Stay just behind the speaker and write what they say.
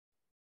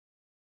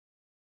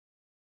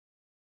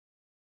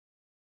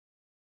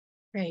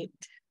Great.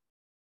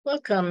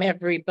 Welcome,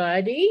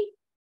 everybody,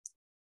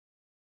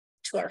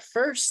 to our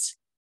first,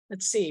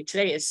 let's see,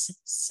 today is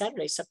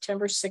Saturday,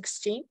 September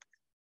 16th,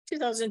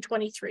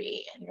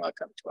 2023, and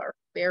welcome to our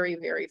very,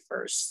 very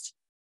first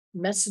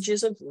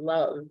Messages of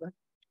Love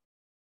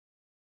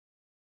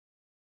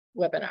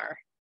webinar.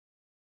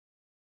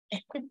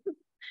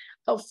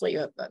 Hopefully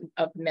of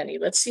many.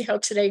 Let's see how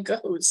today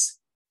goes.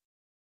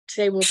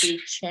 Today we'll be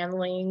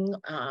channeling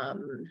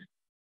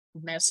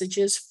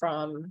messages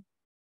from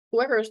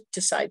whoever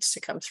decides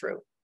to come through.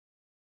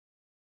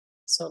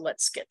 So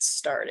let's get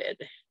started.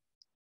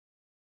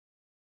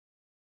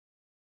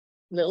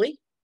 Lily?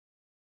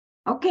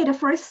 Okay, the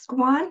first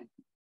one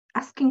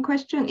asking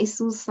question is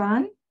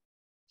Susan.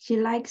 She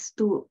likes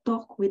to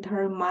talk with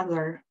her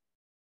mother.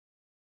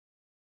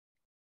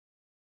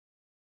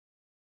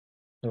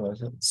 Who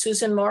is it?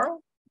 Susan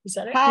Morrow? Is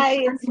that it? Hi,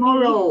 it's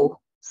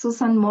Morrow.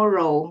 Susan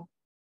Morrow.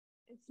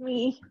 It's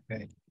me.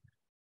 Okay.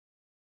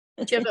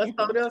 Do you have a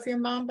photo of your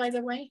mom, by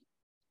the way?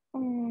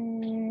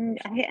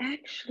 I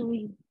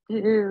actually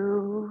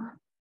do.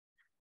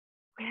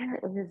 Where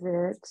is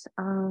it?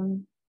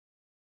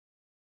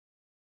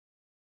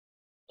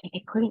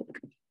 I couldn't.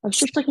 I was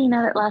just looking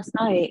at it last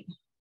night.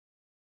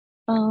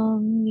 What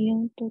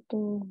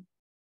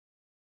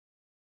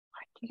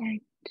did I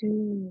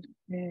do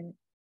with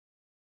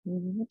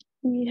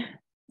it?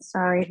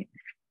 Sorry,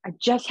 I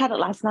just had it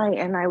last night,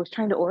 and I was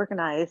trying to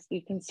organize.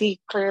 You can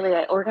see clearly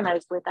I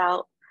organized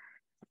without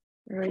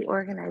really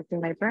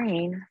organizing my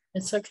brain.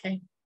 It's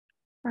okay.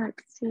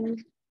 Let's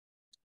see.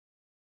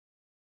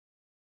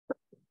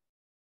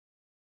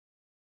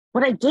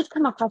 What I did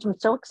come across, I'm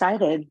so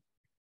excited,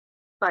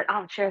 but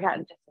I'll share that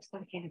in just a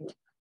second.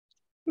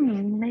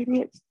 Maybe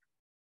it's.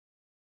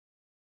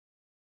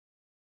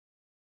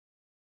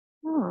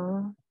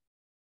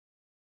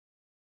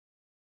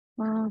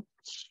 Okay.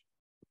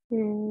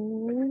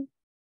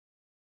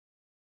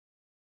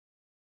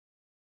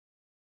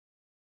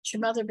 Has your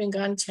mother been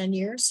gone 10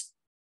 years?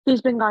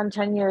 She's been gone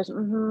 10 years.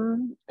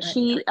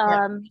 She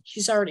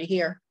she's already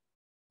here.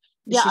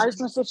 Yeah, I was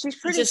gonna say she's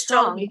pretty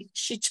strong.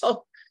 She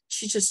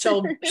just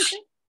told me.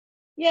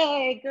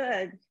 Yay,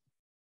 good.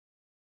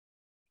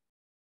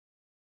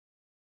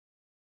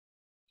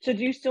 So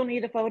do you still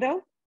need a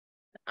photo?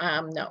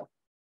 No.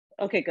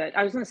 Okay, good.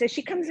 I was gonna say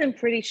she comes in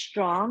pretty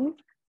strong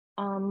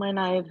when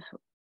I've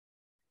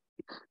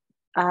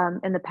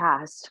in the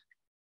past.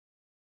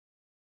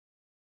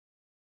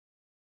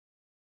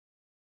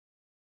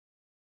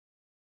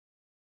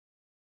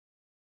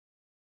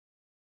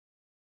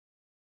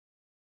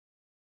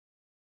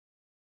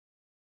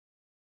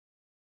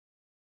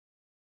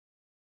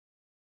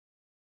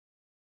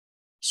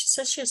 She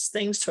says she has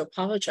things to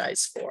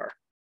apologize for.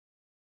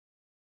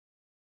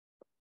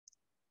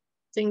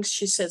 Things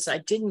she says I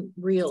didn't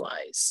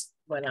realize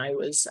when I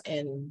was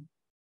in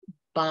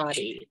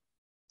body.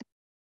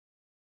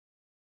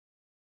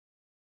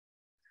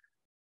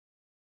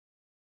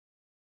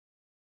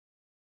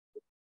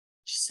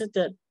 She said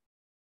that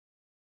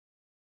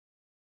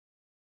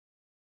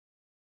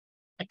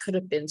I could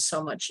have been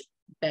so much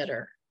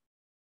better.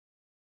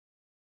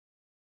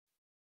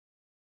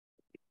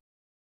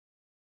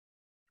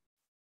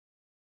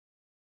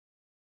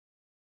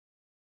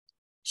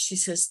 She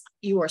says,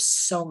 you are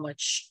so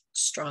much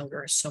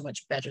stronger, so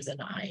much better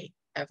than I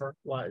ever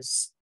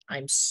was.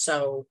 I'm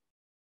so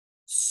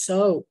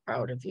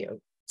proud of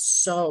you.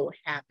 So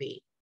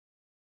happy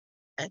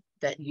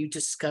that you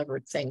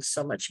discovered things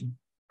so much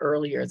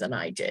earlier than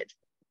I did.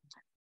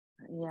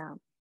 Yeah.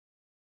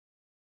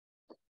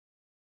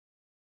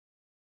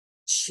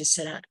 She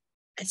said,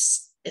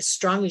 as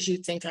strong as you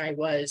think I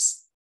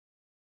was,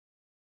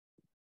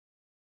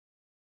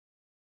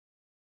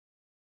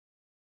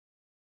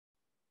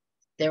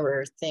 there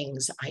were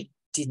things I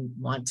didn't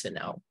want to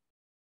know.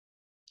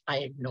 I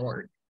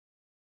ignored.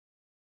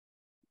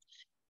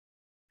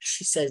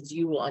 She says,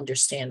 you will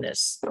understand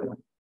this.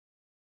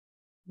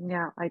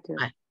 Yeah, I do.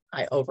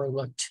 I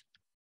overlooked.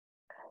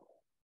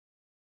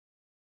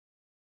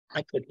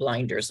 I put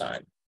blinders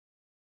on.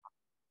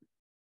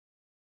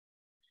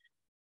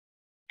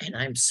 And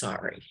I'm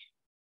sorry.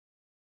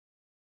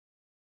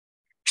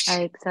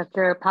 I accept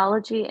her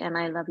apology and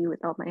I love you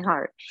with all my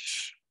heart.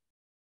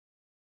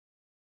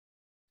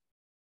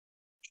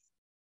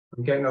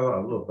 I'm getting a lot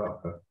of love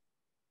out of her.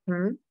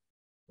 Hmm?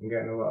 I'm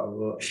getting a lot of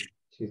love.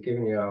 She's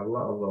giving you a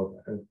lot of love.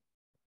 And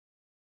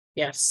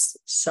yes,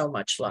 so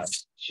much love.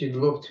 She'd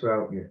love to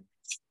help you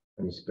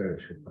on your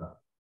spiritual path.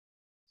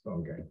 That's what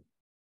I'm getting.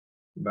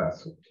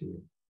 That's up to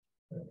you.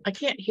 I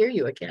can't hear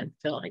you again,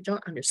 Phil. I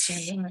don't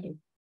understand why.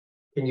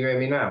 Can you hear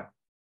me now?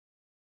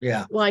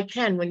 Yeah. Well, I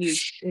can when you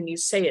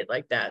say it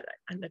like that.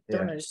 I don't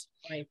understand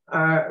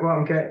why. Well,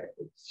 I'm getting.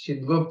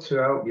 She'd love to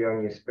help you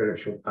on your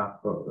spiritual path,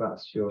 but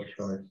that's your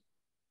choice.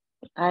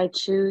 I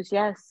choose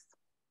yes.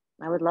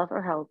 I would love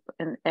her help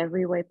in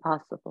every way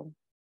possible.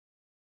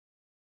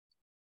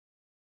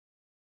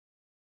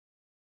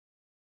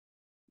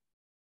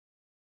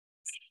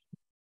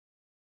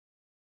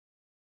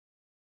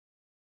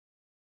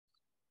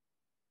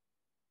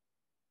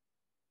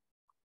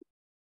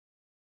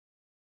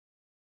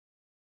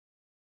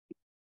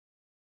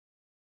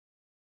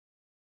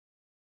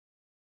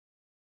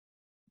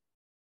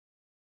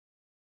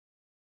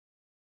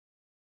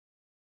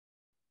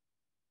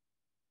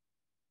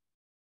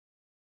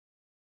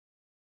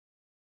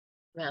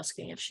 I'm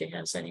asking if she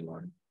has any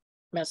more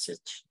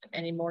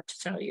to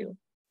tell you.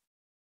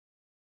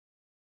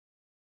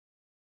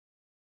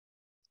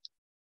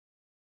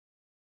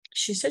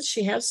 She said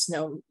she has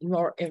no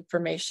more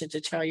information to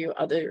tell you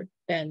other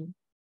than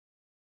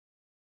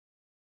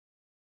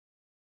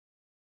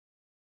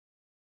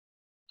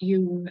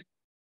your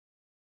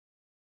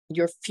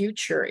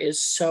future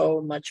is so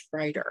much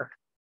brighter.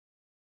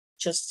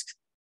 Just,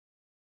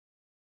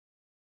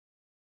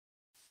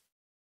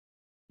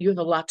 you have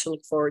a lot to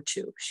look forward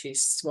to. She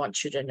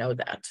wants you to know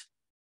that.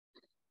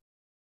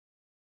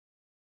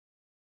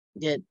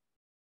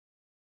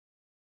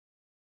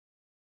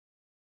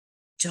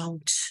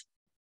 Don't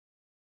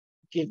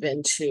give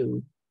in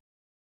to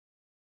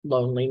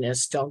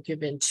loneliness. Don't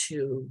give in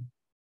to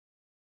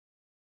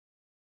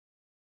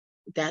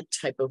that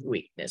type of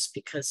weakness,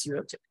 because you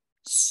have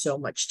so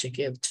much to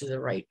give to the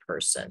right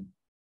person.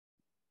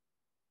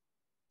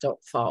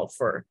 Don't fall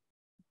for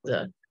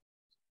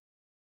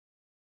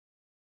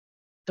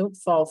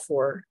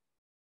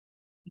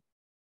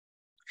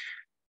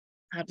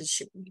how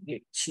does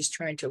she's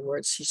trying to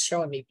words, she's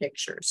showing me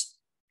pictures.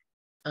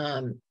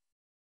 The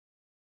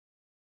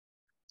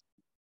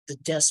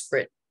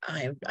desperate,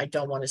 I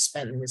don't want to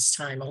spend this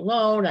time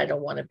alone. I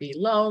don't want to be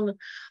alone.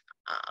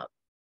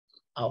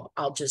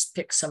 I'll just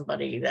pick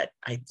somebody that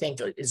I think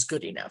is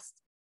good enough.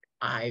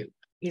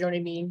 You know what I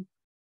mean?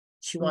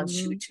 She wants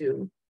you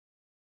to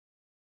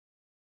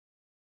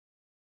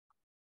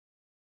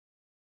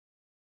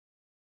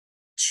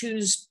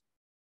choose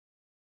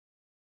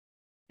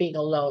being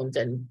alone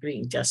than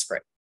being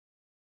desperate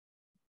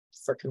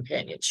for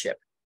companionship,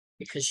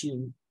 because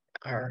you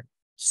are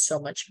so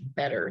much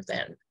better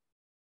than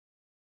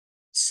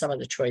some of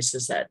the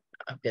choices that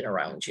have been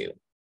around you.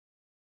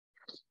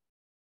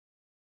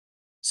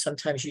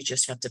 Sometimes you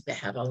just have to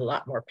have a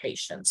lot more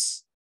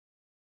patience.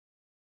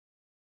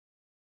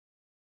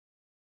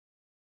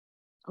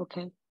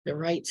 Okay. The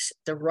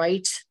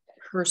right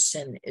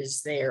person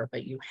is there,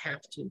 but you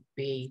have to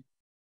be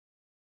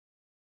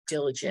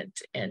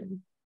diligent and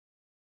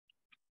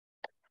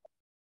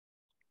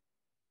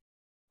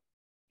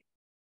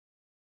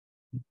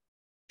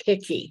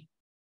picky,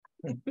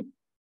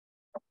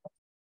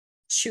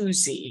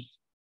 choosy.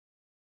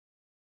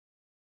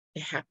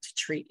 They have to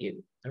treat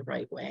you the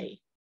right way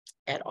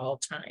at all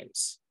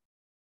times.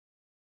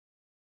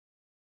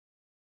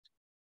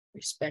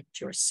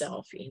 Respect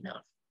yourself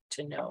enough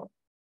to know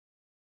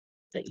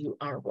that you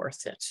are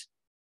worth it,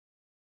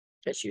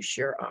 because you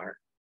sure are.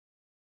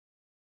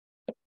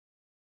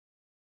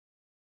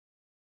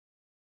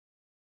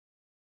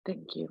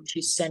 Thank you.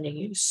 She's sending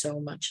you so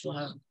much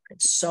love, and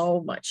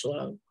so much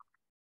love.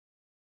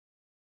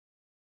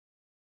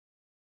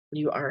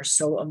 You are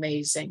so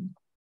amazing.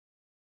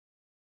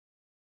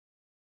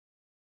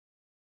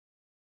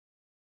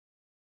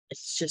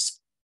 It's just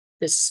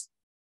this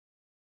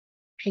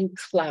pink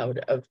cloud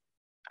of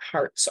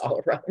hearts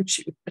all around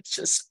you. It's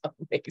just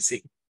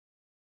amazing.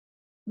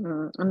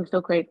 I'm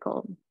so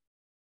grateful.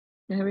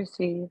 I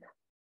receive.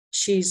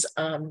 She's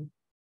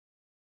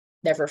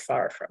never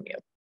far from you.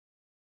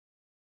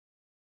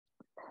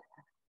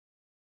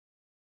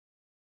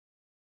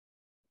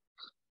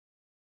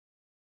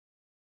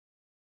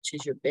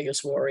 She's your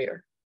biggest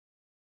warrior.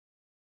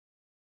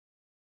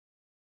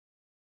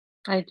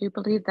 I do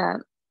believe that.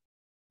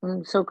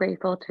 I'm so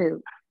grateful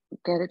to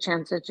get a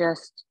chance to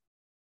just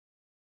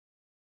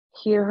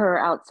hear her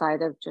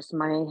outside of just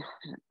my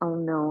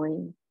own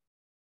knowing.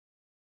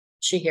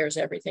 She hears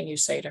everything you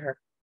say to her.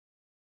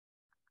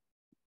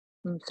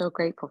 I'm so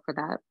grateful for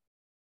that.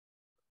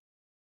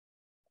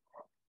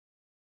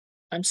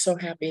 I'm so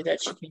happy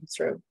that she came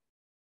through.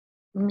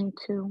 Me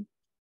too.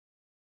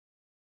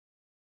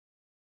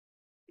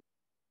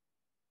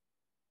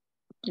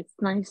 It's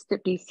nice to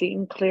be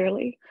seen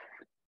clearly.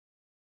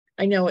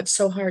 I know it's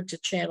so hard to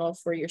channel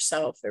for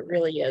yourself. It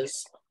really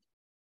is.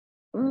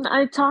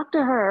 I talked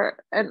to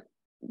her,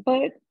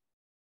 but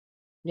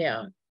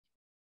yeah,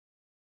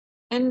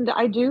 and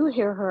I do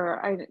hear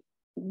her.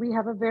 We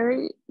have a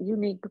very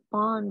unique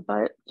bond,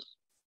 but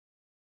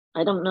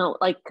I don't know.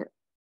 Like,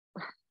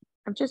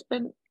 I've just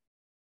been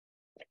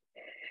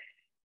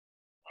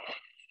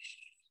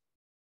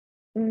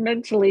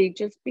mentally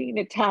just being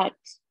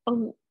attacked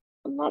on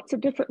lots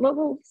of different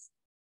levels.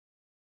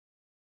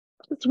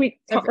 This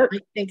week's hard. I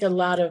think a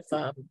lot of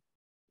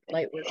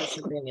light workers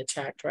are being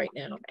attacked right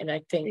now, and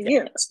I think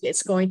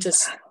it's going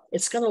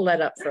to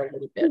let up for a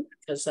little bit,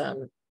 because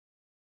the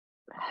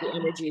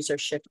energies are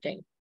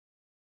shifting.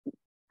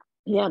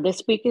 Yeah,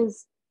 this week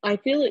I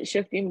feel it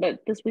shifting,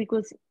 but this week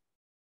was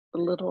a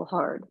little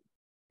hard.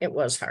 It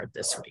was hard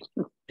this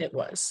week. It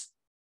was,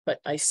 but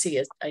I see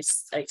it. I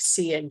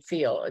see and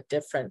feel a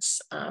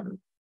difference.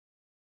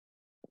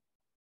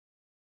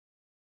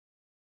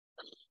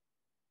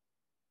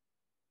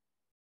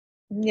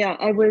 Yeah,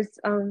 I was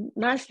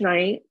last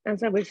night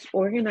as I was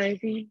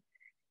organizing,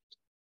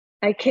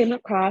 I came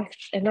across,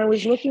 and I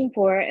was looking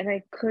for it, and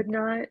I could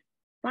not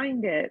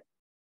find it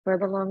for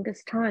the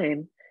longest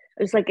time.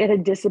 It was like it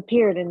had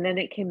disappeared, and then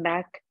it came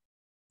back.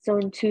 So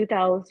in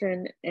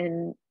 2000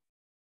 and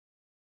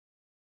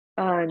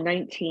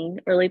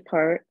 19, early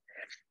part,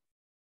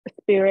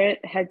 Spirit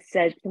had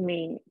said to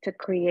me to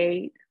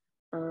create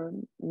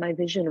my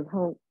vision of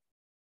home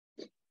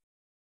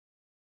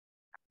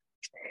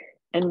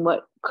and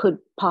what could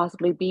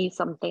possibly be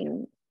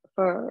something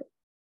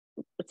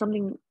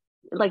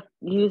like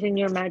using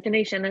your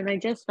imagination. And I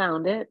just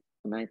found it,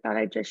 and I thought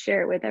I'd just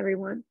share it with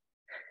everyone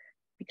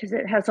because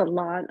it has a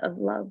lot of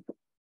love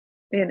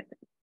in it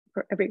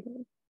for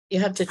everyone. You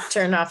have to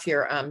turn off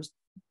your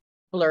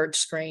blurred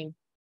screen.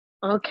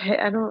 Okay,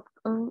 I don't.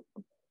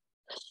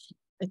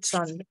 It's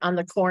on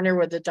the corner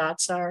where the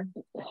dots are.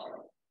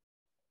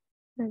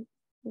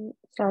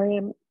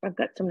 Sorry, I've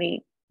got so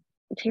many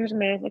tears in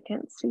my eyes I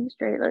can't see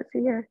straight. Let's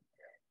see here.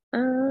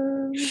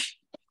 I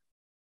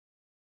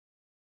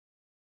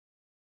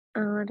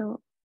don't.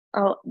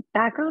 Oh,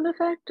 background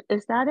effect.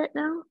 Is that it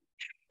now?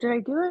 Did I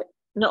do it?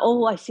 No.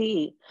 Oh, I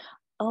see.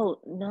 Oh,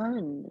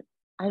 none.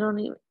 I don't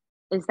even.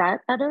 Is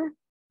that better?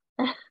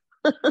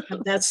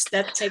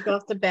 That take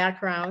off the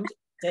background.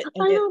 I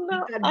don't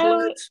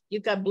know. You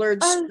got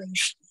blurred screen.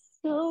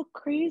 So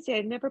crazy.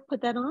 I never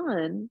put that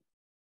on.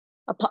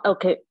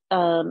 Okay.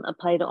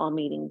 Apply to all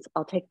meetings.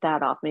 I'll take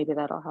that off. Maybe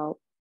that'll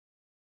help.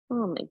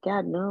 Oh my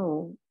God,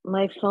 no.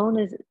 My phone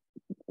is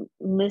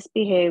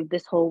misbehaved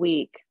this whole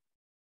week.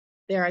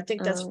 There, I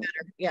think that's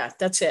better. Yeah,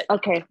 that's it.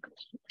 Okay.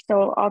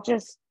 So I'll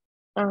just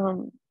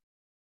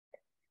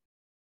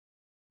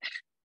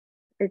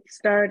it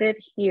started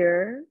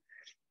here.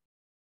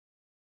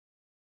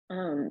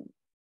 And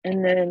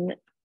then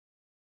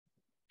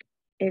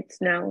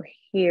it's now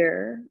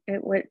here.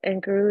 It went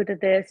and grew to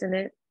this, and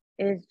it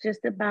is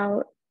just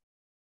about.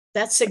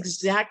 That's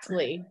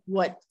exactly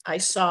what I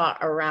saw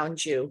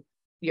around you.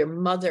 Your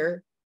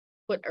mother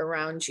put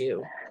around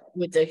you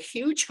with a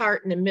huge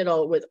heart in the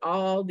middle with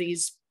all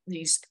these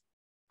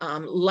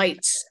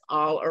lights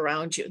all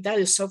around you. That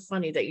is so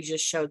funny that you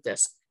just showed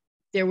this.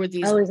 There were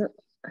these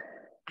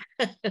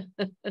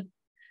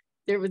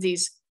there were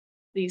these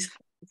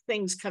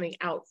things coming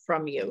out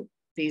from you,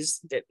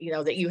 that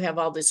you have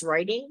all this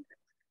writing.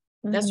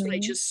 That's what I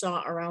just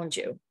saw around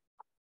you.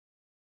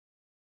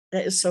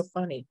 That is so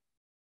funny.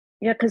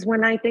 Yeah, because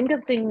when I think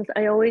of things,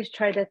 I always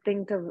try to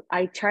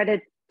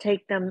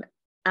take them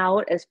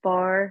out as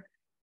far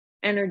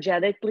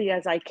energetically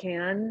as I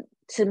can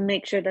to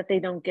make sure that they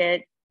don't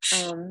get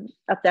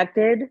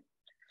affected,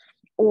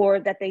 or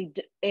that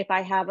if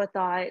I have a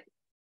thought,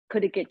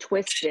 could it get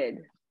twisted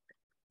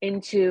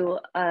into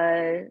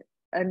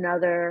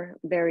another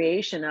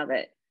variation of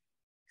it.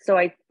 So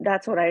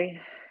that's what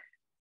I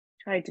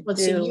tried to do.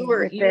 So you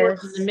were in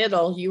the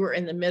middle. You were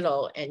in the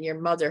middle, and your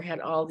mother had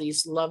all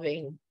these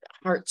loving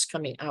hearts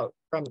coming out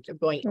from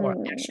or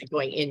actually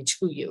going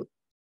into you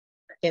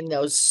in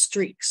those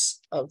streaks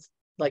of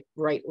like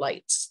bright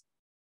lights.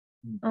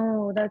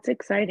 Oh, that's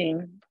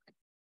exciting.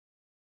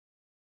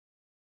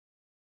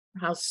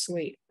 How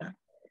sweet.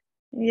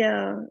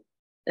 Yeah,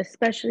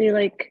 especially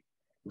like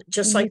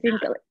just like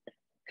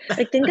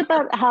think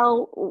about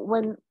how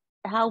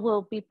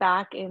we'll be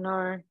back in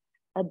our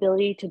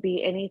ability to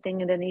be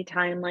anything at any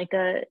time. Like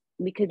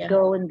we could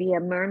go and be a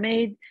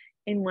mermaid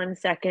in 1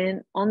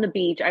 second on the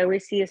beach. I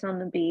always see us on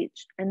the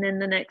beach, and then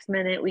the next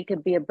minute we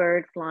could be a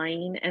bird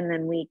flying, and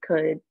then we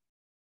could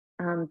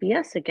be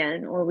us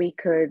again, or we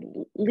could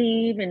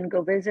leave and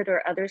go visit,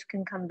 or others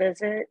can come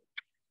visit.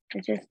 I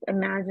just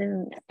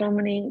imagine so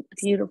many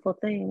beautiful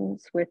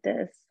things with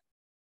this,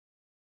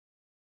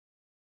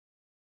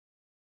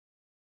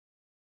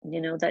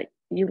 that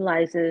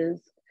utilizes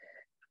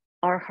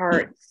our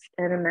hearts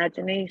and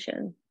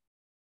imagination.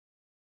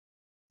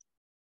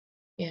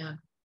 Yeah.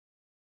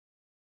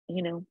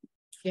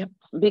 Yep.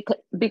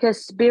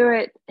 Because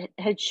Spirit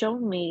had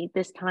shown me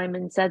this time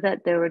and said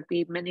that there would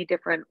be many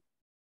different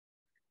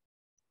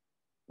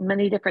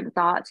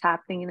thoughts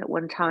happening at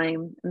one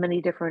time,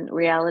 many different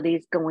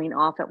realities going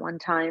off at one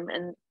time.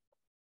 And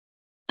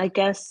I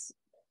guess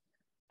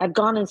I've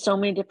gone in so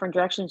many different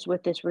directions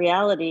with this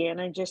reality,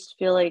 and I just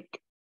feel like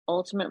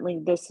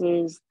ultimately this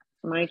is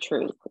my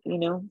truth,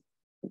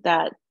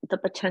 that the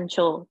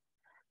potential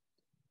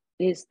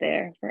is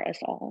there for us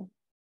all.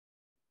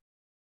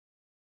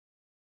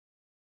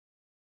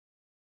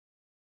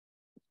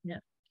 Yeah,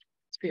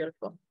 it's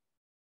beautiful.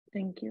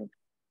 Thank you.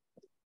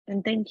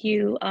 And thank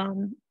you,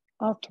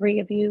 all three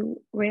of you,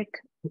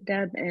 Rick,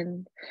 Deb,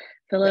 and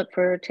Philip,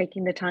 for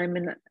taking the time.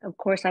 And of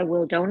course, I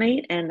will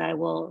donate, and I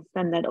will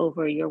send that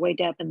over your way,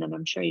 Deb, and then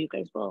I'm sure you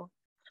guys will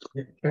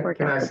work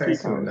can out I the say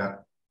details. something now?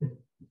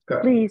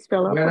 Please,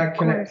 Philip. When I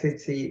connected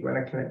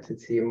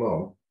to your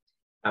mum,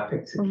 I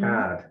picked a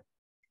card,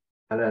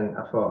 and then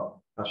I thought,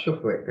 I'll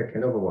shuffle it, pick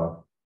another one.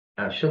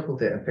 And I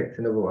shuffled it and picked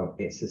another one.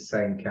 It's the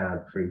same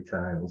card 3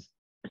 times.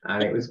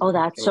 And it was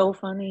that's so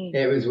funny.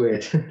 It was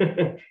weird.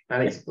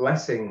 And it's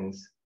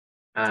blessings.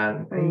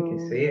 And you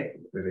can see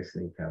it with this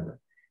new camera.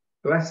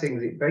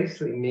 Blessings, it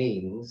basically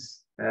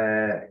means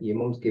your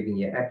mum's giving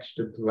you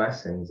extra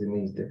blessings in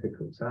these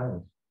difficult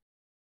times.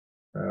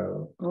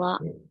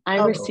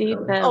 I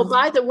received them. Oh,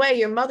 by the way,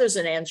 your mother's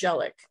an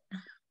angelic.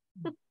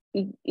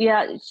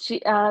 Yeah, she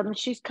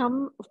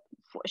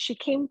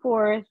came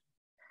forth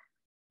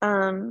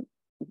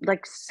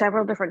like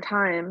several different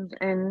times,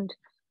 and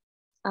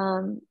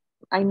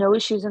I know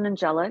she's an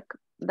angelic,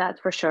 that's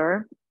for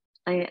sure.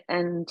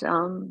 And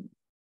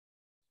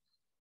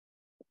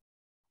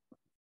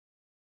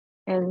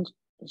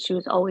she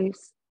was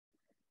always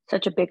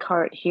such a big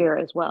heart here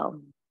as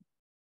well.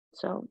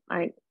 So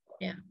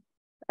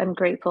I'm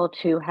grateful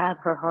to have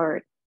her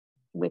heart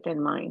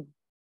within mine.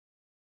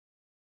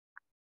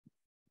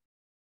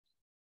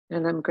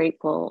 And I'm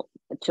grateful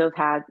to have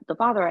had the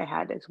father I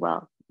had as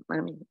well. I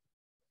mean,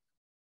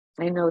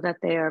 I know that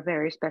they are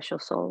very special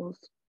souls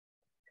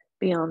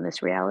beyond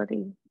this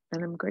reality,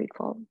 and I'm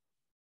grateful.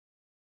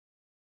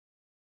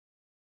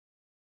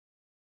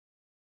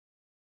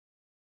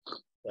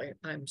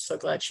 I'm so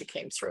glad she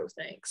came through.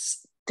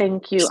 Thanks.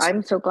 Thank you.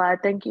 I'm so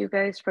glad. Thank you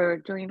guys for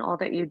doing all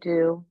that you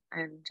do.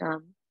 And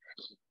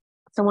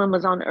someone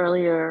was on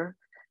earlier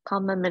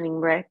complimenting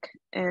Rick,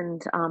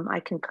 and I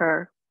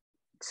concur.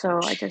 So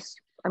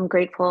I'm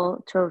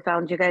grateful to have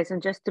found you guys,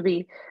 and just to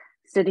be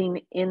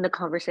sitting in the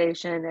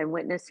conversation and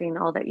witnessing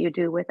all that you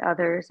do with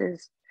others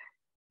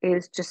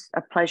is just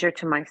a pleasure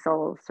to my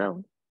soul.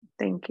 So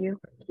thank you.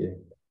 Thank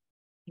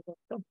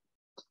you.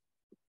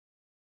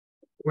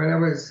 When I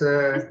was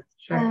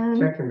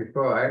checking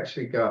before, I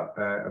actually got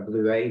a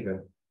blue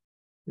raven.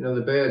 You know,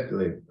 the bird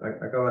blue. I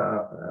got that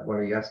out, one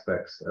of the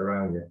aspects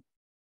around you.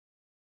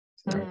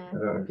 So I don't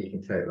know if you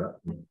can take that.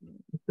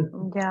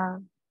 Yeah.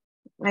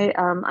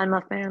 I'm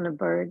a fan of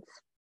birds.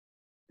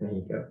 There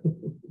you go.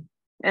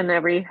 In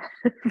every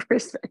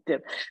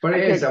perspective. But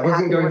it is. I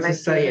wasn't going to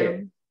say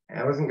it.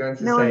 I wasn't going to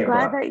say it. No, I'm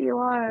glad that you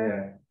are.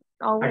 Yeah.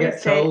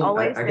 Always say,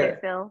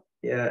 Phil.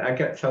 Yeah, I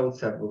get told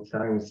several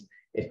times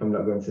if I'm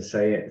not going to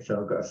say it,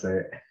 so I've got to say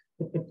it.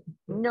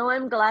 No,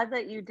 I'm glad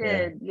that you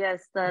did. Yeah.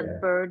 Yes,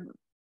 bird.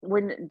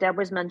 When Deb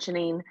was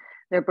mentioning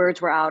their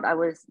birds were out, I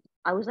was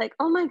like,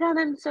 oh my God,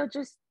 I'm so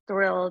just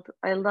thrilled.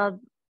 I love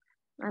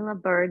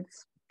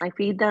birds. I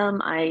feed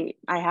them. I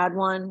had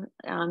one.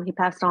 He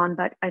passed on,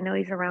 but I know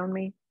he's around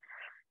me.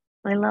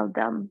 I love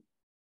them.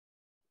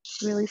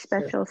 Really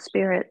special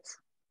spirits.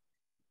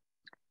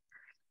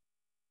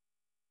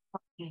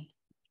 Okay.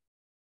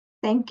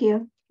 Thank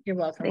you. You're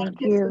welcome.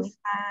 Thank you.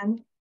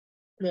 Susan.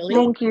 Lily?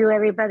 Thank you,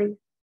 everybody.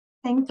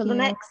 Thank you. The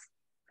next.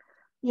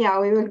 Yeah,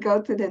 we will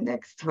go to the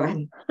next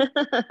one.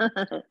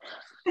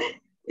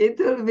 It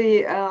will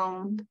be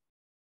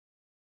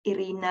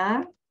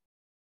Irina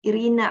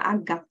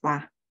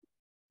Agatha.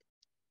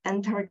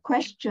 And her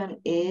question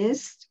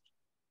is,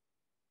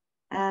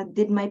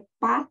 did my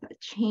path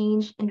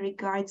change in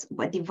regards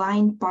to a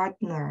divine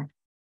partner?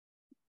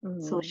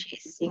 So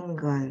she's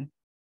single.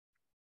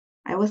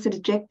 I was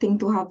rejecting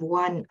to have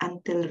one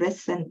until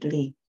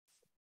recently.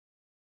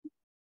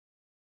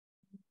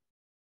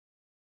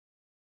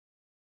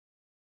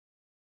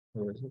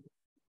 Who is it?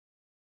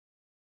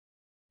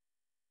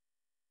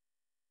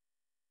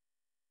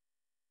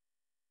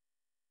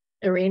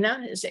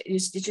 Irina?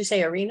 Did you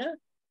say Irina?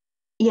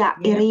 Yeah,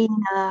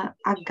 Irina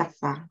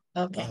Agatha.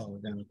 Okay. Oh,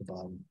 down at the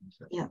bottom.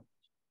 Yeah.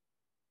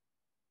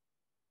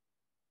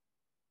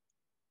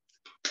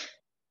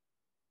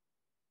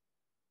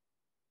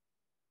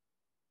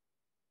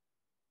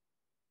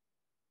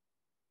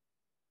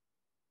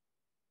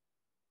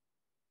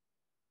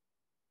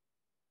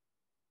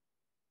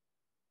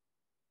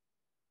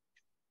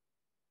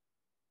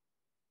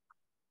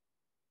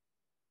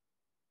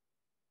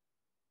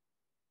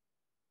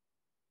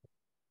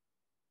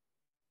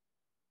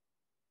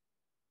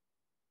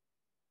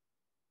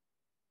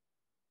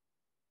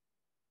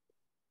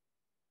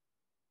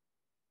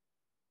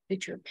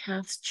 Did your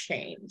path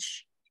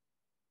change?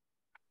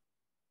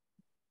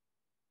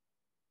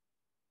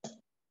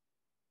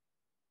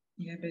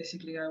 Yeah,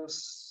 basically I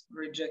was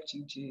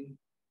rejecting to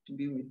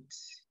be with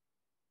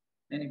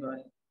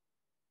anybody.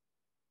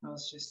 I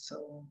was just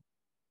so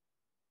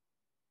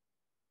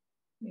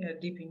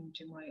deep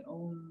into my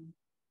own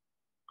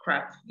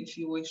crap, if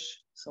you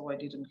wish. So I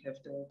didn't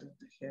have the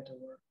head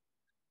or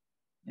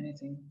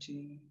anything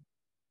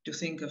to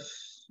think of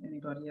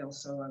anybody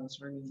else. So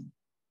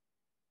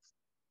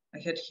I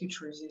had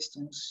huge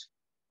resistance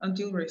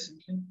until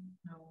recently.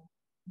 Now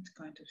it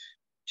kind of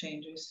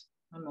changes.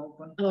 I'm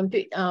open.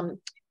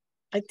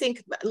 I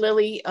think,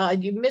 Lily,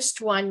 you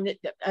missed one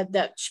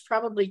that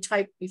probably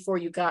typed before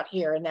you got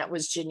here, and that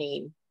was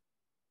Janine.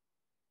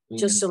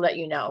 Just to let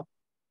you know.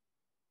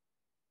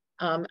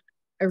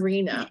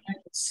 Irina,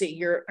 let's see,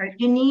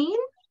 Janine?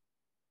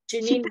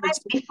 She Janine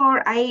typed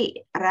before I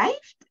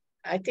arrived?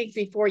 I think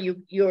before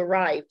you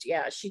arrived.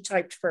 Yeah, she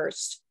typed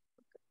first.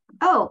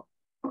 Oh,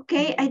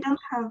 okay. I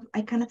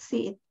cannot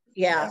see it.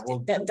 Yeah,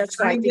 that's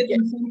why I think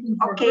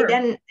okay,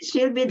 then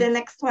she'll be the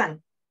next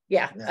one.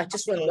 Yeah, I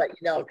just want to let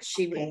you know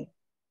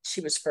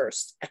she was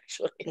first,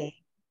 actually. Okay.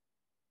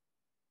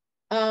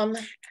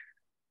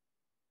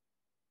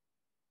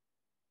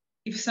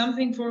 If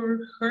something for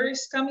her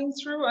is coming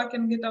through, I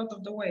can get out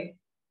of the way.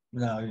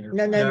 No.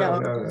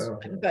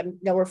 But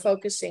no, we're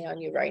focusing on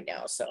you right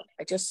now. So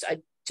I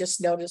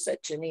just noticed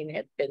that Janine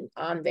had been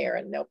on there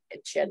and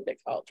she hadn't been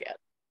called yet.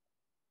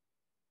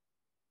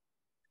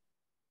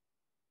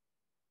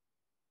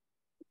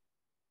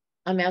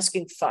 I'm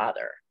asking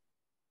Father.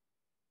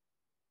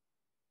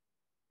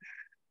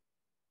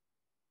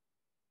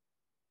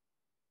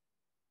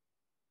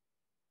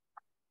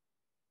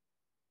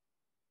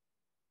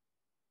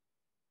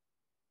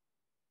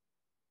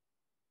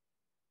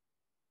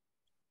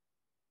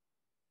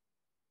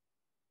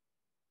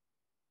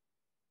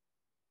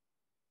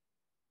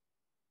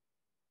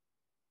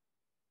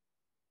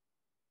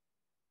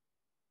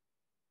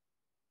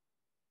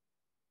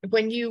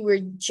 When you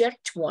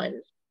reject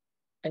one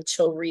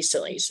until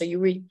recently, so you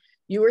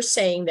were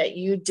saying that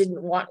you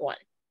didn't want one.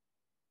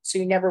 So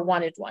you never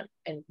wanted one,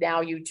 and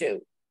now you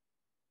do.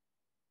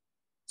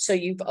 So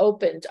you've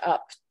opened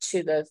up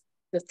to the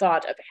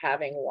thought of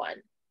having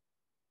one.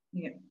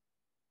 Yeah.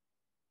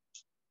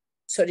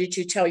 So did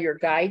you tell your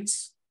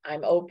guides,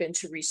 I'm open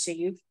to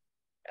receive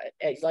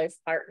a life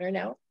partner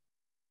now?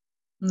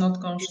 Not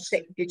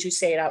consciously. Did you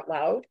say it out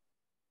loud?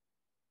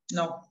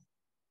 No.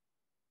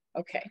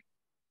 Okay.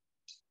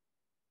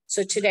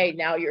 So today,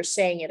 now you're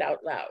saying it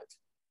out loud.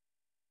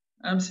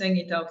 I'm saying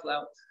it out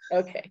loud.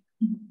 Okay.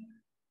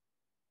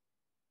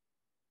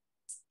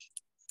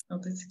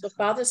 So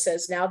Father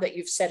says, now that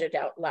you've said it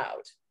out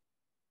loud,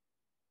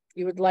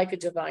 you would like a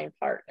divine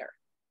partner.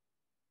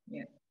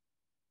 Yeah.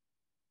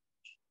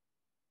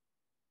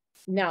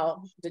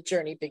 Now the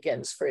journey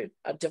begins for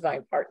a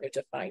divine partner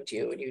to find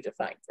you and you to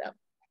find them.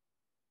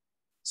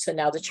 So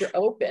now that you're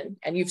open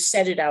and you've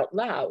said it out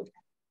loud,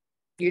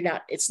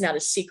 it's not a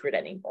secret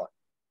anymore.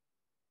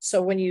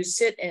 So when you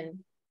sit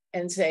and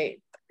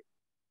say,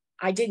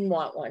 I didn't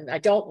want one, I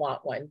don't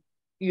want one,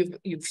 you've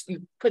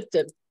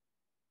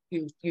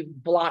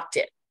blocked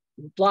it.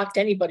 You blocked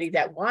anybody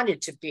that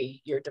wanted to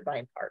be your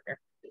divine partner.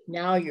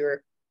 Now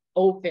you're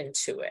open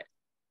to it.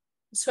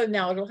 So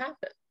now it'll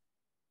happen.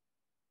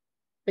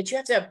 But you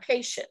have to have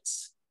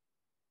patience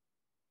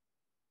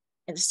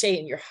and stay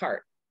in your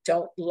heart.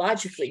 Don't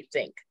logically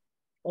think,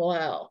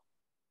 well,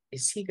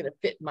 is he going to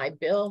fit my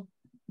bill?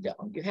 No,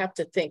 you have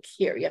to think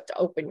here. You have to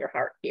open your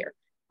heart here.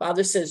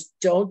 Father says,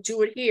 don't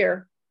do it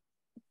here,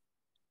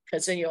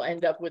 because then you'll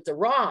end up with the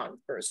wrong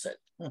person.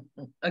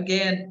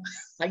 Again.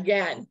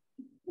 Do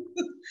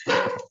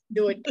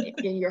it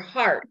in your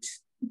heart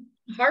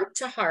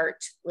to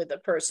heart with a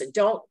person.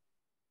 Don't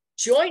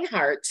join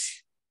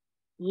hearts.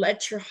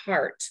 Let your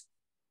heart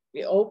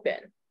be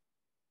open.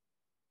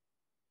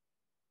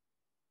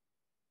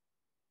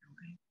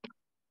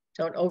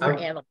 Don't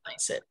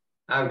overanalyze it.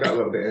 I've got a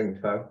little bit of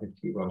info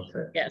if you want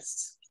it.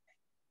 Yes.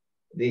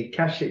 The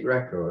Akashic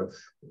records,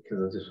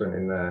 because I just went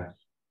in there,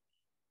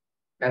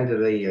 end of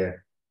the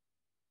year.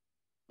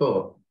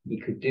 But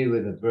you could do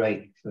with a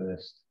break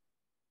first.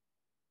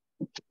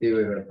 Do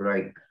with a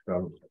break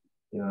from,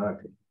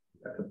 like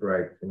a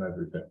break from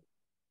everything.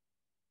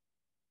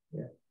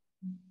 Yeah.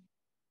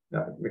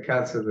 No, the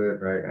cards of the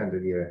break, end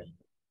of the year.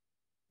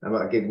 I'm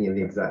not giving you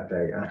the exact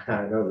date.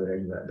 I know the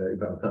exact date,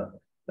 but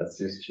that's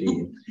just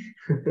cheating.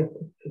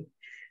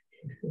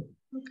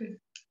 Okay.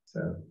 So,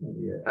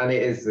 yeah. And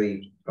it is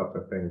the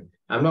proper thing.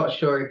 I'm not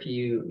sure if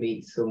you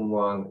meet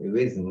someone who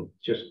isn't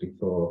just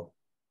before,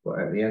 but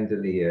at the end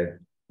of the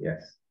year,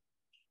 yes.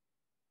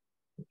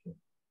 Okay.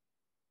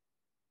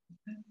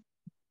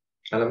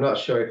 And I'm not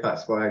sure if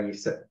that's why you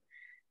said,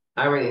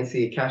 I went into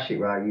the Akashic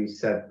while you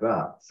said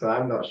that. So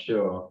I'm not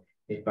sure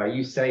if by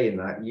you saying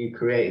that, you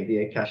created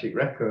the Akashic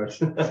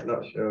records. I'm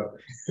not sure.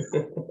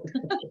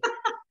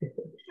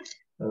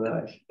 I'm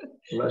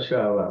not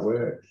sure how that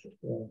works.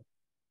 Yeah.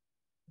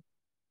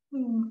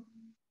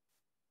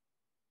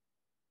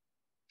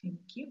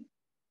 Thank you.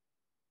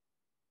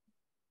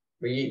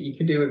 But you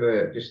can do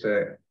with just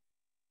a,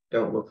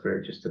 don't look for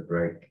it, just a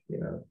break,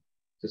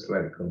 just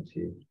let it come to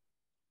you.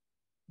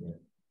 Yeah.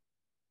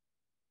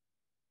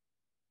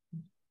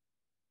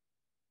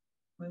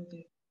 Will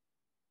do.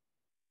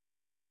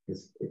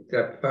 It's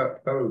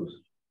froze.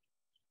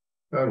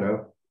 Oh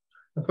no,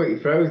 I thought you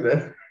froze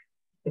then.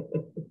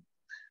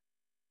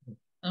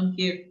 I'm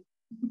here.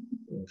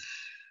 Yeah.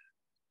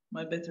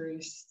 My battery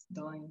is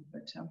dying,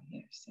 but I'm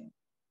here still.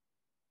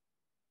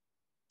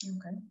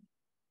 Okay.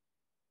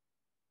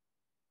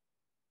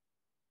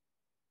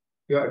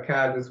 You got a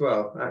card as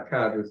well. That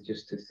card was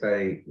just to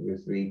say,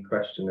 was the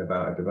question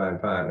about a divine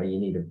partner. You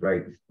need a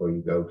break before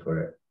you go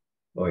for it,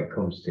 or it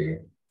comes to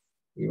you.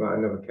 You want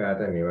another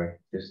card anyway,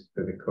 just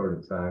for the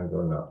current times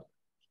or not?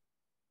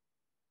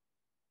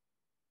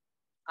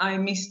 I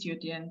missed you at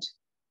the end.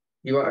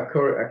 You want a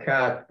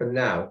card for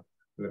now,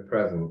 for the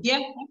present? Yeah,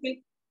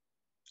 okay.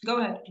 Go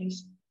ahead,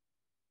 please.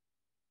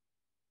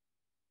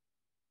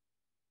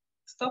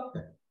 Stop.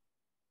 Okay.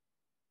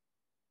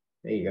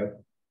 There you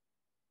go.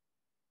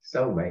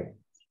 Soulmate.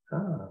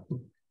 Ah,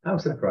 I'm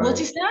surprised.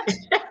 What is that?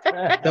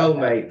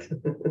 Soulmate.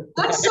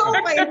 That's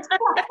soulmate.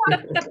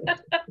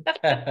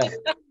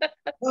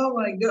 Oh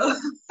my God.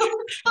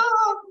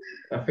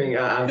 I think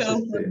I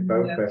answered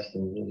both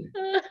questions.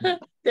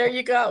 There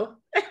you go.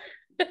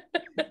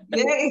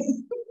 Yay.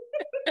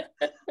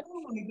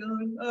 Oh my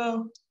God.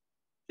 Oh,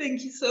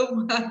 thank you so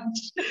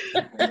much.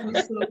 That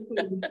was so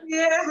cool.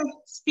 Yeah,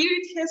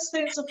 Spirit has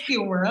sense of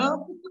humor, huh?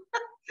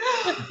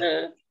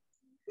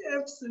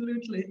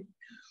 Absolutely.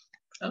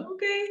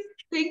 Okay.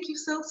 Thank you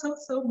so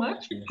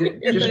much.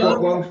 Just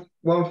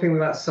one thing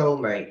with that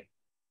soulmate.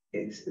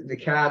 It's the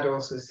card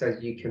also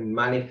says you can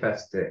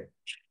manifest it.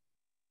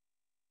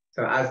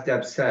 So as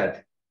Deb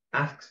said,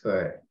 ask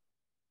for it,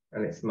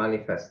 and it's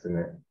manifesting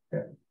it.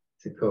 Yeah,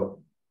 it's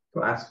cool.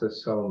 So ask for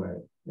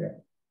soulmate. Yeah.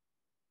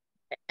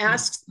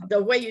 Ask,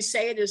 the way you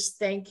say it is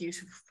thank you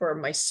for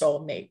my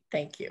soulmate.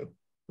 Thank you.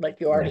 Like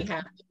you already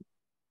have.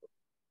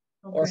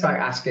 Okay. It's like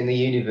asking the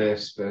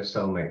universe for a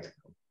soulmate.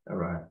 All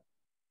right.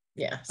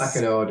 Yes. Like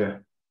an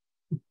order.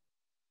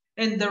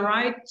 And the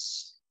right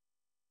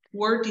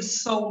word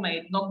is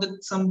soulmate, not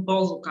that some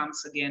bozo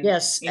comes again.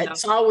 Yes,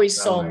 it's always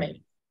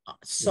Soulmate.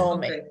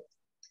 Soulmate.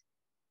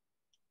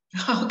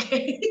 Okay.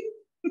 Okay.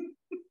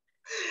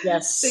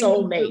 Yes, Thank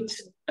soulmate.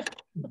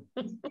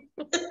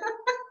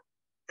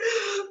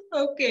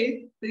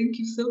 Okay. Thank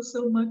you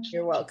so much.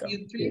 You're welcome.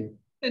 You too.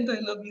 And I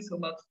love you so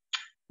much.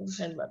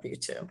 I love you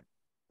too.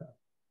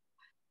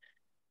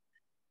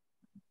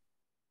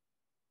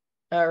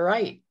 All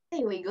right.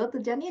 Hey, we go to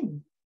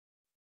Janine.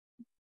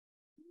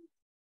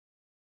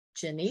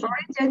 Janine.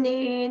 Sorry,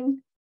 Janine.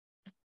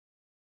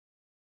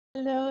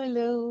 Hello,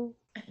 hello.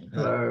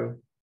 Hello.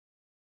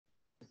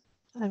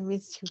 I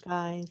missed you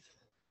guys.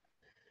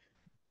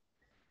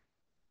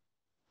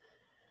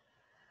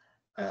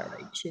 All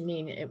right,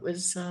 Janine, it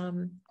was,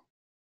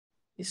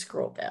 you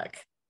scroll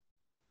back.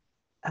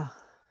 Oh.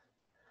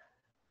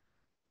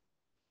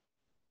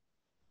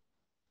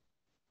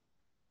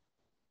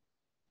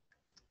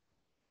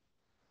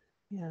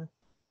 Yeah.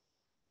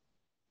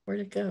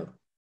 Where'd it go?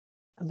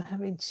 I'm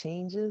having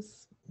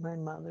changes. My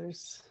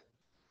mother's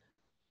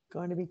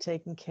going to be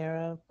taken care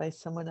of by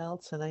someone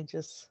else, and I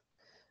just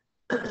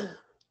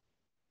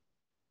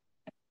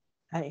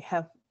I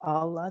have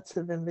lots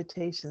of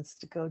invitations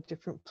to go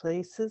different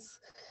places,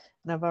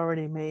 and I've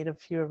already made a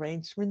few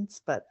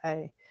arrangements, but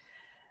I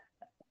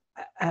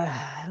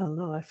don't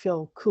know, I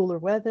feel cooler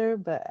weather,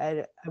 but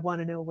I want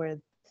to know where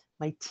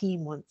my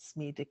team wants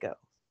me to go,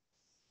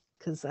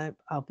 because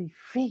I'll be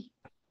free.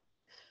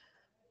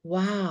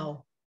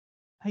 Wow.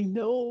 I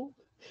know.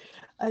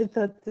 I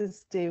thought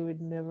this day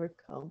would never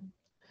come.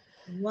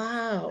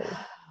 Wow.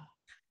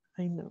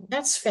 I know.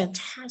 That's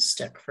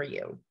fantastic for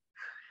you.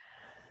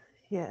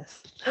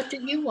 Yes. What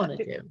do you want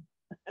to do?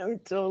 I'm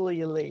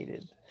totally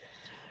elated.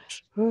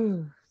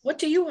 What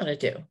do you want to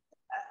do?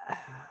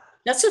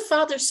 That's what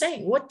Father's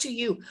saying. What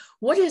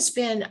has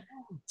been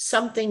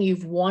something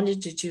you've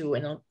wanted to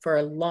do for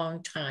a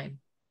long time?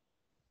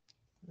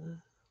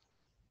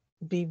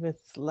 Be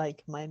with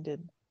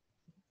like-minded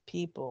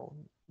people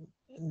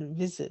and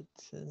visit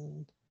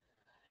and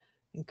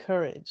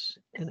encourage.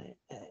 And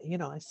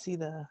I see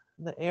the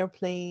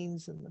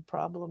airplanes and the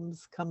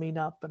problems coming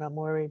up, and I'm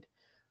worried,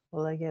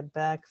 will I get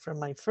back from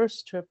my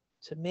first trip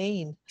to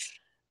Maine?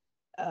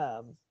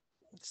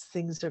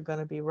 Things are going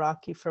to be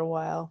rocky for a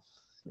while.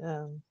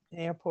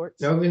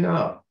 Airports. No, they're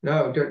not.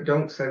 No,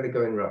 don't say they're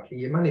going rocky.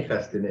 You're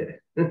manifesting it.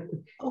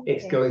 Okay.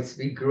 It's going to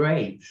be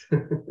great.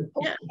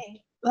 Yeah.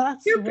 Okay.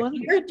 That's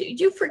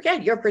You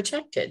forget you're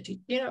protected.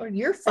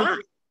 You're fine.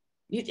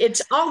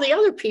 It's all the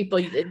other people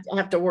that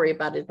have to worry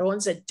about it. The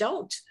ones that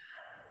don't,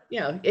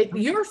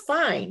 you're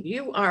fine.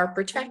 You are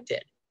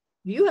protected.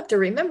 You have to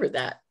remember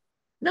that.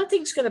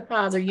 Nothing's going to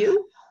bother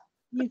you.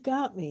 You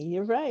got me.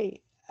 You're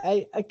right.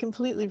 I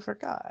completely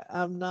forgot.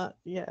 I'm not.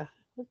 Yeah.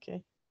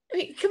 Okay. I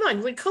mean, come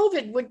on. When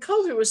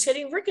COVID was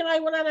hitting, Rick and I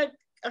went on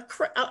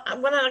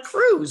a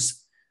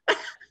cruise.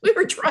 we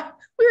were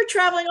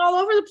traveling all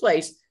over the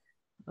place.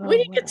 We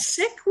didn't get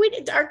sick.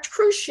 Our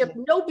cruise ship.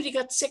 Nobody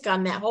got sick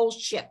on that whole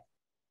ship.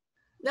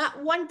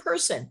 Not one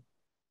person.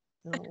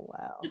 Oh,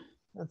 wow.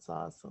 That's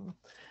awesome.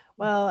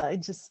 Well, I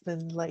just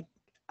been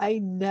I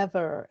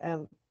never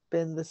have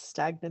been this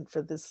stagnant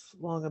for this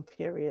long a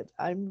period.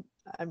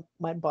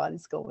 My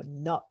body's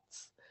going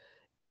nuts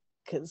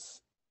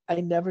because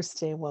I never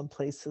stay in one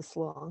place this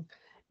long.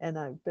 And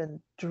I've been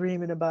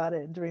dreaming about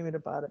it,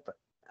 but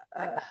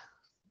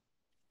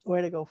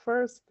where to go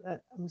first?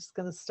 I'm just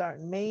going to start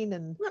in Maine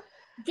and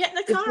get in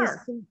a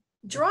car,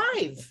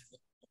 drive.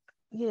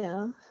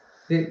 Yeah.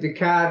 The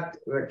card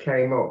that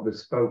came up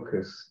was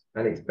focus,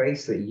 and it's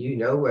basically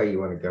where you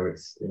want to go.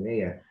 It's in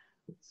here.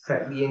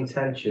 Set the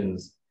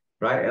intentions,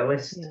 write a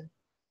list,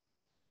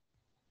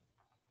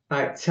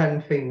 like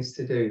 10 things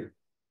to do,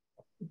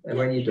 and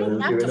when you're done,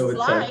 do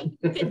another 10.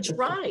 You can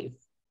drive.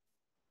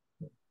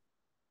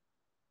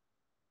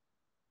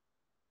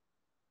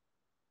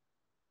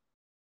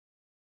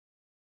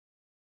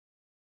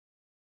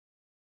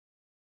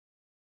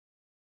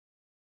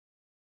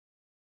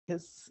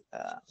 Because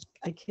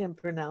I can't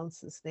pronounce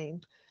his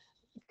name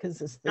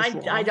because it's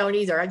I don't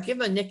either. I'd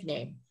give him a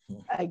nickname.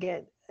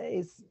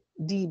 It's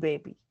D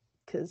baby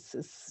because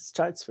it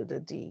starts with a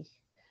D,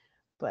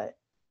 but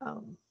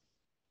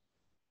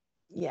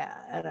yeah,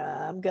 and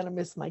I'm gonna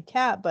miss my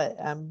cat, but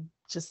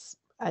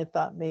I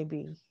thought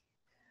maybe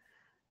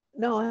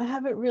no, I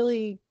haven't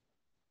really.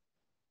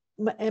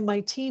 And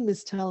my team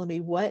is telling me,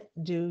 what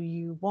do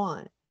you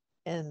want?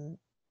 And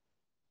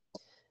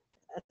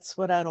That's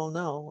what I don't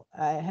know.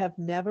 I have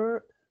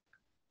never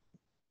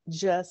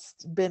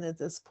just been at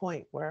this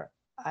point where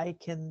I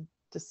can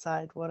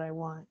decide what I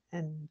want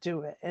and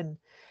do it. And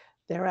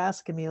they're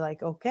asking me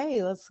like,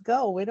 okay, let's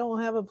go. We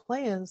don't have a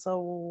plan. So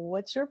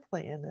what's your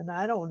plan? And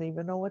I don't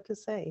even know what to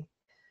say.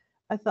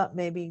 I thought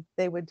maybe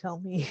they would tell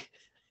me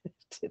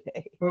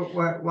today.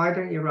 Well, why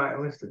don't you write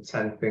a list of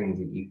 10 things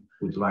that you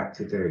would like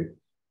to do,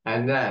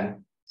 and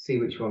then see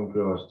which one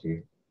grows to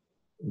you,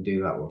 and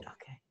do that one.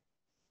 Okay.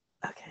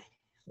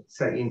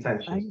 Set your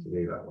intentions to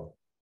do that one.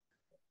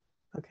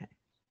 Okay.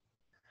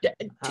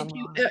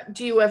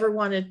 Do you ever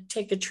want to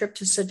take a trip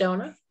to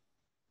Sedona?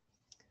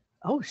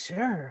 Oh,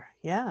 sure.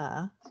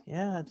 Yeah,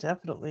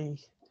 definitely.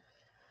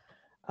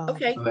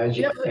 Okay.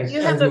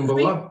 You have number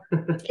one.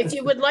 If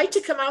you would like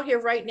to come out here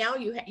right now,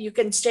 you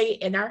can stay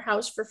in our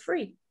house for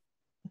free.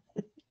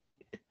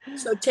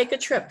 So take a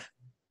trip,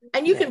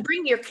 and you can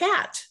bring your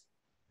cat.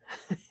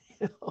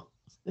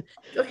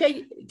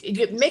 Okay,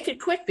 you make it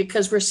quick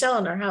because we're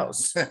selling our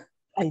house.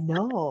 I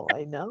know.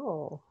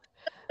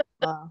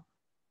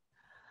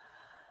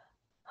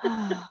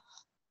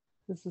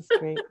 This is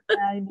great.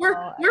 I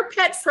know. We're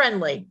pet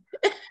friendly.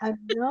 I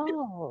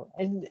know.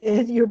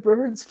 And your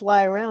birds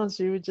fly around,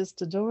 so you would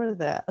just adore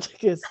that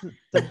because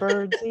the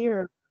birds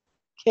here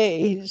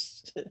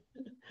caged.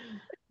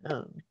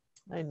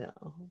 I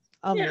know.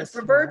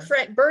 We're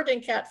bird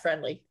and cat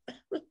friendly.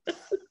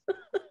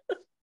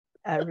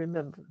 I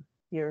remember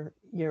your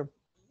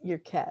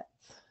cats.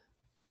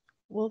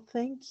 Well,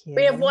 thank you.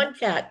 We have one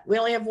cat. We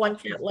only have one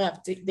cat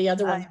left. The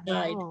other one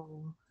died.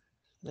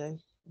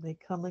 They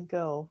come and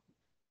go.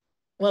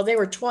 Well, they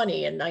were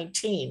 20 and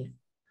 19.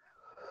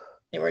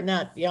 They were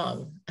not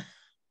young.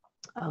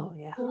 Oh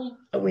yeah.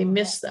 But we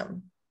miss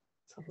them.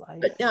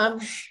 But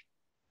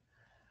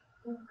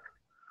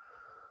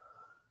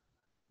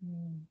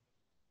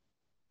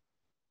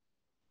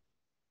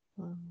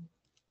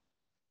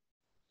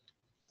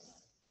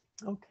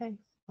okay.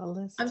 I'll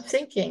list. I'm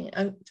thinking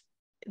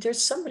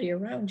there's somebody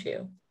around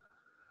you.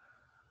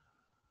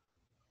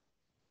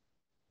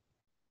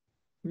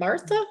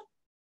 Martha?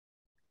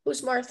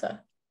 Who's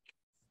Martha?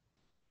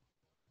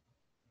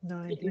 No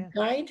idea. You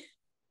died?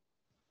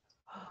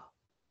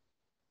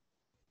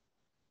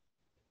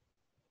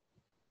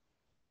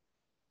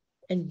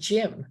 And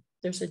Jim.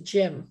 There's a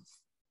Jim.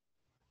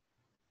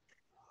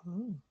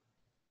 Oh.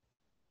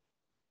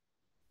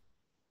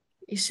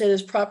 He said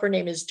his proper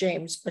name is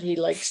James, but he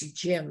likes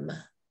Jim.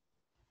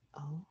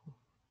 Oh.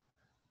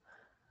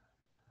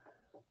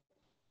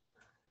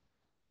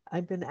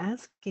 I've been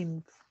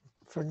asking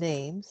for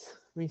names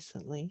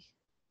recently,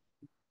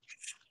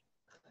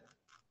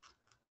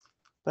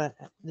 but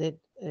they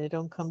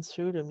don't come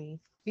through to me.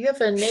 You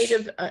have a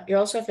native, you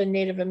also have a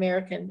Native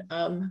American.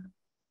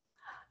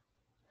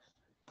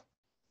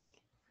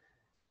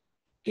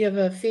 You have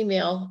a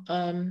female.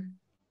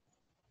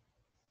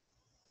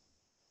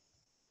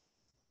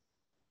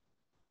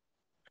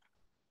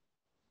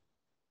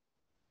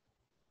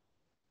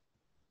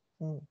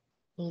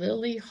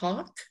 Lily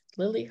Hawk?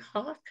 Lily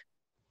Hawk?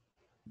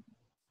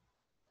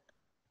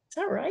 Is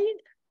that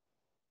right?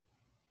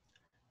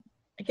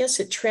 I guess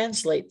it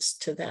translates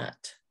to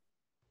that.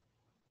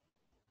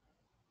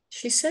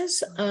 She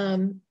says,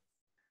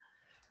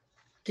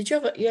 did you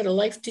have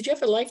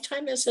a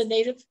lifetime as a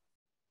Native?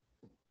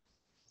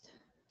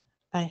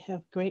 I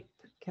have great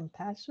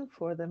compassion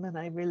for them, and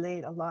I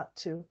relate a lot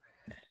to.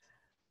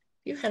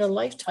 You had a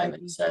lifetime,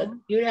 it said.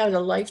 You had a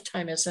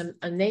lifetime as a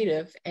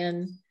Native,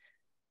 and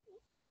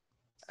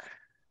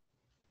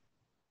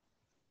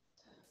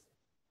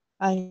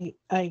I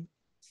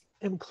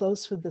am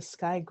close with the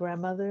Sky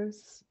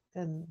Grandmothers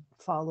and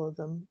follow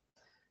them.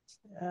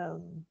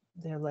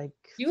 They're like,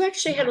 you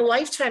actually had a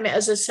lifetime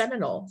as a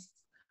Seminole.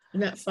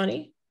 Isn't that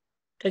funny?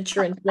 That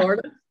you're in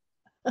Florida.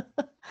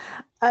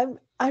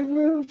 I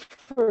root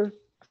for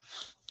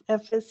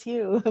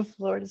FSU,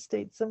 Florida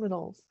State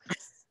Seminoles.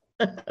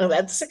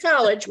 That's the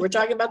college. We're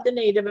talking about the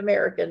Native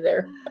American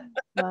there.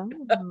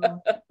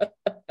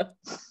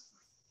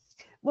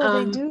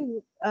 Well, they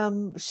do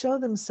show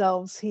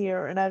themselves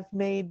here, and I've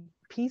made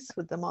peace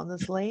with them on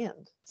this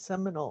land,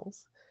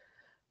 Seminoles.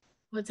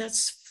 Well,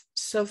 that's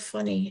so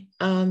funny.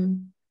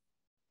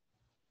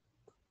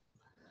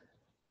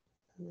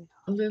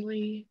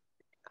 Lily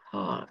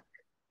Hawk.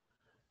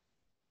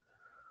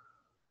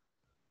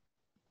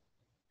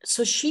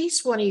 So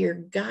she's one of your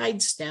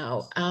guides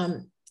now,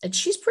 and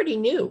she's pretty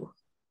new.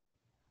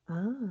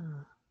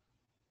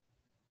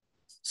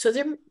 So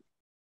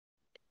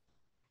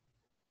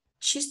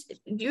she's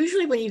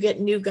usually, when you get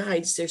new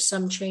guides, there's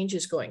some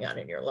changes going on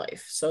in your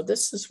life. So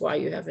this is why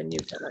you have a new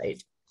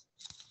guide.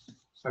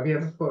 Have you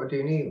ever thought of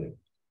doing healing?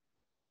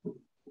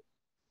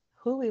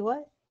 Who we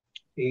what?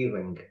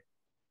 Healing.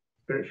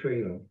 Spiritual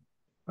healing.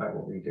 Like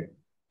what we do.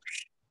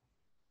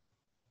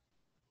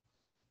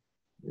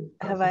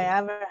 Have I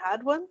ever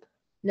had one?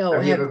 No.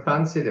 Have you ever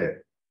fancied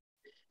it?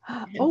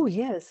 Oh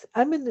yes,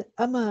 I'm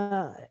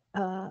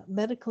a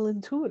medical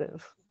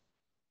intuitive.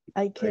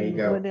 I can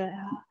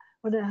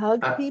when I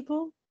hug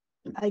people,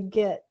 I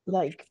get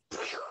like,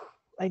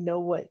 I know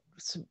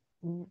what's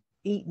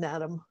eating at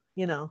them,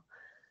 you know.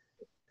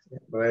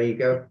 Well, there you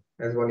go.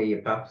 There's one of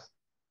your paps.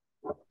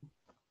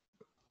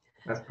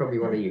 That's probably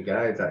one of your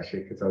guides,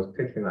 actually, because I was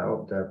picking that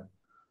up, Deb.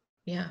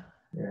 Yeah.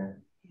 Yeah.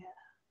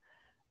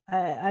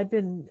 I've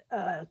been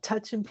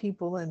touching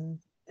people and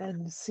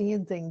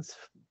seeing things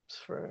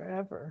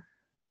forever.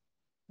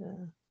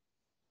 Yeah.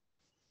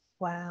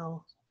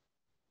 Wow.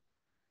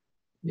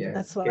 Yeah.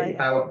 That's what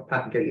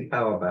get your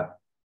power back.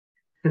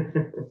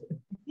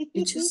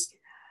 You just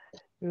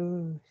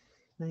Ooh,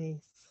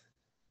 nice.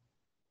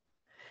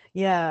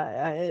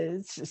 Yeah,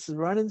 it's just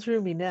running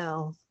through me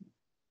now.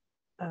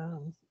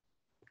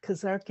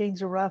 Because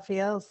Archangel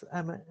Raphael's,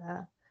 I'm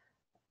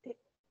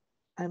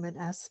an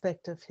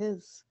aspect of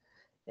his,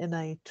 and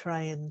I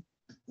try and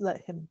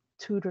let him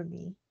tutor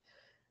me.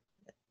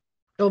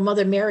 oh,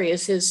 Mother Mary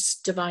is his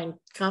divine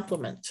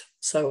complement.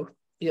 So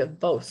you have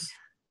both.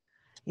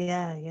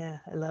 Yeah,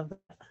 I love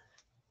that.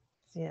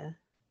 Yeah.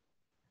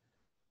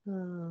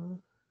 Oh.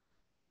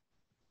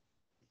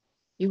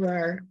 You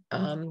are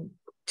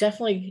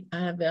definitely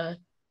have a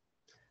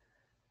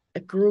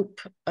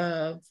group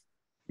of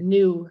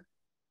new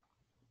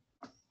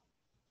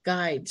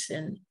guides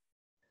and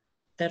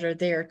that are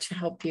there to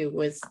help you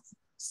with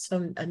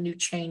a new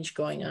change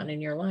going on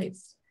in your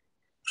life.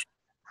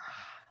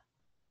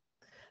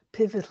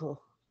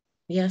 Pivotal.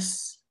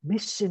 Yes.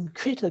 Mission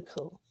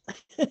critical.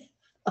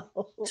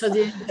 So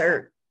these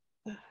are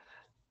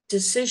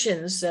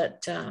decisions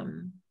that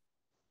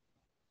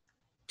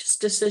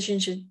just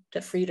decisions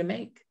for you to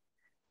make.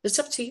 It's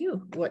up to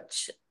you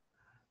what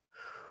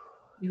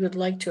you would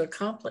like to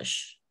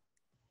accomplish.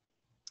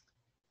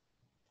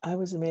 I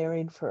was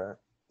married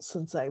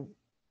since I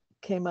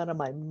came out of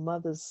my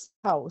mother's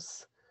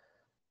house,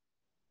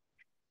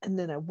 and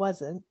then I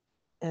wasn't,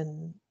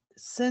 and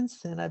since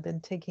then I've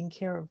been taking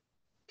care of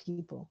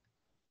people.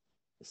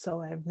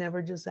 So I've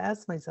never just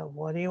asked myself,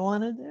 what do you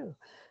want to do?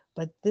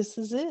 But this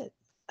is it.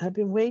 I've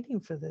been waiting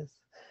for this.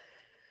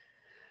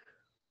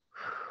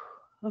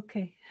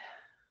 Okay,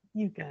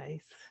 you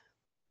guys.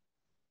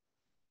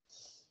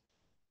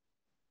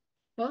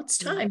 Well, it's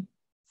time.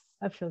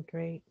 I feel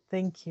great.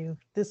 Thank you.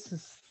 This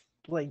is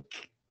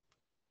like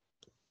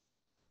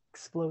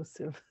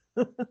explosive.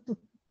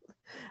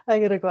 I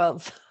gotta go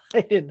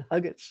outside and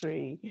hug a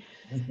tree.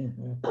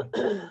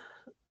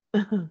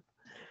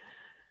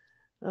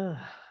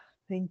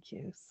 Thank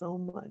you so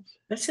much.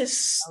 This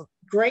is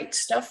great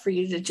stuff for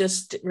you to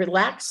just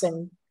relax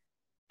and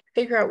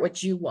figure out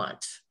what you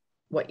want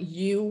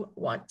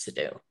to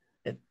do.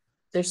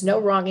 There's no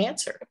wrong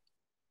answer.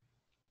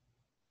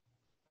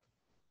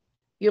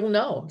 You'll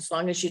know as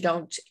long as you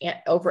don't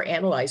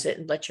overanalyze it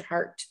and let your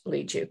heart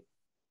lead you.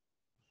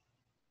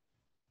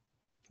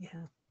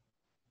 Yeah.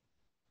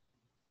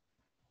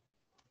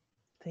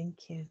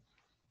 Thank you.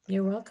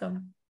 You're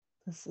welcome.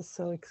 This is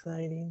so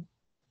exciting.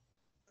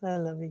 I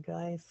love you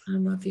guys. I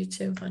love you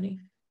too, honey.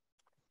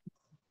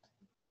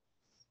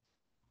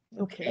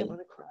 Okay, I'm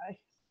gonna cry.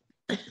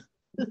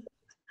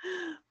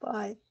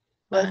 Bye.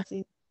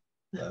 Blessings.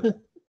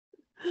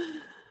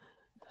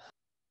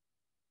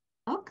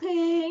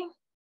 Okay.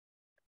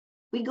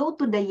 We go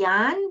to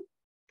Diane.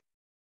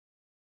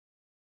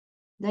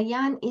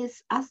 Diane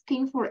is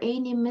asking for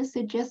any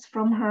messages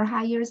from her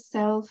higher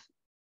self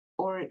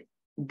or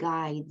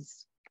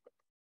guides.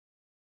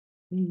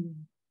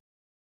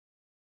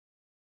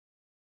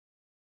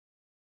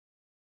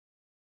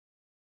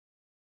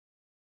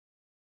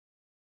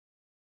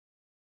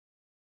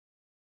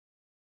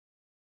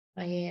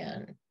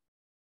 Diane.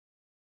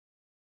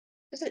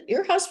 Is it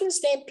your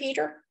husband's name,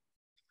 Peter?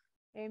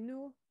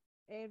 No,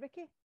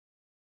 Ricky.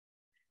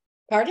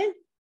 Pardon?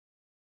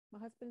 My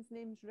husband's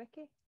name's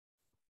Ricky.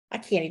 I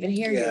can't even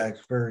hear you. Yeah,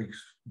 it's very.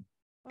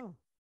 Oh.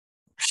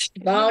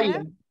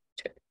 Volume.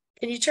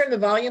 Can you turn the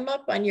volume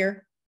up on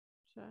your?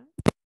 Sure.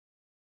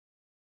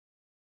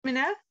 Me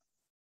now?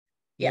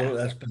 Yeah, Oh,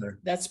 that's better.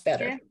 That's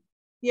better.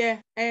 Yeah.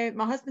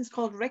 My husband's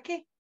called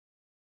Ricky.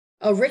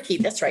 Oh, Ricky,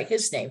 that's right,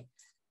 his name.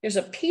 There's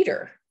a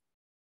Peter.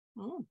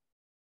 Oh.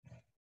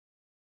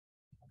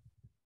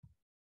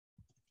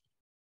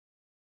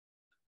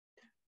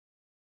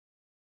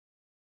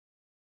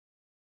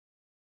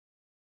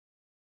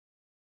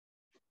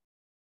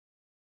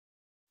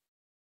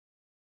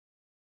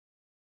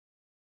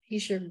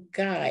 He's your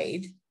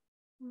guide.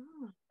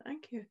 Oh,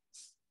 thank you.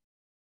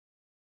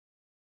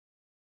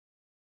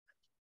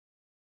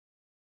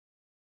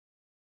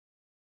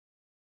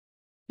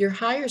 Your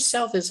higher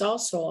self is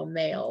also a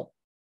male.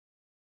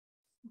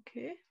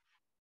 Okay.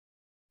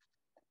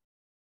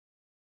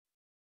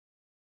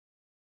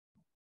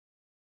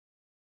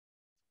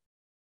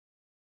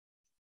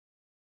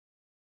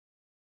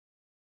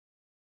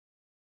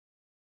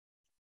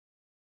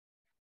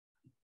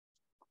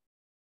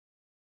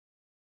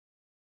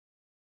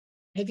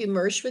 Have you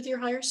merged with your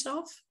higher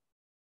self?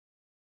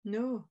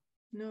 No,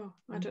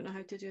 I don't know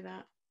how to do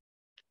that.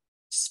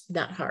 It's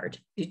not hard.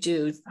 You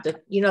do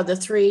the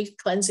 3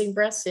 cleansing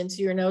breaths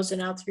into your nose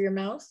and out through your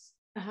mouth.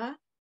 Uh-huh.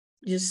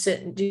 You just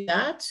sit and do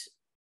that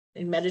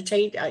and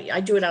meditate. I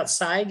do it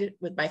outside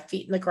with my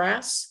feet in the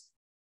grass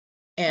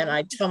And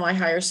I tell my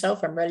higher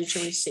self, I'm ready to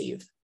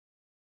receive.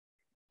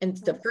 And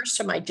the first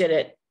time I did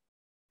it,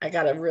 I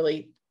got a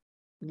really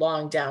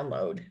long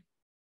download.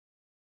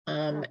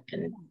 And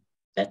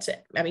that's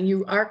it. I mean,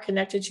 you are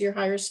connected to your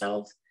higher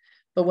self,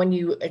 but when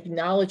you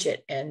acknowledge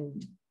it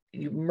and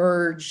you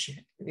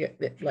merge,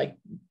 like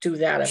do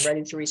that, I'm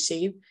ready to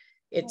receive,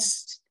 you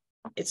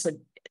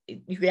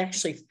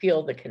actually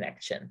feel the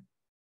connection.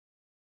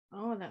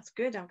 Oh, that's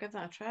good. I'll give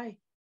that a try.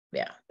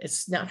 Yeah,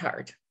 it's not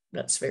hard.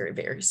 That's very,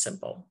 very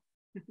simple.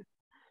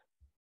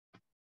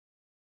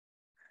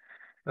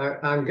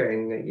 I'm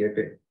getting that you're a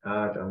bit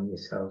hard on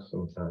yourself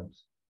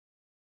sometimes.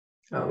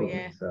 Oh,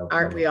 yeah.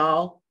 Aren't we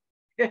all?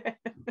 That's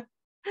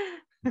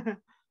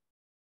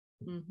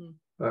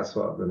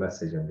what the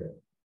message I'm getting.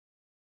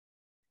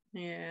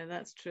 Yeah,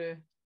 that's true.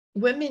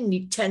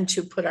 Women tend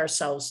to put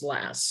ourselves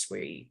last.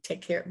 We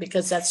take care,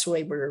 because that's the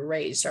way we were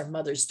raised. Our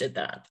mothers did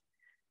that.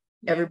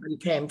 Yeah. Everybody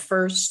came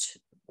first.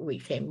 We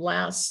came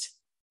last.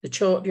 The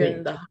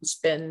children, the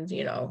husband,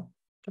 you know,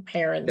 the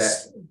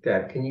parents.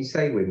 Deb, can you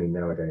say women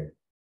nowadays?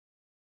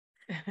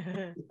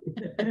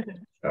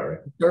 Sorry.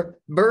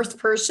 Birth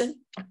person.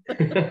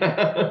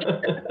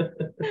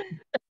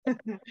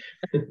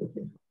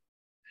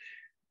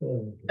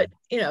 But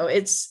you know,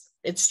 it's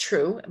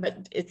true,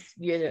 but it's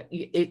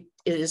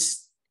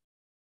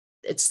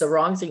the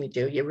wrong thing to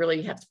do. You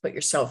really have to put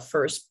yourself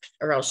first,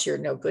 or else you're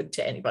no good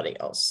to anybody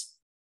else.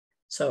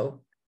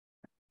 So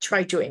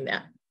try doing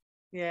that.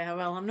 Yeah,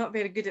 well, I'm not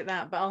very good at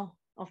that, but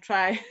I'll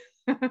try.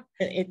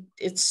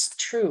 It's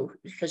true,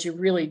 because you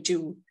really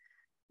do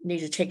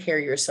need to take care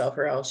of yourself,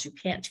 or else you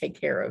can't take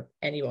care of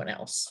anyone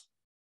else.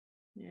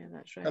 Yeah,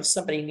 that's right. If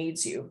somebody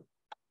needs you.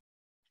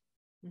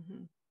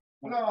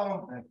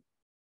 Hello.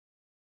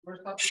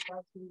 First up,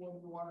 when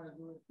you want to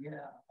do it.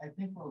 Yeah, I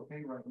think we're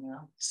okay right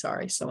now.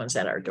 Sorry, someone's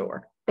at our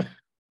door. I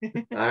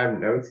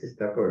haven't noticed.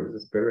 I thought it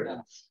was a spirit.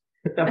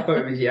 I thought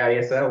it was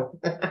Higherself.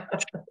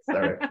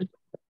 Sorry.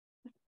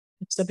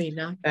 Somebody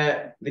knocked.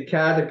 The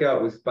card I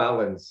got was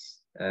balance.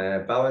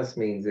 Balance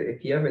means that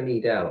if you ever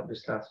need help,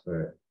 just ask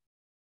for it.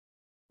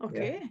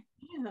 Okay,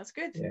 yeah, that's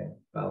good. Yeah,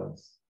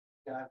 balance.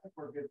 Yeah, I think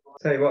we're good.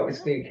 Tell you what,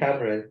 this new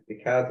camera, the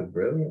cards are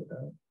brilliant.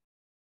 Though.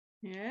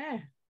 Yeah,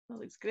 that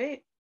looks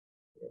great.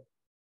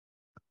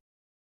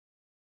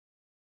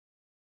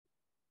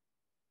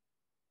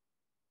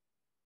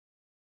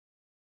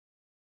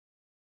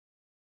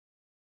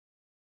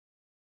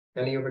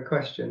 Any other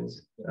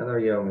questions? I know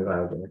you're only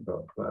loud in the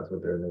book, but as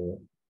we're doing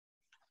it.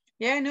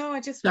 Yeah, no,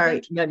 I just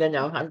sorry. No.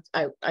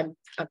 I'm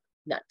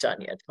not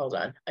done yet. Hold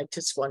on. I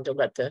just wanted to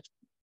let the.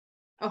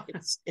 Oh,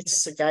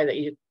 it's the guy that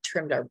you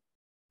trimmed our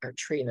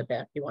tree in the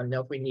back. You want to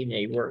know if we need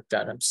any work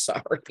done? I'm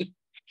sorry.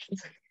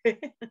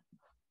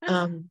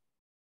 All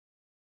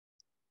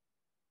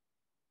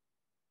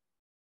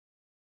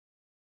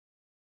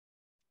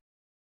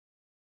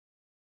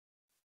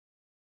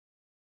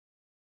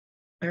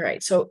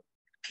right. So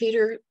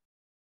Peter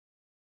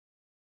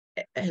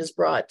has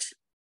brought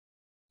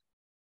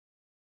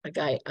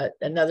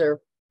another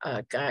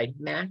guide,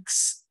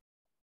 Max.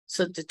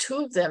 So the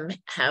two of them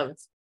have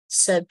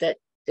said that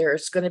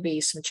there's going to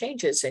be some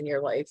changes in your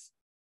life.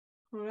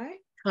 All right.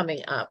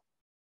 Coming up.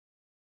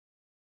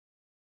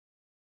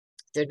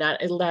 They're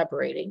not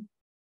elaborating.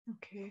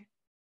 Okay.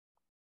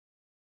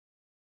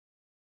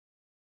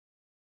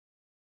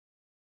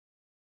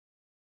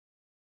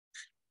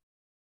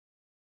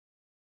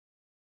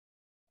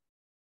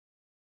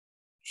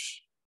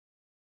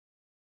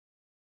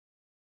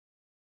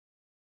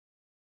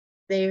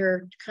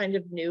 They're kind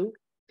of new.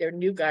 They're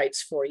new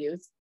guides for you.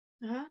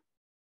 Uh-huh.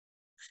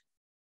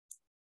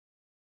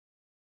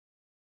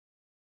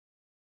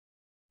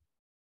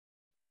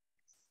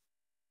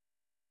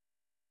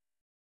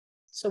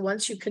 So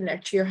once you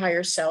connect to your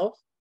higher self,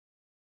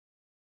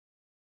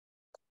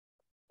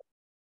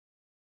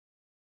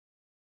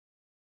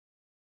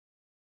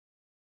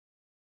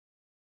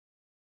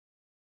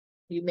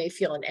 you may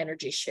feel an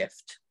energy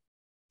shift.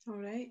 All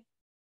right.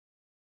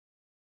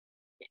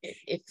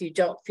 If you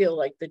don't feel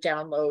like the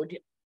download,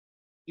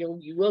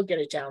 you will get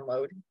a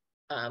download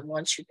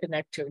once you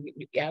connect to,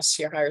 you ask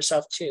your higher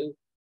self to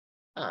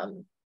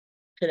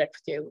connect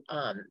with you,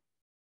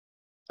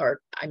 or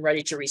I'm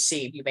ready to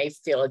receive. You may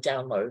feel a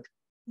download.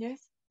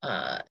 Yes.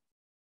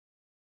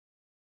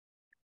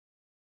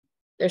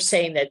 They're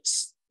saying that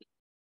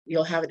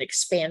you'll have an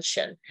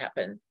expansion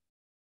happen.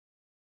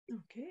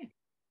 Okay.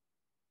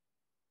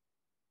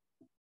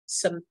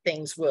 Some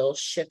things will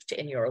shift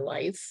in your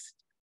life.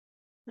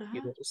 Uh-huh.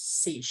 You will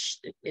see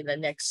in the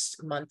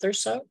next month or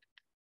so.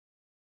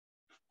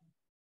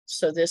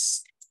 So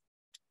this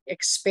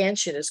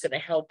expansion is going to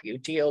help you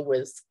deal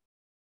with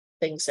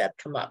things that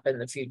come up in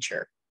the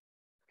future.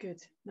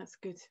 Good. That's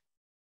good.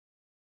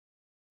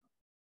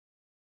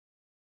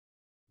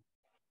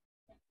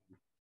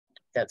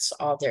 That's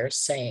all they're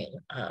saying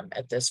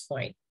at this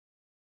point.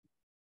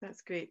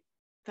 That's great.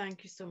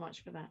 Thank you so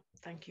much for that.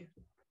 Thank you.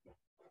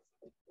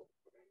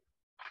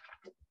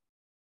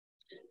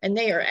 And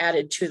they are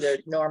added to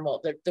the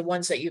normal, the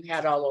ones that you've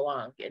had all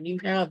along. And you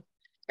have,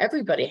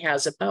 everybody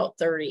has about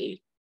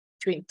 30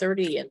 between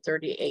 30 and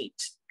 38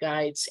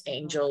 guides,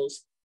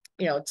 angels.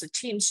 You know, it's the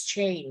teams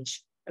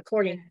change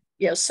according,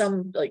 you know,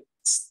 some like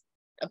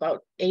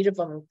about 8 of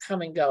them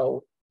come and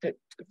go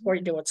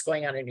according to what's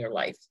going on in your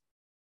life.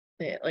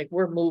 Like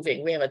we're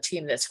moving. We have a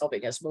team that's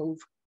helping us move.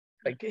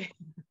 Like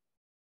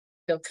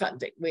they'll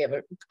cut. We have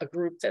a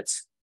group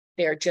that's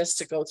there just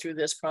to go through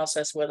this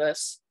process with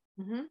us.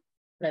 And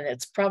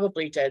it's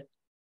probably to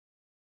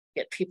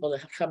get people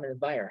to come and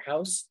buy our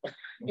house.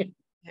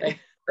 Like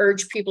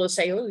urge people to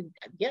say, oh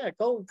yeah,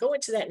 go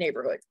into that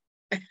neighborhood.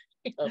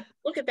 You know,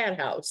 look at that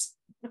house.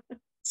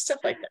 Stuff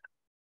like that.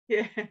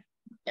 Yeah.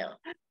 Yeah.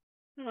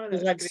 Oh,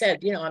 As I've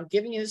said, you know, I'm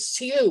giving this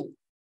to you.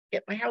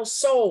 Get my house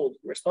sold.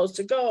 We're supposed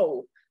to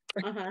go.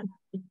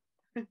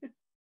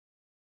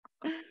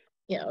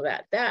 You know,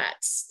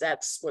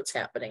 that's what's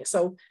happening.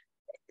 So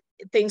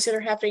things that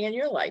are happening in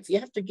your life, you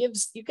have to give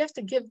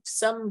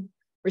some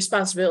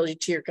responsibility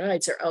to your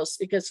guides, or else,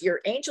 because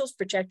your angels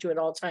protect you at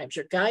all times.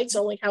 Your guides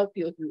only help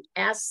you if you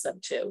ask them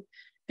to,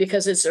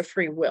 because it's a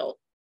free will.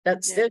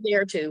 They're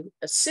there to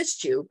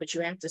assist you, but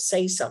you have to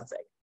say something.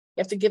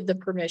 You have to give them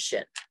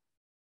permission.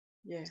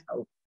 Yeah.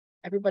 So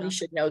everybody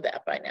should know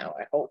that by now,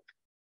 I hope.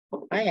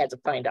 I had to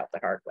find out the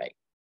hard way.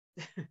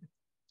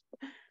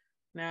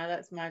 No,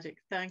 that's magic.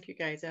 Thank you,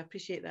 guys. I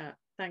appreciate that.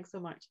 Thanks so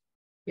much.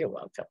 You're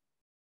welcome.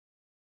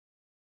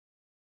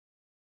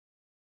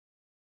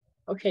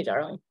 Okay,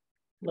 darling.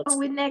 We go to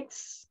the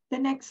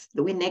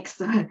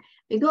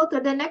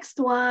next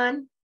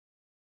one.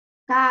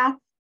 Kath.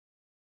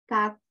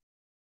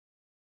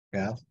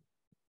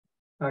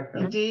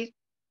 Indeed.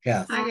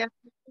 Yeah.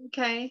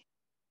 Okay.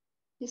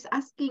 He's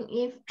asking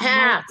if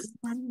Kath.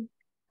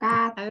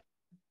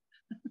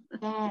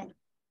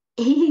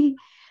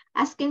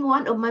 Asking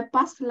one of my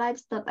past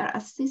lives that are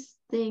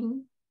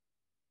assisting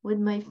with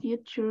my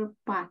future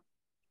path.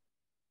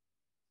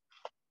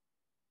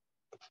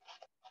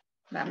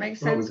 That makes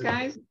sense,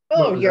 guys.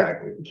 Oh,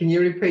 can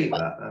you repeat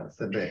that? That's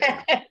a bit.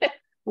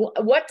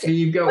 What? So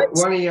you've got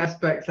one of your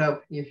aspects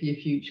helping you for your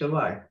future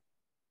life.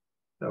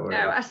 No,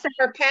 I said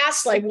her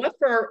past life.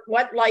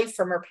 What life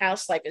from her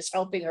past life is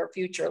helping her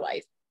future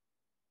life?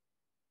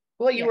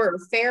 Well, you were a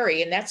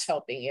fairy, and that's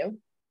helping you.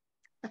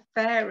 A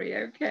fairy,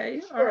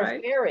 okay, all right.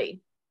 A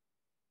fairy.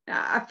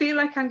 I feel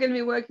like I'm going to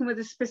be working with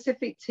a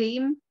specific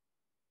team,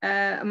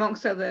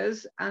 amongst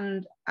others,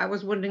 and I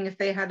was wondering if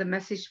they had a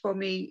message for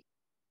me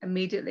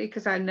immediately,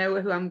 because I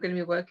know who I'm going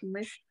to be working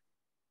with.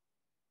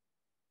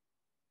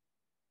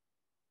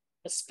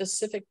 A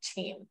specific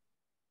team.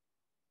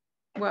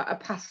 Well, a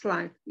past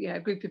life, yeah, a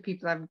group of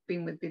people I've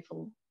been with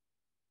before.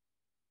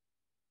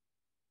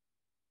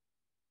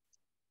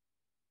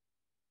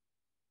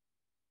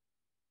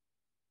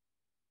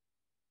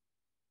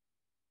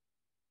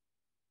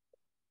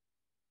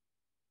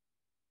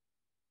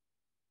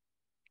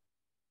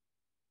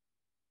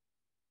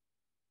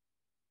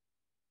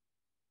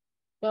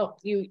 Well,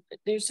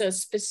 there's a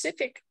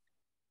specific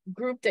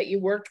group that you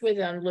worked with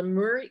on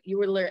Lemuria. You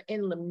were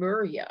in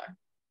Lemuria,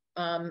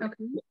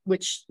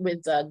 which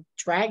with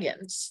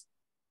dragons.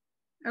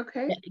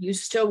 Okay. You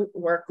still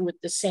work with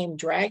the same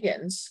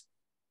dragons.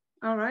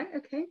 All right.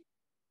 Okay.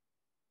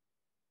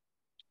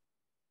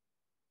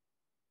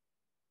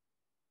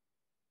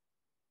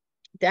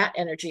 That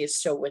energy is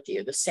still with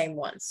you, the same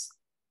ones.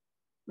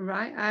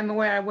 Right. I'm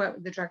aware I work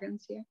with the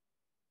dragons here.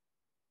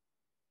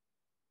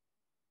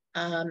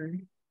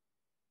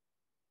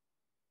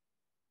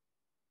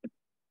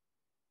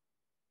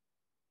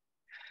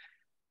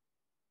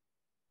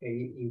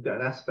 You've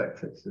got an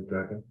aspect that's the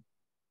dragon.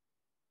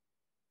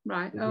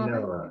 Right. Did you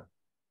know that?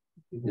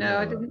 No,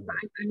 I didn't.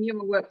 I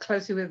knew I worked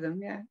closely with them,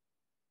 yeah.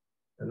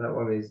 And that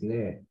one is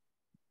near.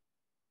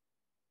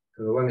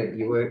 So the one that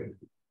you work,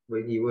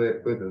 when you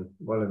work with them,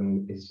 one of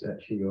them is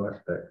actually your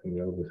aspect from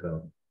the older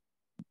self.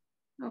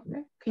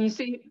 Okay. Can you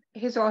see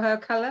his or her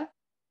colour?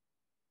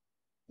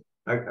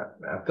 I've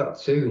got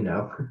 2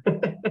 now.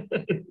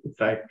 It's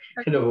like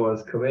another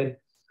one's come in.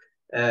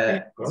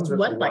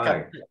 What,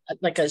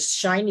 like a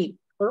shiny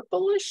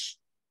purplish?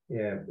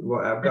 Yeah,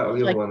 well, I've got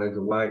the other one. There's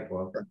a white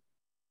one.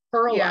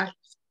 Pearlized. Yeah.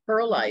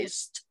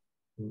 Pearlized.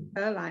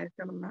 Pearlized,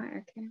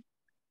 right, okay.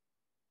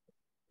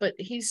 But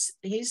he's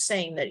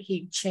saying that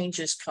he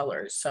changes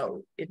colors,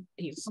 so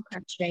he's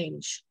can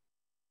change.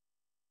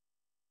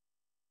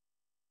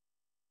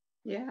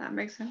 Yeah, that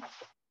makes sense.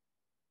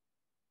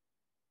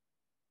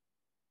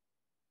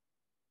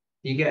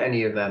 Do you get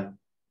any of them?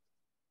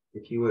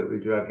 If you work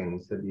with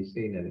dragons, have you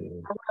seen any of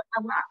them?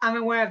 I'm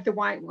aware of the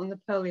white one, the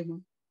pearly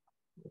one.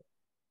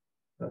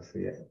 That's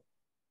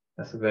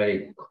a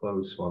very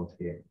close one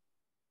to you.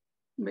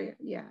 But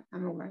yeah,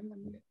 I'm aware of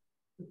them.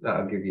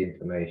 That'll give you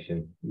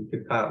information. You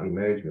could partly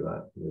merge with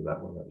that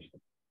one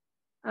actually.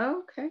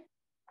 Oh, okay.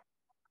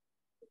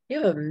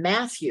 You have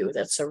Matthew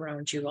that's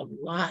around you a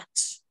lot.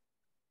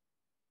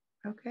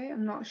 Okay,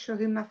 I'm not sure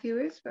who Matthew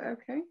is, but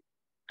okay.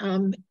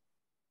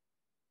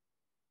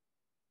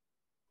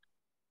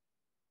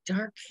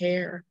 Dark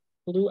hair,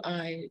 blue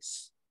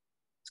eyes.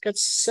 He's got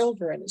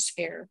silver in his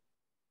hair.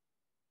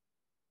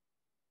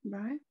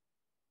 Right.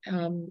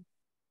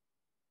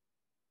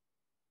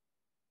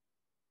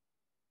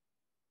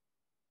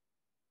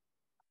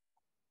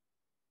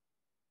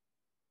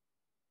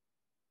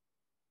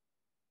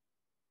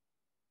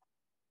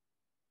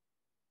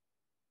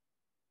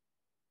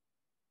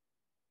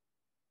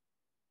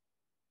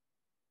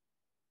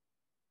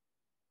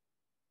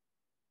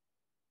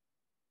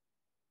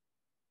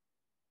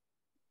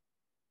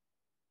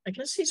 I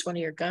guess he's one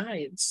of your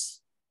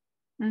guides.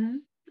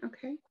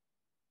 Okay.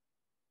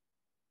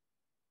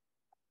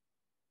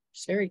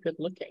 He's very good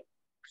looking.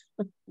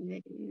 Yeah,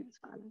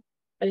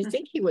 But I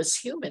think he was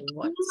human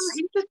once.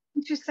 Interesting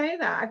you say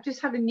that. I've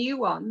just had a new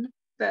one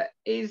that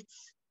is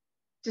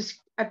just,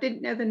 I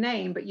didn't know the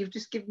name, but you've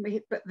just given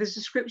me, but the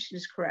description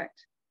is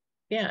correct.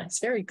 Yeah, it's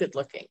very good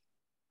looking.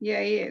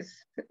 Yeah, he is.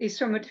 He's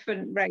from a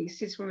different race.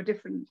 He's from a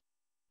different,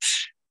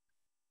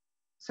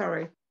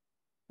 sorry.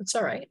 It's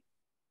all right.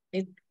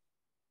 I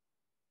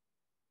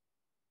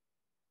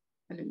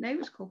didn't know it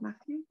was called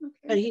Matthew.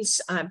 Okay. But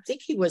he's, I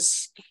think he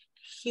was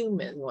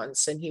human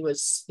once, and he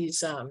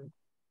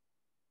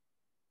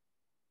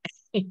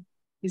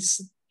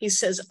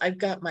says, I've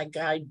got my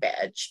guide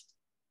badge.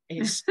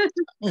 He's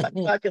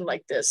talking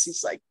like this.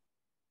 He's like,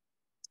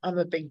 I'm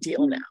a big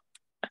deal now.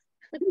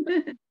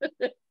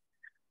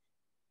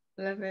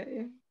 Love it.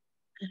 Yeah.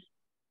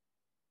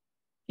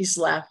 He's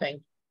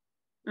laughing.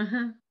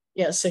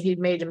 Yeah, so he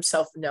made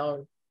himself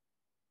known.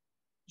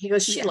 He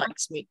goes, she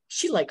likes me.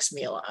 She likes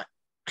me a lot.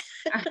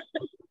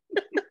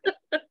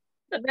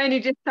 We've only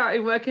just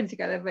started working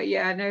together, but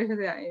yeah, I know who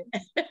that is.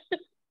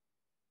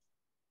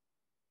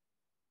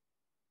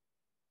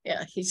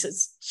 Yeah, he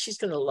says, she's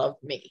going to love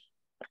me.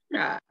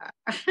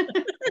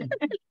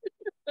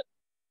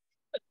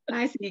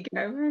 Nice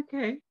ego.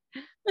 Okay.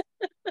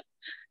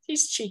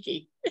 He's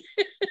cheeky.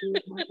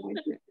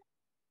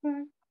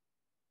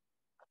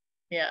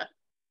 Yeah.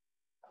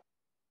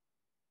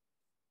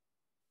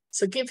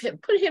 So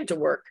put him to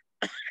work.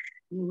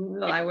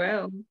 Well, I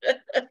will.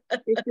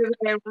 It's the other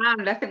way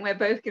around. I think we're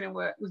both going to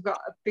work. We've got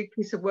a big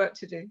piece of work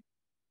to do.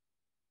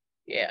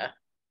 Yeah.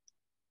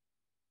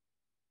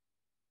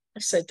 I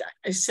said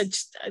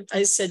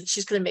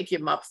she's going to make you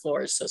mop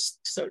floors.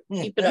 So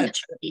keep it on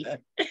Chucky.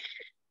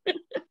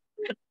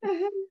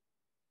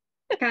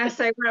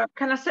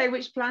 Can I say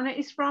which planet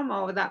he's from,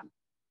 or would that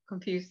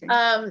confusing?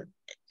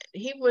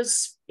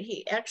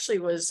 He actually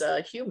was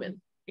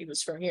human. He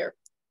was from here.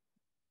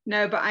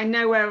 No, but I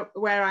know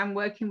where I'm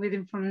working with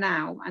him from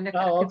now. And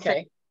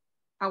okay.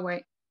 Oh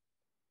wait,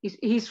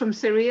 he's from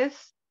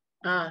Sirius.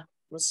 Well,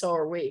 so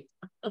are we.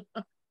 Oh,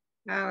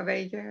 there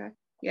you go.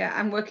 Yeah,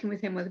 I'm working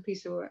with him with a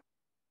piece of work.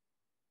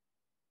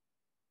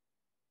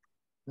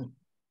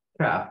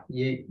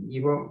 You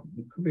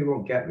probably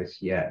won't get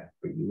this yet,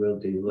 but you will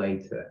do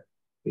later.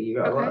 But you've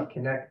got a lot of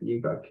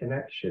you've got a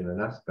connection,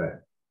 an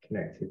aspect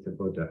connected to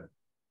Buddha.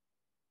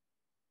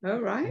 Oh,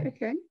 right,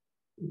 okay.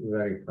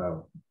 Very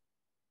powerful.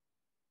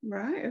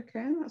 Right,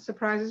 okay. That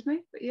surprises me,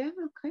 but yeah,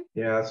 okay.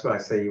 Yeah, that's why I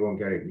say you won't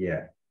get it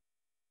yet.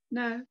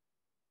 No.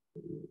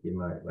 You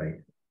might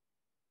later.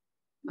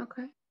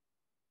 Okay.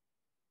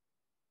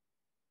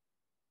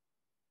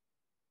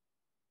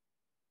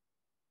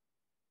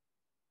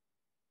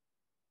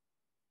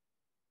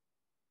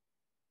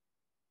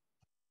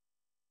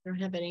 I don't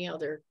have any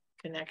other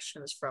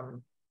connections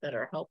that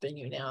are helping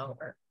you now,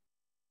 or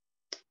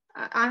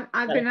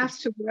I've been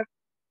asked to work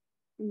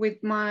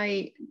with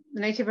my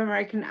Native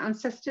American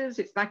ancestors.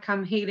 It's like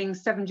I'm healing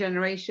 7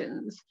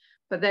 generations,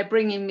 but they're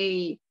bringing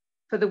me,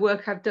 for the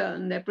work I've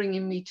done, they're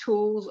bringing me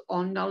tools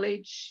or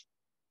knowledge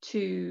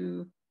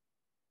to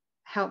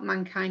help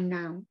mankind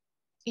now.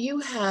 You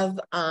have,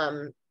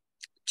 do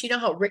you know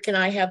how Rick and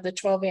I have the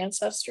 12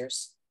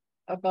 ancestors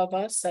above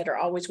us that are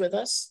always with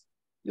us?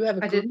 You have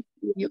a group.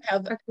 You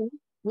have. Okay.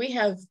 We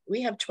have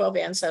 12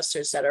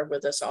 ancestors that are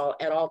with us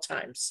at all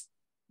times.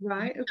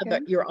 Right. You okay.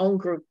 have your own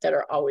group that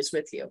are always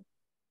with you.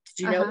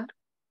 Did you know that?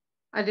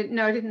 I didn't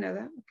know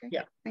that. Okay.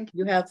 Yeah. Thank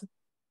you.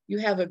 You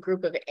have a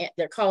group of,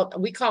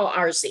 we call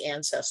ours the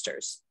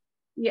ancestors.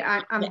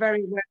 Yeah, I'm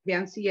very aware of the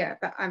answer. Yeah,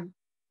 but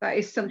that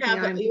is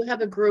something you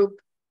have a group.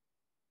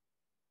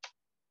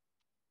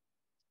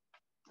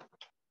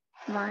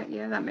 Right.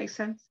 Yeah, that makes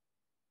sense.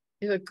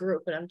 You have a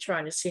group, and I'm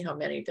trying to see how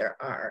many there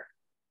are.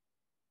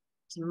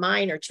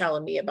 Mine are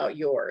telling me about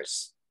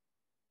yours.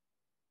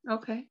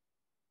 Okay.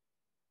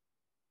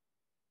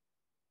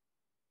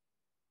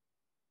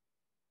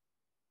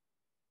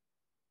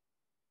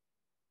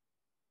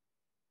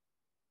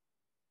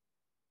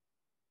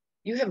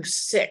 You have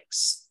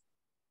 6.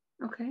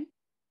 Okay.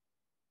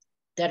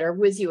 That are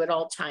with you at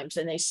all times,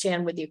 and they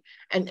stand with you.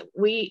 And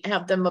we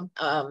have them,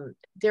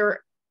 they're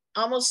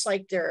almost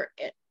like they're,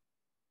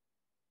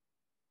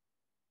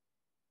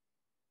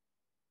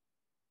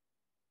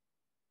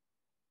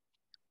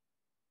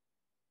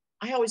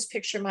 I always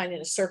picture mine in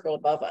a circle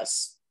above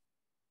us.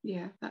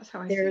 Yeah, that's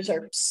how I Theirs see it.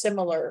 are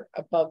similar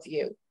above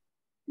you.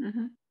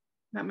 Mm-hmm.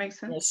 That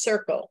makes sense. In a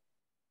circle.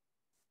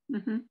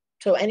 Mm-hmm.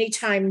 So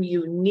anytime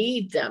you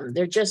need them,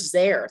 they're just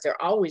there. They're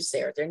always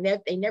there. They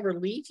never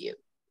leave you.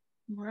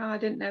 Well, I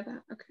didn't know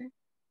that. Okay.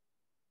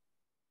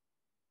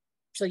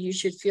 So you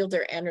should feel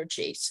their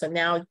energy. So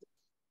now,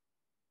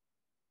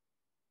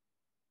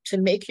 to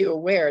make you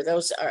aware,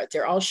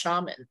 they're all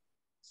shaman.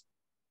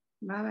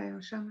 Wow,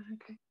 shaman.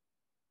 Okay.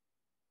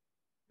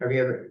 Have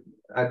you ever?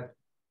 I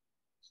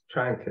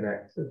try and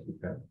connect if you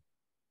can.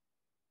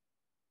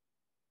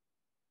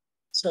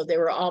 So they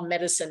were all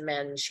medicine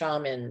men,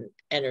 shaman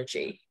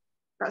energy.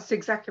 That's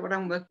exactly what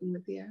I'm working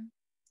with. Yeah.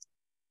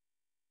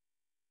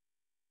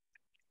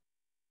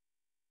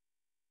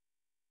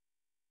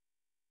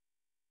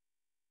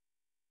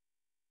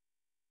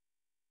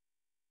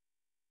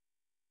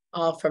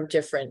 all from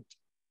different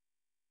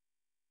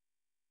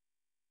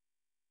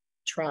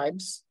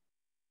tribes.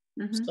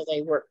 So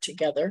they work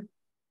together.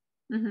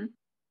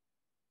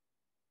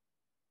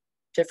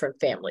 Different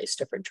families,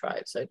 different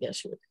tribes, I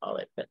guess you would call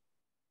it. But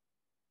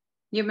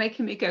you're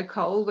making me go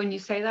cold when you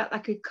say that,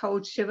 like a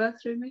cold shiver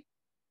through me.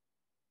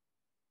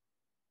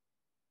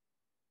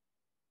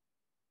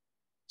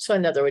 so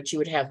in other words, you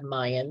would have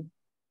Mayan,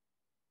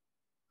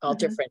 all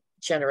different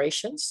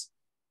generations.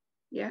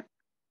 Yeah.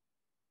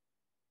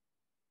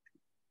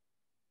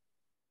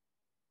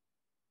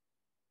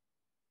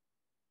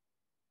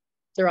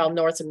 They're all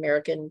North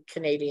American,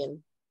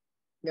 Canadian,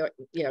 you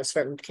know,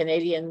 from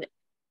Canadian,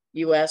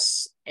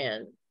 US,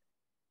 and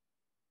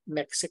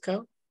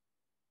Mexico.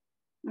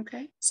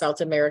 Okay.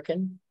 South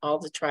American, all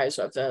the tribes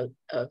of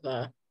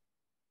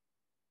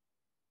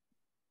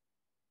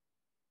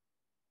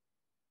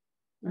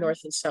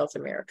North and South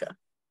America.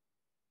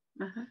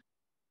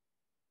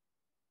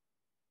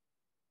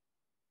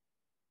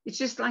 It's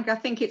just like, I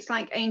think it's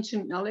like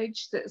ancient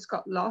knowledge that's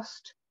got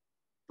lost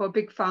for a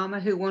big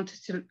pharma who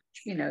wanted to,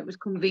 you know, it was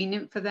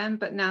convenient for them,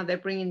 but now they're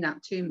bringing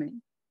that to me.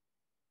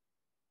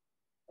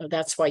 Well,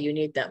 that's why you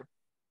need them.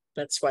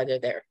 That's why they're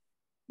there.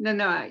 No,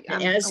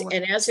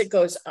 as it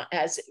goes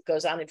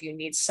on, if you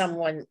need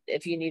someone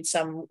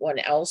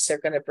else, they're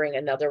going to bring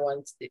another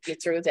one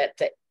through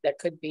that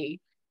could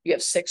be. You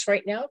have 6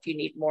 right now. If you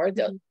need more,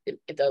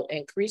 they'll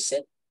increase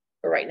it.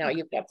 But right now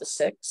you've got the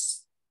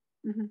 6.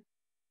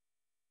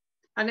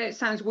 I know it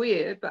sounds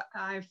weird, but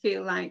I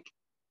feel like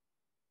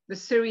the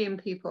Syrian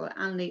people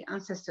and the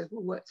ancestors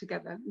will work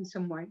together in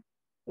some way.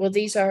 Well,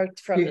 these are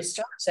from the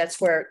stars. That's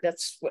what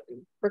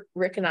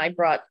Rick and I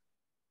brought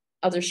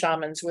other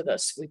shamans with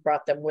us. We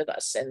brought them with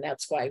us, and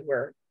that's why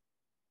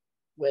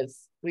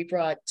we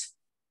brought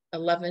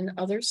 11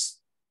 others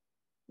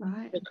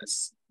with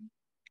us,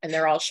 and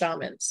they're all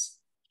shamans.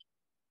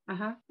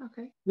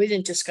 Okay. We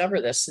didn't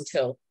discover this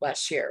until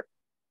last year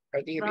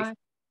or the year before.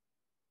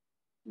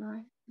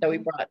 Right. So we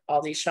brought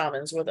all these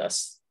shamans with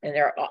us, and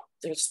they're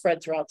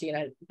spread throughout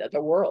the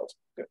world,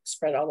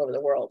 spread all over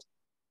the world.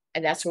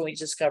 And that's when we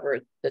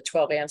discovered the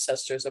 12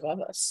 ancestors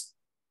above us.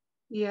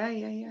 Yeah.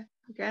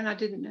 Again, I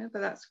didn't know,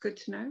 but that's good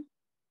to know.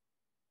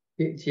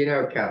 Do you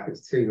know, Kath,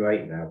 it's too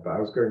late now, but I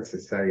was going to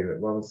say that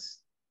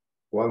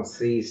once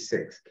these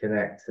 6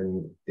 connect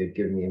and they've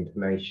given me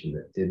information,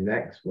 that the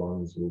next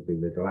ones will be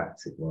the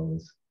galactic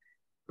ones.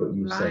 But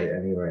you said it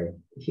anyway.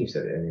 You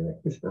said it anyway.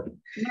 No,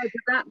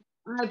 but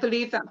I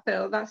believe that,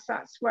 Phil. That's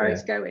where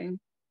it's going.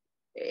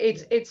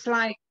 It's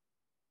like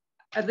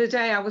the other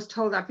day I was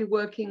told I'd be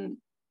working,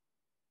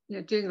 you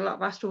know, doing a lot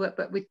of astral work,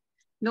 but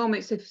normally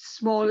it's a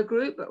smaller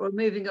group, but we're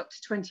moving up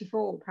to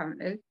 24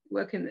 apparently,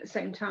 working at the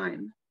same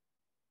time.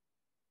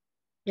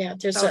 Yeah,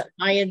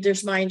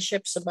 there's Mayan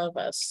ships above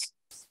us.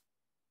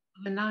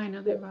 The 9,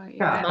 are they right?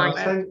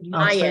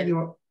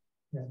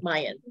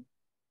 Mayan.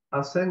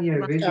 I'll send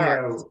you a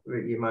video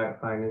that you might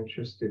find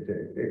interested.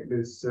 It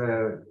was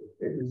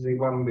the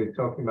one we were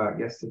talking about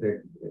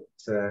yesterday.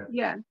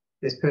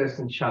 This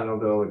person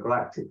channeled all the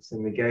galactics,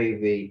 and they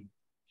gave the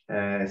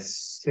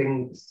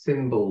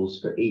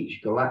symbols for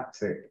each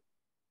galactic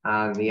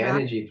and the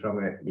energy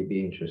from it. You'd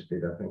be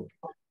interested, I think.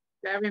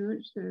 Very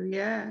much so,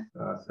 yeah.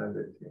 I'll send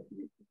it to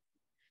you.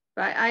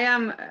 But I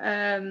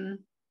am,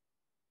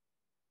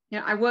 you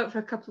know, I work for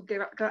a couple of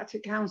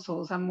galactic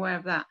councils. I'm aware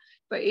of that.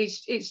 But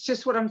it's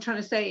just what I'm trying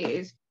to say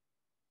is,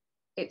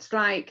 it's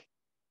like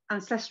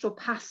ancestral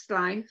past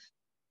life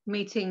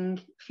meeting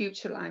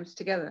future lives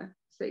together.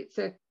 So it's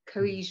a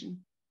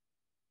cohesion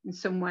in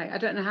some way. I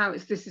don't know how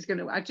this is going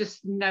to. I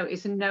just know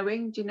it's a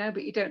knowing, do you know?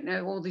 But you don't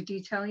know all the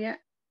detail yet.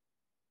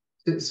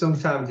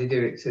 Sometimes they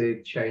do it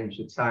to change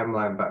the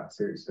timeline back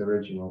to its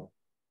original,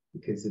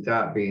 because the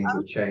dark beings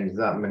have changed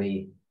that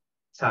many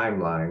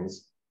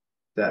timelines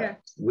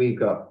that we've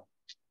got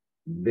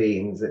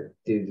beings that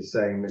do the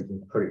same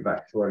and put it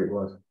back to what it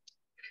was.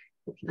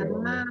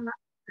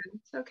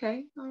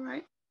 Okay, all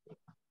right,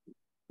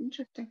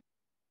 interesting.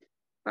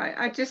 Right,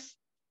 I just,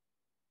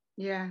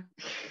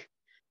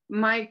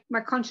 my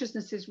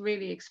consciousness is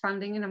really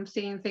expanding, and I'm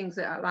seeing things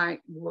that are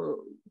like,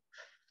 whoa,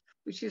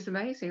 which is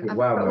amazing.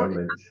 Wow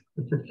moment.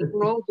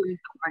 We're all doing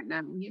that right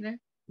now, you know.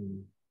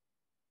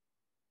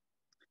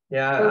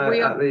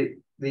 Yeah,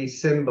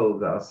 these symbols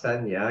that I'll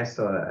send you, I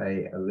saw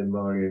a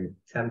Lemurian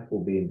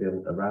temple being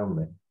built around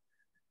me.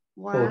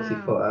 Wow. 40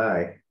 foot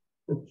high.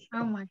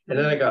 Oh my God. And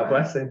then I got a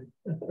blessing.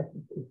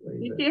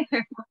 Yeah.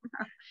 That's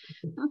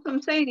what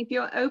I'm saying. If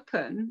you're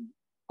open,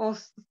 or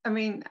I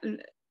mean,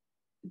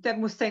 Deb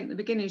was saying at the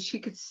beginning, she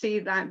could see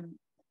that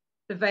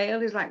the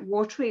veil is like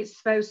watery.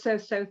 It's so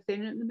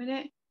thin at the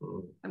minute,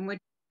 and we're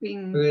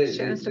being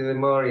shown the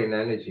Lemurian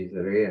energies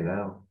are here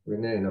now. We're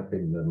near enough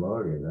in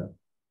Lemuria now.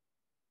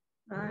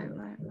 Right.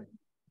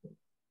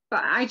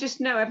 But I just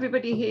know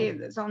everybody here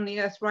that's on the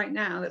earth right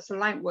now, that's a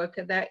light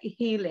worker, they're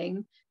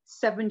healing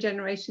 7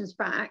 generations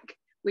back,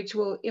 which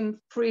will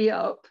free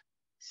up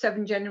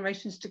 7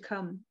 generations to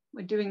come.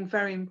 We're doing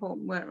very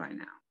important work right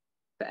now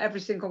for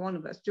every single one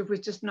of us. We're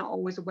just not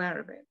always aware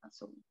of it.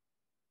 That's all.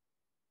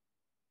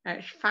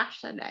 It's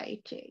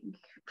fascinating.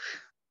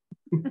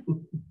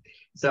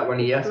 Is that one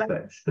of your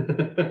aspects?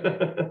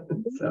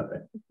 Sorry.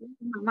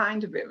 My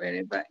mind a bit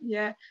really, but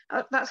yeah,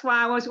 that's why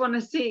I always want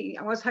to see.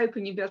 I was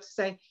hoping you'd be able to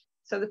say,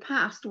 so the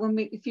past will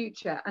meet the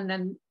future, and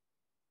then,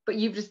 but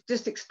you've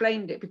just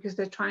explained it because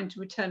they're trying to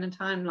return a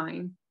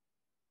timeline.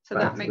 So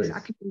that makes I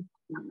can do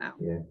that now.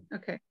 Yeah.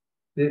 Okay.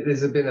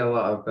 There's been a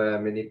lot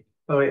of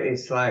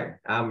it's like,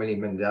 how many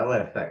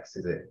Mandela effects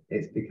is it?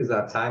 It's because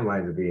our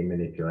timelines are being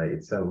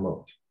manipulated so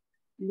much.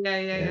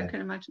 Yeah, I can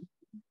imagine.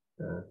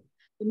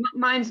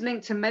 Mine's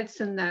linked to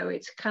medicine though.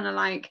 It's kind of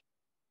like,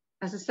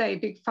 as I say,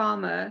 big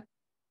pharma.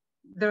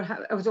 There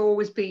has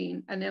always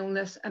been an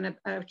illness and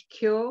a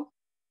cure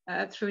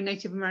through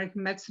Native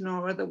American medicine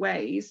or other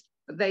ways,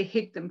 but they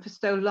hid them for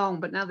so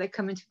long. But now they're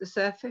coming to the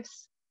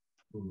surface.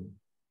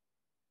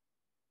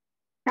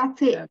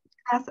 Kathy,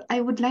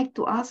 I would like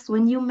to ask,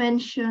 when you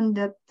mentioned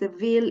that the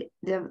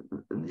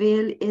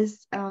veil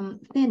is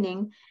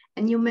thinning,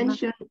 and you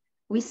mentioned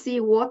we see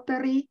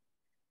watery,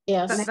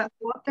 yes, like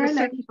water,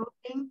 like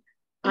floating.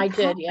 I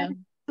did, yeah.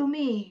 To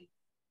me,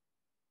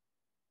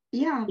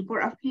 yeah,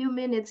 for a few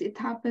minutes it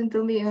happened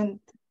to me, and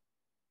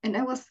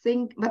I was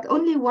thinking, but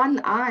only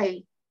one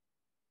eye.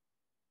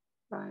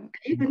 Right.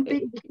 Even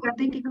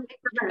thinking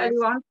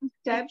everyone,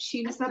 Deb,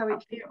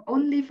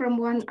 only from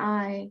one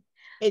eye.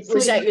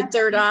 Was that your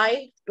third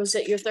eye? Was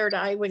it your third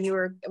eye when you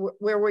were,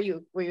 where were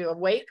you? Were you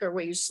awake or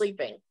were you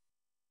sleeping?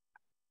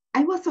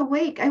 I was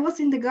awake. I was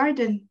in the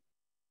garden.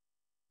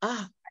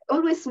 I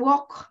always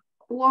walk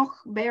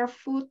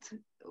barefoot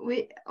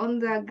on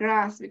the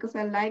grass because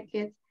I like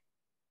it.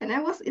 And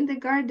I was in the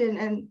garden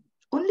and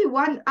only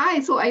one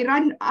eye. So I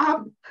ran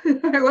up.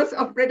 I was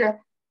afraid of,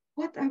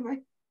 what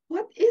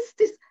is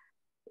this?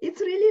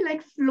 It's really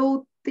like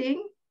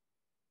floating.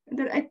 And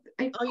then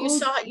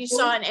you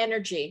saw an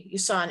energy. You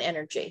saw an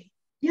energy.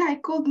 Yeah, I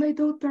called my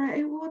daughter.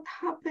 What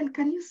happened?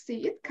 Can you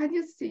see it? Can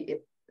you see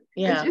it?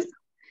 Yeah. And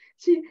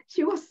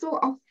she was so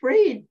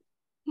afraid.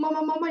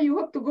 Mama, you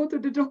have to go to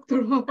the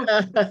doctor, Mama.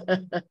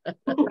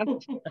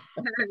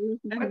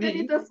 But then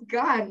it was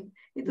gone.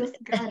 It was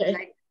gone.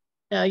 Like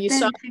no, you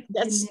saw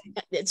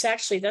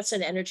that's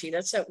an energy.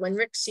 That's how, when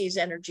Rick sees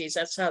energies,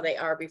 that's how they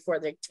are before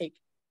they take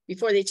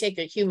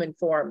a human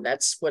form.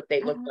 That's what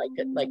they look like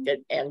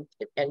an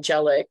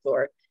angelic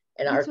or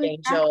an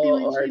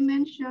archangel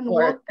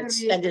or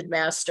extended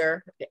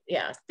master.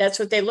 Yeah, that's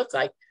what they look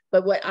like.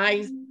 But what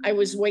I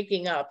was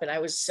waking up and I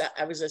was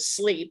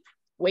asleep,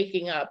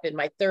 waking up, and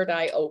my third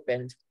eye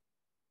opened,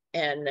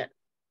 and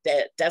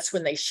that's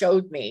when they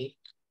showed me.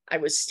 I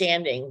was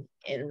standing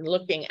and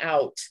looking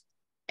out,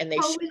 and they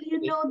how will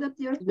you know that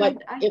your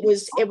third eye it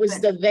was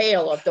the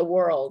veil of the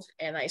world,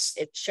 and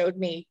it showed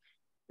me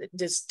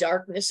this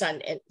darkness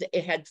on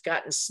it had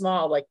gotten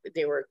small, like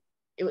it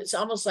was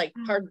almost like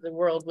part of the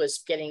world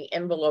was getting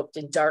enveloped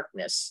in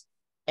darkness,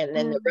 and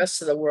then the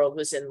rest of the world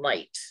was in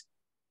light.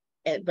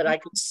 But I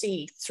could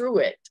see through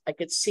it. I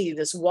could see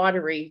this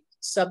watery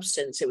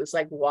substance. It was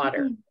like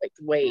water, like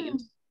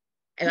waves.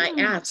 And I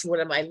asked, what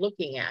am I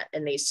looking at?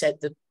 And they said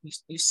that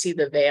you see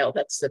the veil.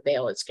 That's the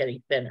veil. It's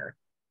getting thinner.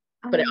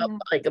 But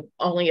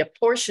only a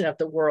portion of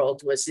the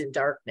world was in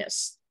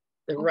darkness.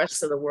 The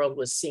rest of the world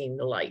was seeing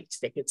the light.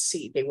 They could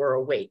see. They were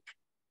awake.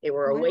 They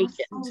were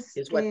awakened,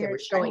 is what they were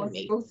showing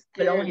me.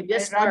 But only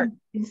this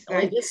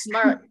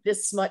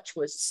much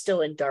was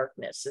still in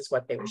darkness, is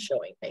what they were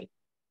showing me.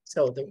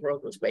 So the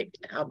world was awake.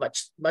 How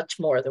much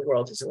more the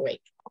world is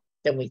awake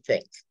than we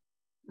think.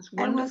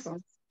 I was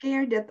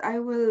scared that I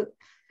will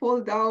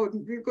fall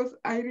down because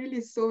I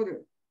really saw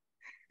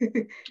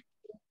it.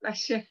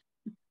 Okay,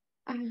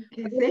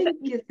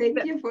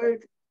 thank you for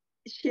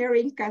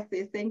sharing,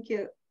 Kathy. Thank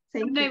you.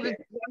 Thank you.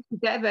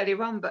 Deb,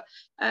 everyone, but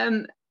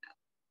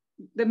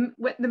the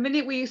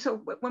minute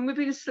when we've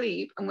been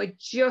asleep and we're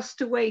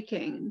just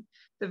awaking,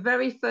 the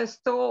very first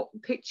thought,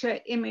 picture,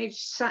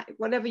 image,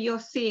 whatever you're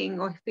seeing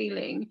or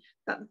feeling,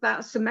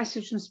 that's the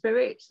message from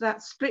spirit.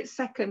 That split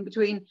second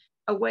between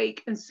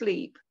awake and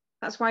sleep.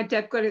 That's why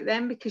Deb got it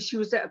then, because she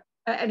was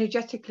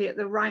energetically at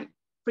the right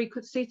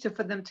frequency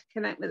for them to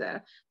connect with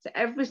her. So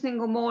every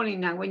single morning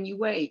now when you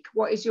wake,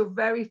 what is your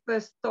very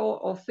first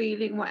thought or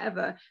feeling,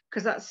 whatever,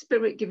 because that's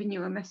spirit giving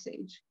you a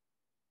message.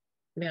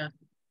 Yeah.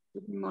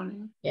 Good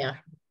morning. Yeah.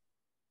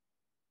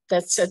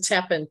 That's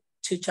happened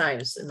 2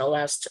 times in the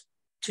last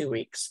 2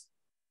 weeks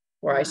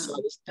where I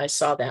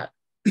saw that.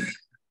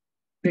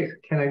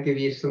 Can I give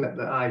you something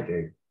that I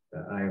do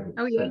that I haven't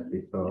said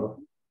before?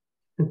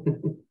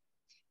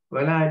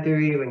 When I do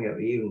healing at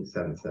the healing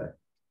center,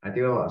 I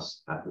do a lot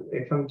of,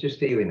 if I'm just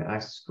healing, I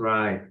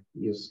scribe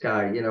your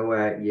sky, you know,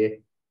 where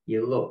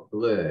you look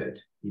blurred,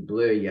 you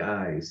blur your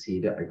eyes so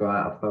you don't go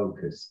out of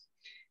focus.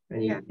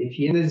 And if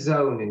you're in the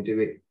zone and do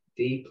it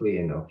deeply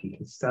enough, you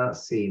can start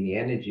seeing the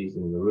energies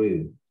in the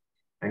room,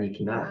 and you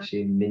can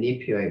actually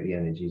manipulate the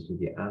energies with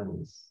your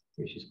hands,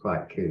 which is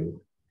quite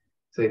cool.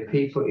 So if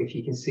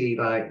you can see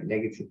like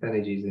negative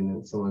energies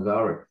in someone's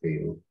auric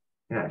field, you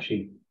can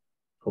actually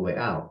pull it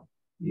out,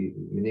 you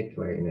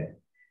manipulating it.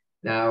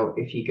 Now,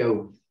 if you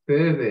go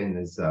further in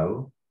the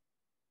zone,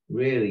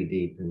 really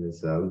deep in the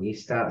zone, you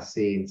start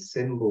seeing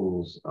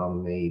symbols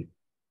on the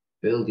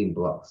building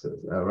blocks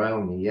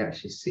around you. You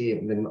actually see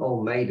it, they're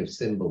all made of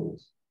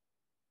symbols.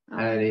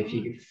 And if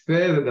you get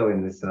further go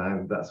in the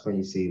zone, that's when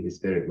you see the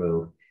spirit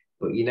world.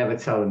 But you never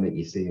tell them that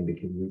you see them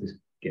because you just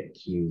get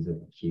queues of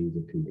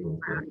people.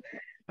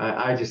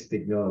 I just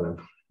ignore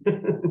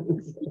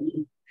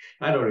them.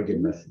 I don't want to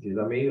give messages.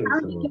 I'm healing How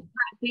someone. do you get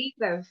that deep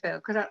though,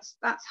 Phil? Because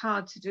that's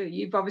hard to do.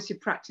 You've obviously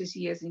practiced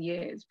years and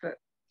years, but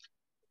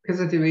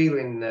because I do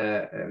healing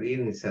at the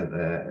healing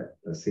centre,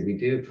 let's see, we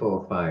do 4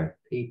 or 5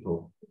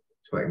 people,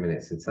 20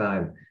 minutes at a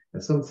time.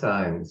 And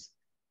sometimes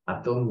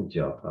I've done the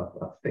job,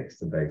 I've fixed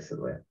them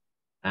basically.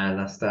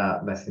 And I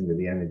start messing with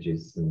the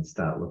energies and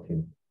start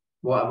looking.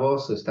 What I've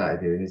also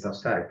started doing is I've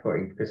started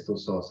putting crystal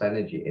source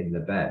energy in the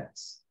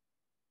beds.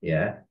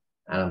 Yeah.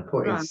 And I'm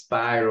putting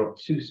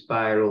two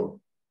spiral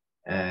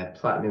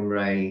platinum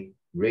ray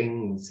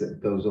rings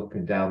that goes up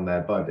and down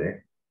their body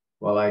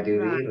while I do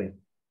the healing.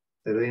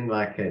 So they're in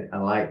like a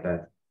light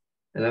bed.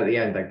 And at the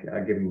end, I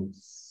give them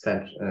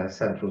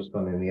central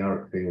stun in the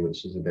auric field,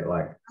 which is a bit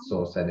like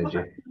source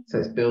energy. So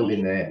it's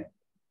building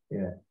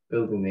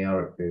building the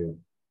auric field.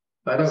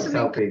 But I don't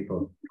tell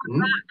people.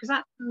 Because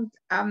that sounds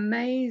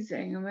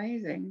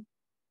amazing.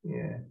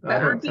 Yeah, I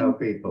don't tell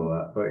people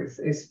that,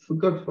 but it's for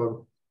good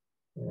fun.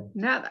 Yeah.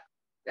 No,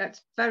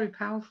 that's very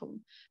powerful.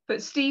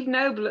 But Steve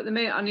Noble at the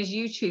minute on his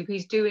YouTube,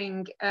 he's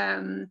doing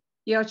the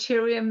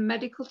Archerium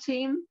medical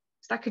team.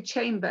 It's like a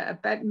chamber, a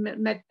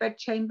bed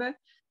chamber,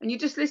 and you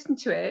just listen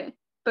to it,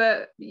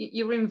 but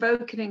you're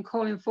invoking and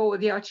calling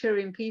forward the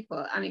Archerium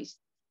people. And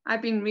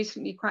I've been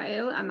recently quite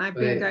ill, and I've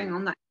been going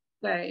on that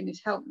day, and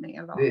it's helped me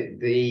a lot.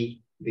 The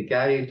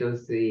guy who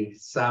does the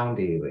sound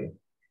healing,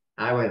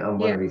 I went on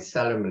one of his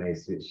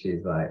ceremonies, which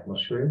is like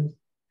mushrooms.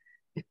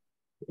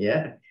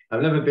 Yeah,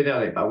 I've never been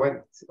on it, but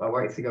I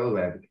wanted to go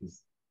there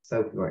because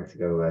Sophie wanted to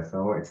go there, so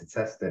I wanted to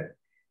test it.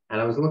 And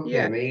I was looking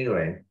at him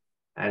healing,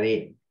 and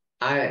he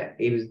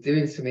was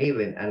doing some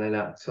healing, and an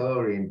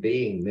Arcturian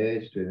being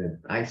merged with him.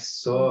 I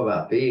saw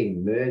that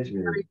being merged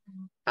with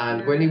him,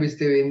 and when he was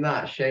doing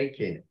that,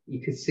 shaking,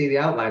 you could see the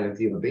outline of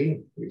the other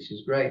being, which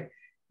is great.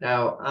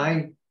 Now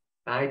I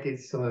did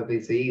some of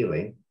his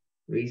healing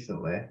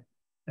recently,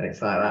 and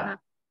it's like that,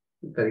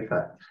 very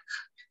fast,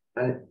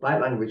 and light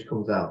language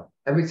comes out.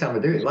 Every time I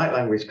do it, light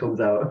language comes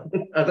out.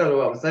 I don't know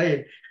what I'm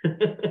saying.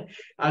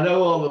 I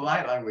know all the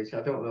light language.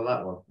 I don't know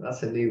that one.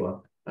 That's a new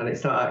one. And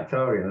it's not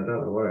Arcturian. I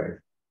don't know what it is.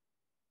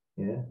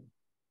 Yeah.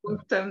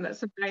 Awesome.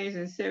 That's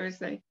amazing.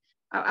 Seriously.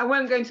 I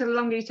won't go into the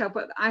long detail,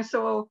 but I was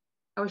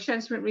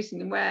showing something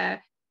recently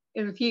where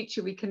in the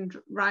future we can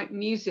write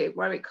music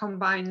where it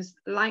combines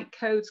light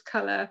codes,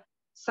 color,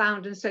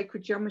 sound, and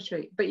sacred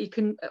geometry. But you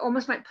can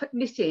almost like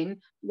knit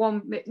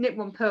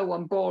one, purl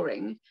one,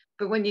 boring.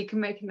 But when you can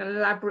make an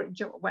elaborate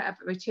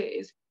whatever it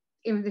is,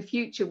 in the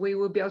future we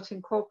will be able to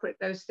incorporate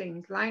those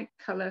things: light,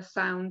 color,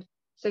 sound,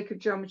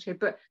 sacred geometry.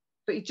 But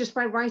just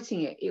by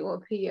writing it, it will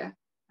appear,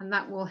 and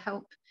that will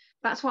help.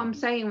 That's what I'm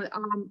saying.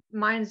 Our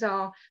minds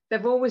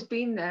they've always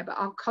been there, but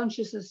our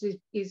consciousness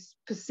is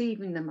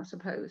perceiving them, I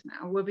suppose.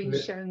 Now we're being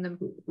shown them.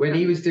 When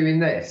he was doing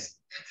this,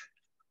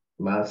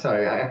 well,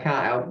 sorry, I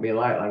can't help me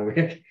light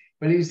language.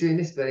 When he was doing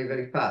this very,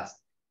 very fast,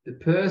 the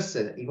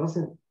person, he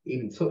wasn't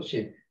even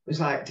touching, was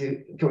like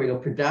going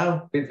up and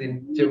down with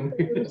him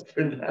jumping up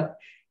and down.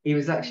 He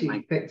was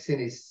actually fixing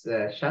his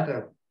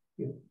shadow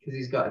because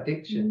he's got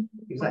addiction.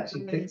 He was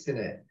actually fixing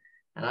it.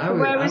 And I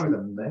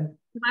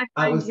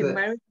was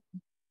amazed.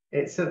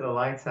 It's at the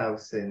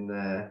lighthouse in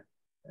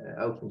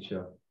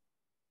Openshaw.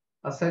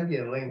 I'll send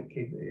you a link.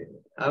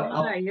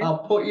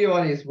 I'll put you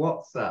on his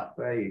WhatsApp.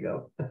 There you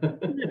go.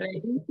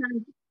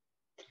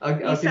 I'll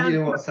give you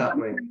the WhatsApp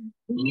link.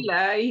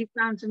 He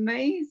sounds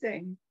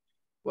amazing.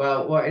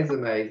 Well, what is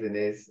amazing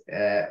is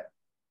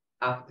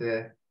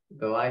after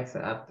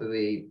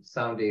the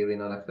sound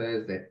healing on a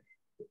Thursday,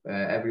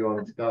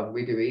 everyone's gone.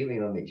 We do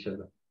healing on each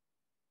other.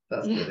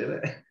 That's good,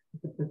 isn't it?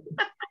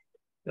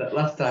 That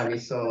last time you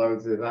saw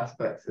loads of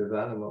aspects of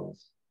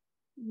animals.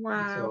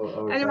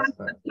 Wow. Anyway,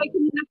 I'm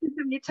taking enough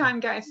of your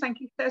time, guys. Thank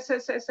you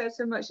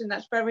so much. And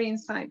that's very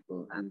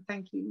insightful. And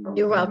thank you.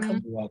 You're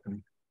welcome. You're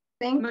welcome.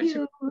 Thank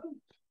you.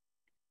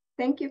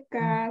 Thank you,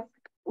 Cass.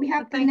 We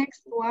have the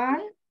next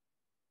one.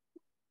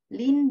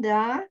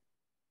 Linda.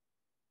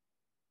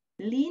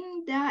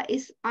 Linda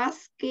is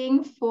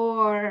asking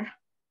for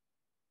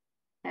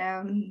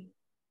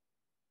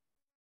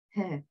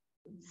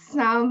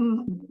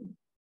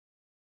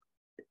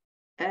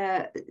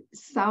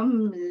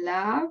some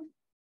love,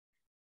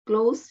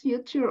 close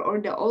future,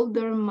 or the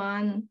older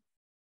man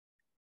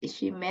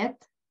she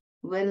met,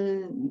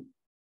 will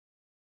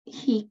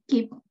he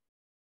keep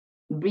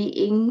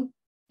being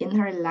in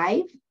her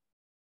life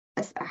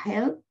as a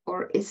help,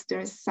 or is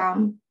there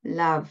some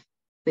love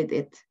with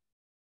it?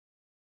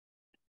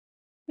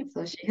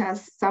 So she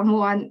has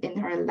someone in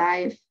her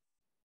life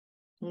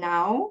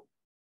now.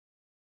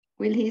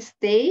 Will he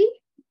stay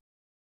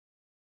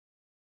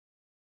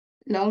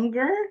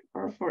longer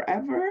or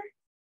forever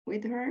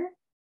with her?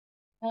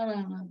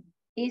 No.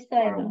 He's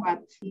or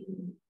what?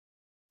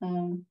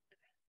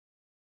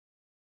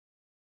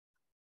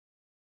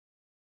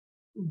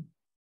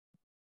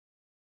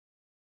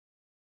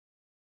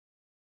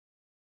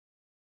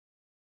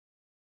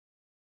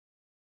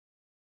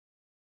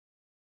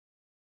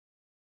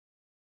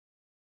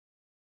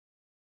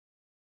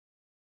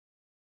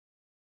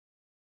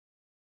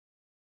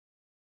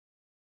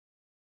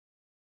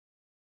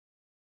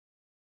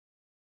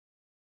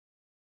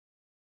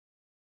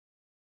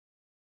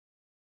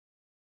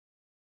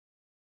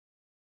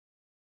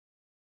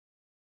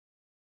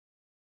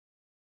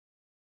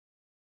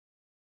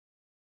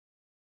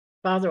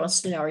 Father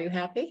wants to know, are you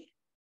happy?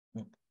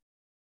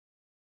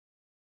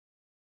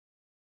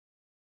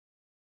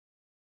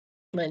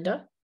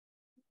 Linda?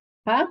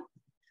 Huh?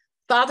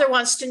 Father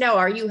wants to know,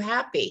 are you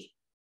happy?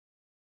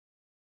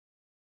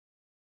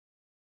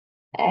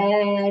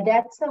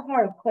 That's a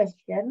hard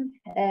question.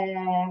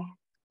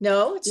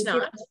 No, it's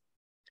not.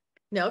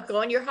 No,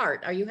 go in your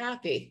heart. Are you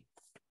happy?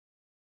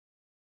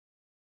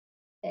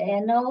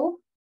 No.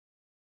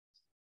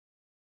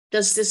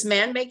 Does this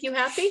man make you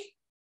happy?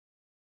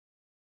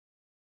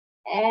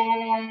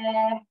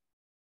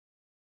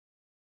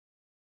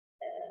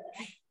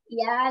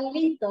 Yeah, a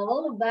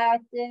little,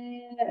 but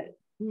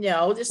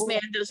no, this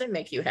man doesn't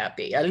make you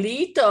happy. A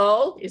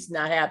little is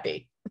not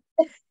happy.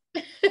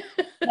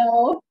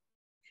 No,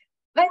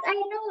 but I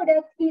know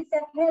that he's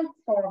a help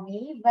for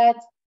me, but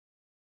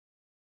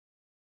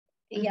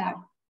yeah.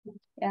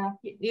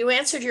 You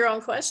answered your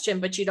own question,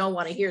 but you don't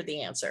want to hear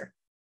the answer.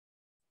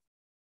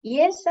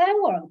 Yes, I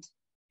want,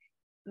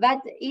 but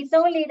it's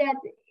only that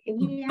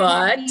he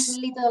has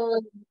been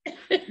little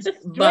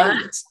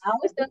but so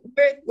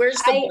where's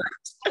the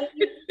but?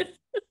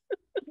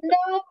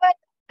 No, but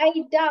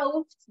I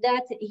doubt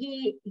that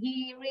he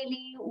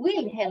really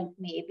will help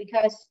me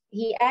because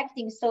he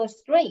acting so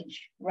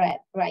strange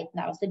right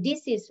now. So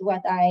this is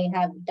what I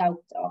have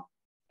doubt of.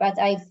 But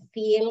I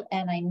feel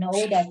and I know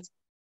that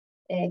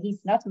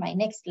he's not my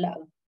next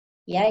love.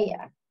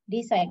 Yeah,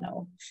 this I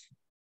know.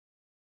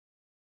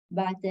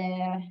 But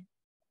yeah,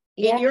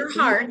 in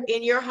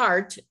your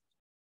heart,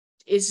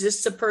 is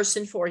this the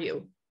person for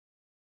you?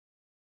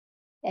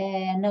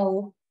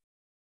 No.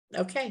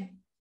 Okay.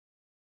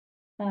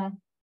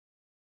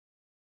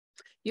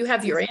 You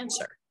have your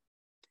answer.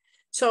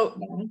 So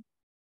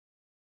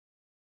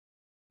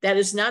that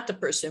is not the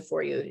person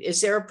for you.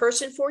 Is there a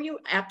person for you?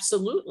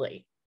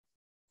 Absolutely.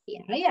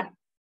 Yeah.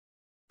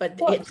 But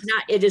it's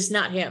not, it is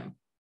not him.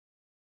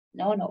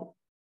 No.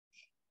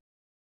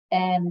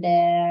 And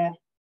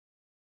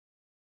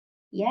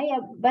yeah,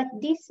 but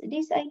this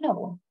I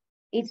know.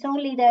 It's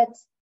only that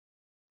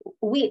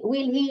will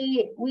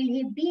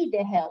he be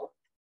the help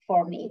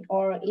for me,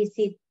 or is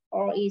he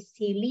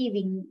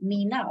leaving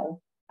me now?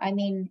 I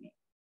mean,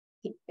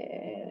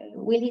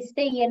 will he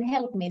stay and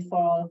help me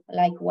for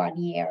like 1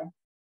 year?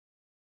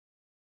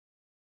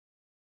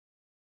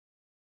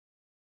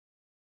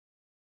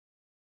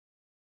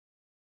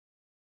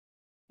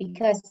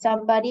 Because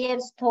somebody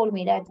else told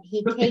me that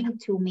he came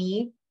to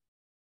me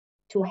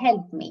to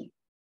help me.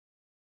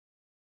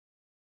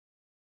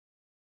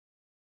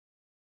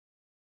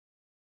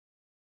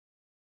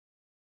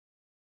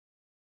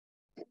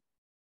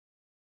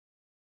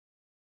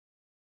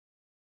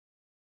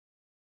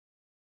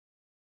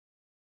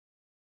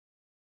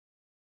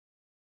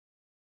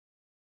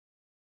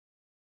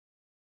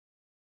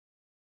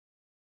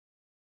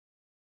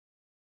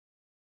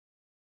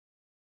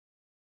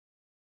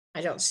 I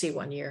don't see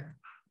 1 year.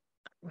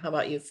 How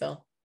about you,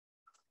 Phil?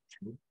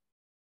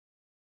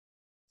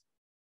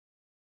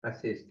 I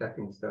see a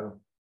stepping stone.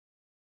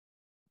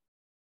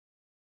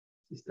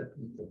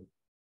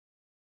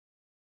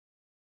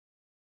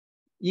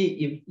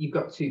 You've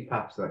got two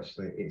paths,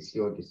 actually. It's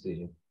your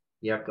decision.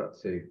 You have got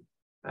two.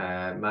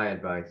 My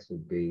advice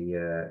would be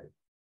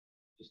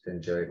just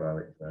enjoy while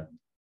it's there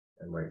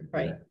and wait for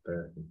the next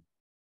person.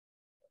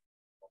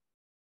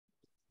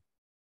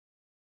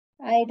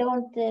 I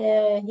don't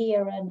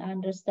hear and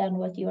understand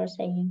what you are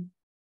saying.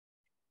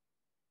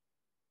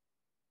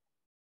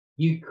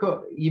 You've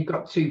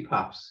got two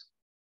paths.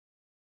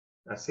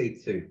 I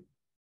see two.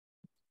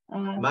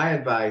 My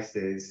advice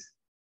is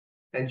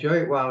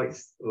enjoy it while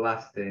it's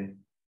lasting,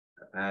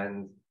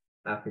 and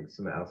I think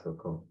something else will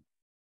come.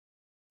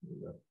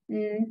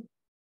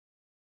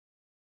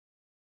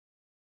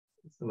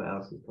 Something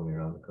else is coming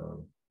around the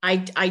corner.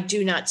 I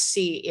do not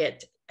see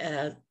it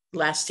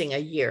lasting a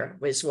year,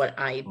 was what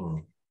I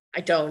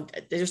don't,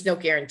 there's no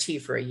guarantee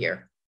for a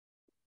year.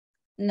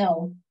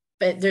 No.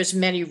 But there's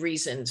many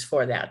reasons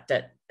for that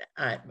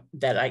I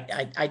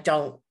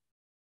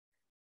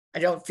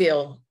don't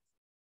feel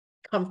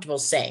comfortable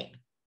saying.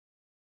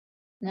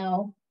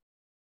 No,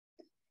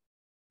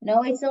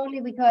 it's only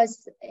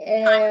because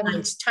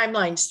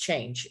timelines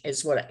change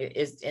is what it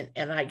is,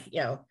 and I,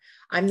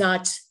 I'm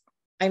not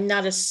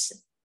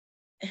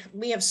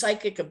we have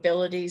psychic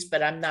abilities,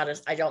 but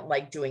I don't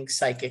like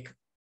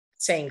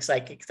saying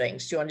psychic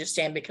things. Do you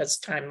understand? Because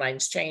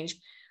timelines change.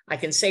 I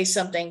can say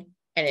something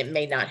and it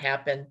may not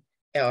happen,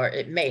 or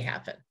it may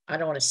happen. I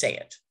don't want to say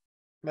it,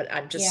 but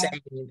I'm just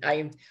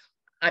saying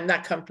I'm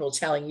not comfortable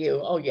telling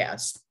you, oh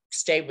yes,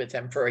 stay with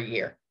them for a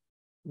year.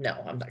 No,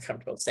 I'm not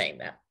comfortable saying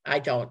that. I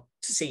don't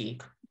see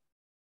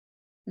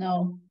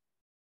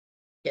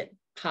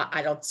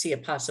I don't see a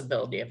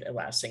possibility of it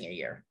lasting a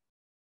year.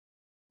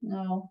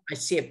 No. I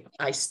see it.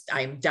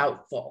 I'm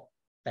doubtful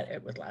that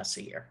it would last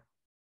a year.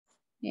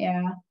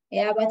 Yeah,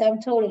 but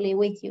I'm totally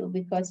with you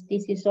because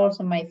this is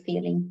also my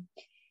feeling.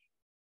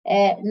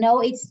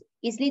 No, it's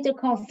little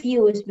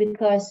confused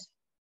because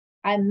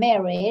I'm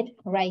married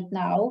right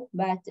now,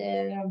 but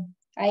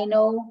I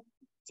know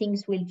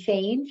things will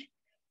change.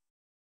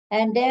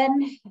 And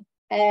then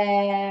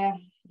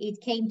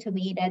it came to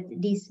me that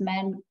this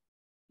man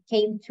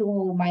came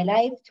to my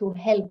life to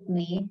help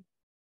me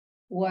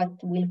what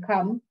will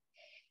come.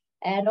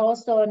 And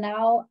also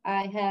now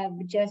I have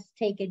just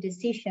taken a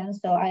decision,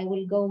 so I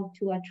will go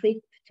to a trip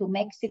to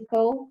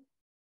Mexico.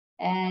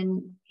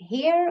 And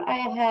here I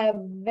have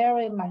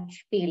very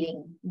much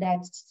feeling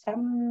that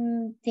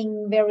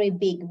something very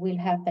big will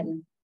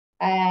happen.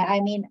 I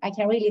mean, I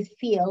can really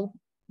feel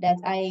that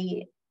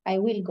I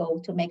will go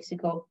to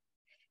Mexico.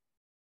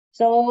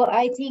 So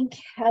I think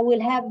I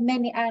will have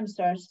many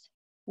answers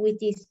with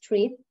this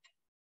trip.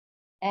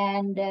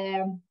 And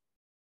I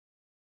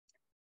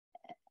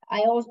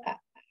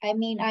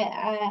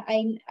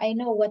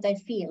know what I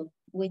feel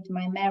with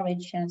my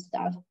marriage and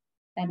stuff,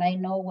 and I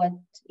know what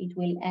it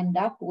will end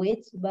up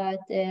with, but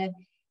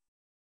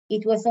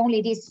it was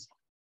only this,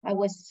 I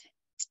was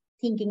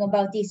thinking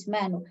about this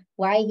man,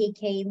 why he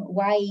came,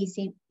 why is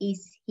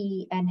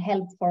he an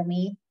help for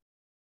me?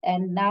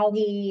 And now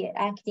he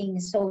acting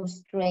so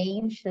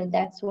strange, so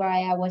that's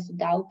why I was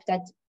doubt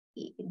that,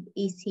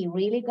 is he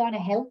really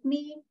gonna help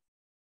me?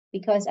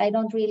 Because I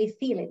don't really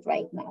feel it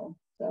right now.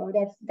 So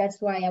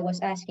that's why I was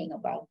asking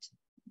about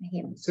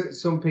him. So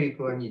some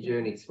people on your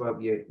journey to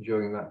help you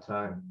during that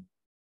time.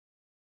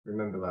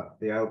 Remember that.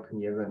 They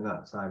helping you in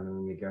that time and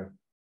then you go.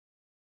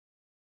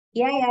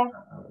 Yeah.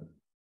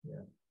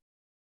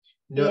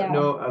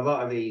 No, a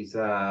lot of these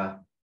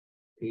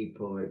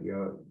people that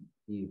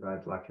you've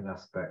had like an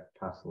aspect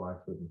past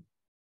life with them.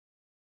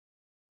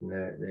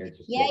 They're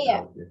just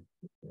help you.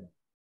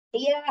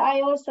 Yeah,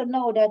 I also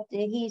know that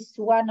he's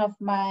one of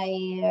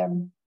my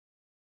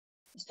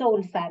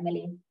soul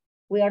family.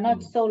 We are not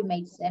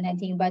soulmates and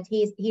anything, but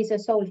he's a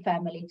soul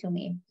family to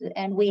me,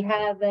 and we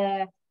have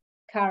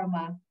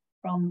karma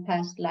from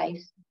past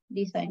lives.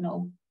 This I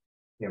know.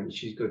 Yeah, but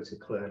she's good to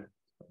clear.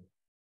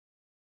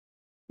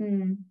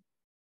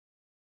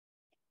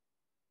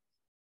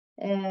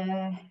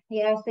 Yeah,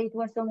 so it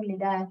was only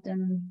that,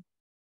 and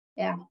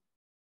yeah,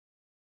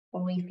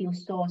 or if you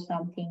saw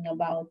something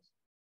about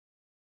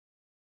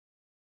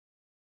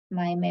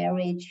my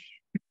marriage,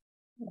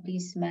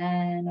 this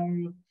man,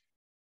 or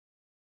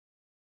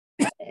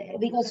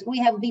because we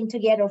have been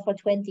together for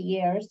 20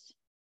 years.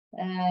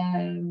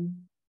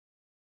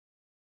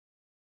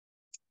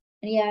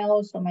 Yeah,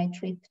 also my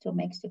trip to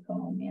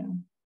Mexico. Yeah,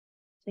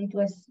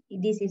 so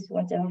this is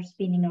what are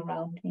spinning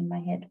around in my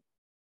head,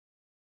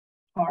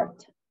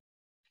 heart.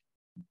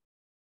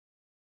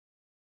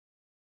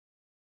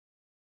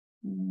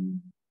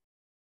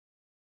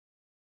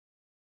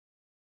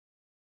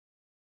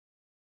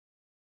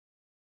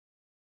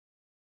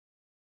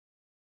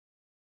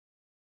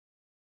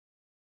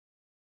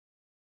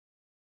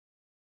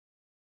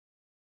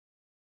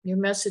 Your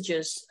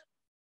messages,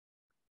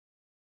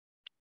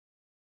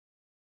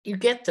 you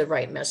get the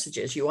right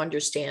messages, you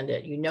understand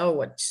it, you know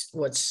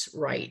what's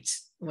right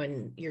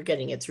when you're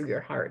getting it through your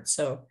heart.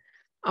 So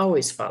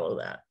always follow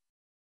that.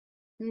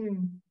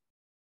 You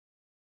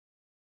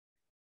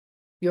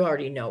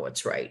already know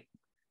what's right.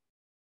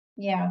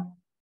 Yeah.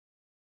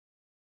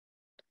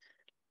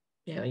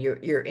 You know,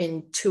 your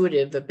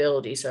intuitive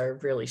abilities are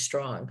really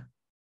strong.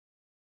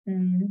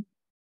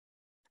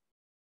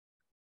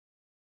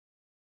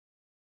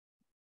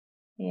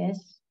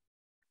 Yes.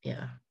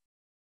 Yeah.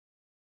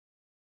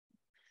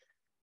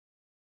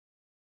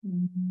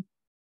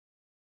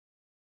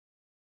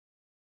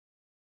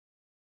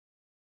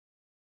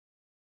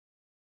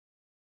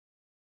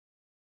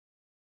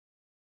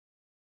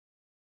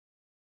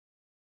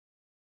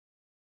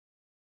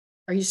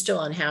 Are you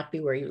still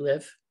unhappy where you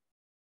live?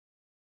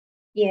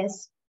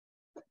 Yes.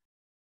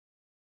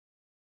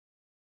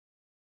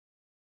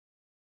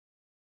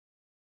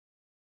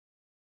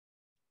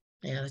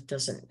 Yeah,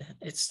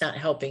 it's not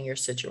helping your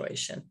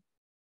situation.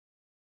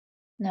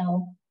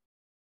 No.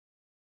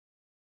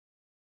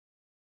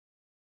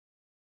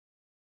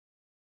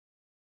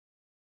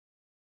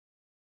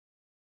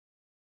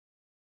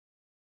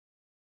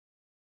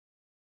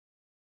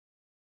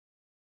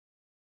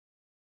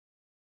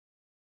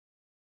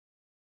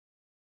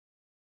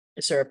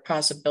 Is there a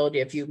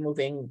possibility of you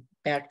moving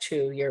back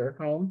to your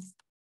home?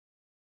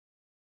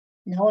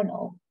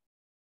 No.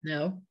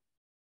 No?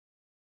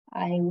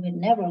 I would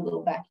never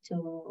go back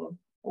to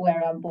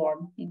where I'm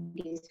born in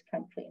this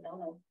country.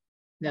 No.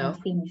 No.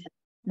 I'm finished.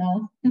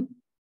 No.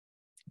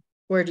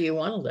 Where do you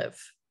want to live?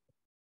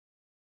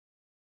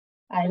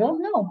 I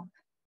don't know.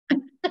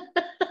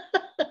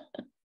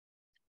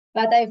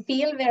 But I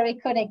feel very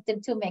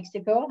connected to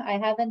Mexico. I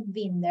haven't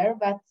been there,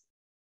 but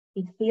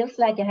it feels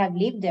like I have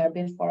lived there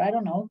before. I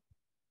don't know.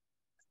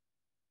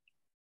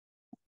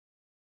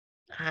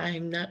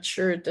 I'm not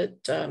sure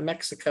that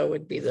Mexico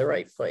would be the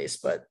right place,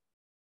 but.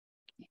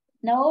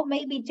 No,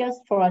 maybe just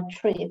for a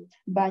trip,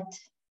 but.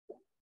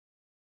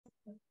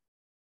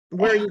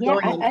 Where are you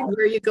going?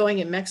 Where are you going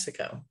in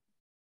Mexico?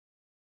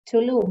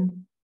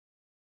 Tulum.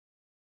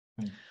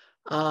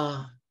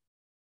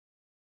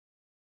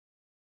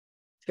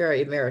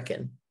 Very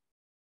American.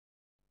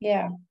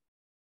 Yeah.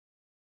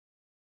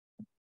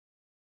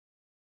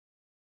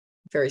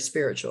 Very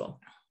spiritual.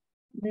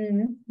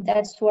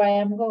 That's why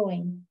I'm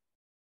going.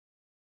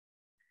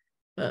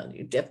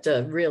 You have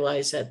to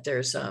realize that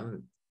there's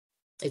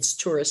it's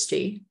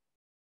touristy,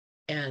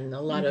 and a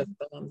lot of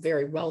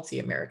very wealthy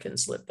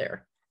Americans live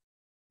there.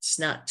 It's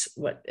not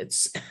what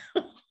it's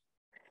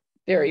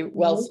very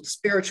wealthy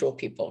spiritual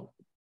people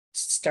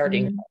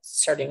starting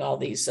all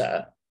these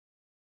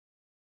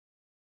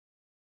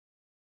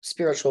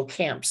spiritual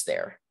camps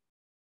there.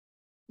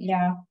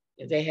 Yeah.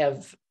 They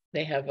have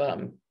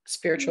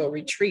spiritual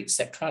retreats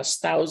that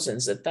cost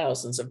thousands and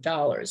thousands of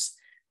dollars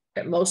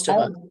that most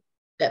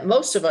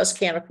of us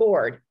can't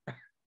afford.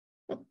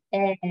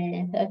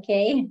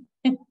 Okay.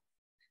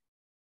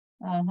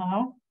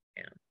 Uh-huh.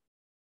 Yeah.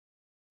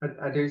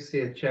 I do see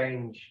a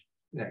change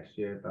next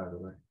year, by the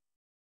way.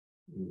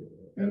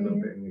 A little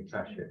bit in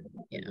Natasha.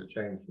 Yeah. A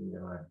change in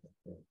your life.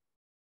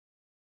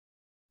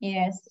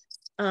 Yes.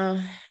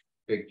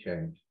 Big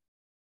change.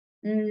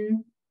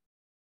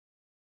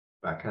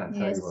 But I can't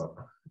tell you what.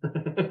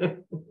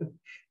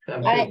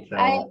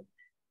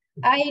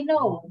 I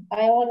know.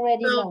 I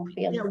already know,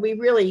 Phil. You know, we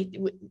really,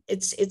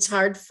 it's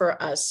hard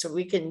for us, so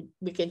we can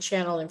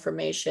channel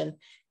information,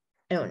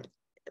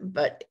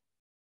 but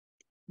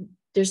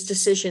there's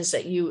decisions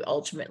that you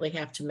ultimately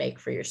have to make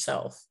for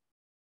yourself.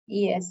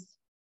 Yes.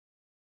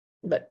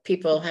 But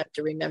people have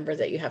to remember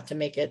that you have to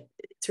make it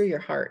through your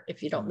heart.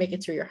 If you don't make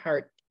it through your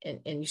heart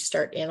and you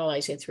start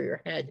analyzing through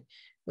your head,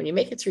 when you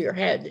make it through your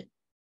head,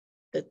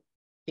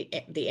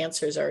 the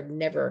answers are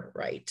never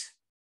right.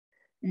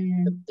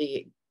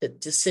 The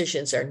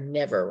decisions are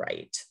never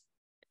right.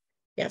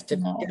 You have to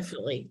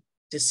definitely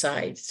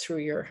decide through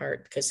your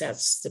heart, because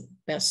that's the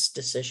best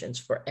decisions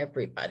for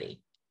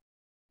everybody.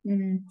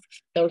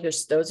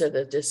 Those are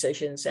the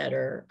decisions that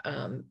are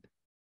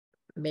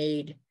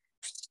made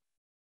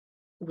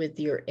with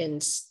your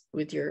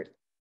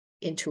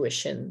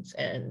intuitions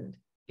and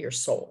your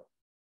soul.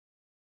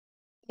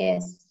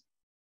 Yes.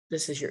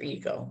 This is your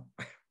ego.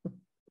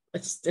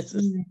 This is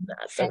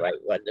not the right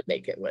one to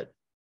make it with.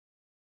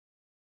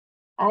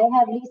 I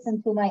have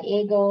listened to my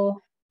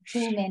ego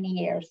too many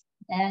years,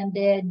 and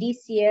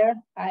this year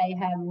I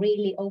have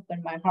really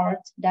opened my heart.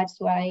 That's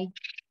why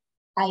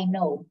I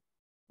know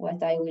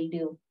what I will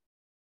do.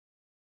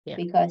 Yeah.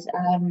 Because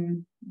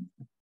I'm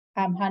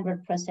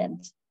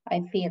 100%.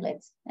 I feel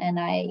it, and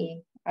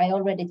I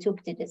already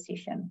took the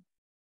decision.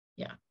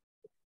 Yeah.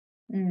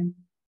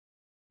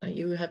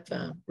 You have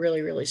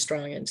really, really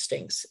strong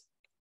instincts.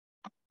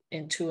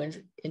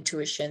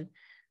 Intuition.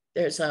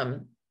 There's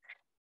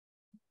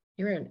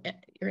you're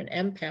an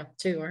empath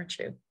too, aren't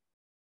you?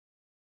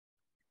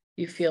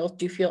 Do you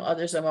feel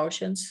others'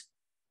 emotions?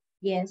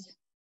 Yes.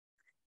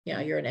 Yeah,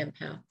 you're an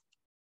empath.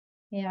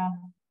 Yeah.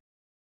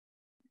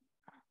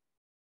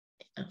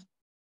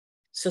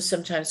 So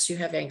sometimes you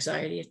have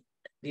anxiety.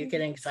 You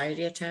get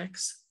anxiety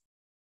attacks.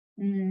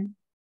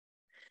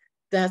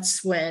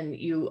 That's when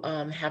you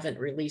haven't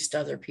released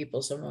other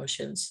people's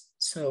emotions.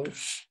 So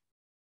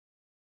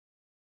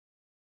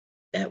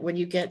that when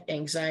you get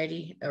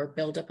anxiety or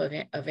buildup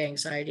of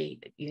anxiety,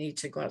 you need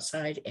to go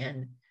outside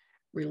and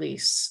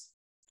release,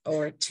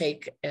 or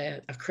take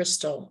a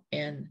crystal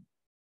and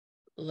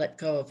let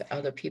go of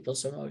other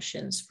people's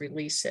emotions,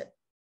 release it.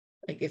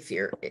 Like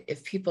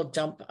if people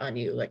dump on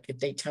you, like if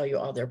they tell you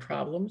all their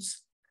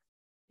problems,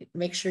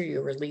 make sure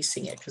you're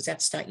releasing it, because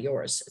that's not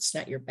yours. It's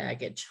not your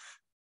baggage.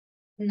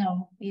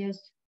 No, yes.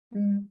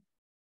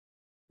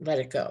 Let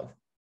it go.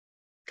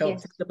 Don't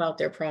think about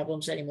their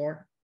problems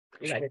anymore.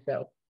 Let it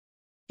go.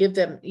 Give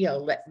them,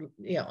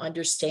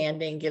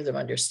 understanding, give them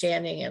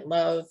understanding and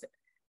love,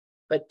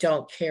 but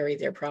don't carry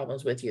their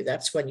problems with you.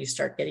 That's when you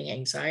start getting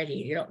anxiety.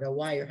 You don't know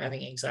why you're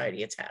having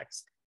anxiety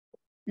attacks.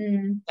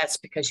 That's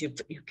because you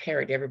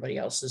carried everybody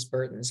else's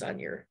burdens on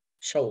your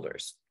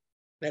shoulders.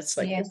 That's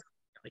like,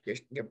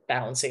 you're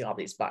balancing all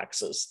these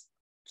boxes.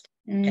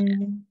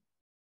 And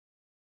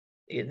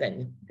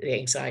then the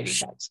anxiety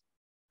attacks.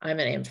 I'm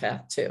an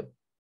empath too,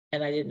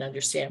 and I didn't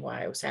understand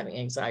why I was having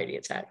anxiety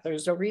attacks. There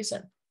was no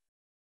reason.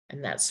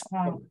 And that's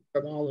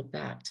from all of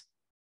that.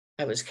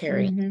 I was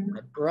carrying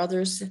my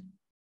brother's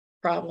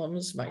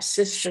problems, my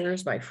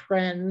sisters, my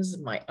friends,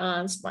 my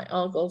aunts, my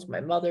uncles,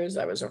 my mothers.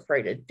 I was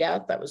afraid of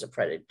death. I was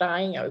afraid of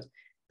dying.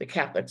 The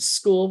Catholic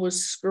school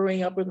was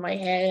screwing up with my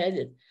head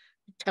and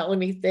telling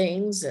me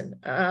things. And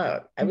I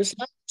was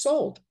 9 years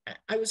old.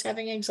 I was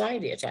having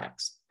anxiety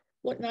attacks.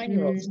 What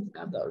 9-year-olds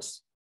have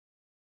those?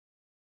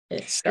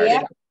 It started.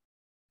 Yeah,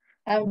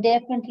 I'm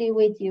definitely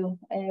with you.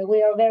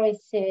 We are very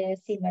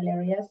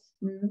similar, yes.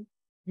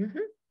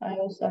 I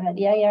also had,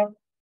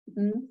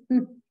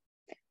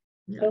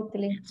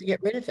 totally. To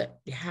get rid of it,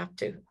 you have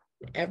to.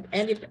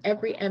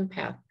 Every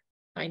empath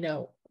I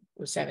know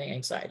was having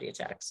anxiety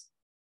attacks.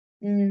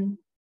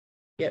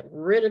 Get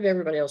rid of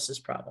everybody else's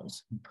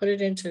problems. Put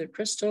it into the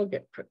crystal.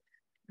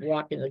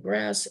 Walk in the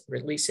grass.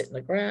 Release it in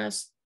the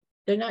grass.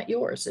 They're not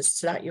yours.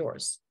 It's not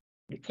yours.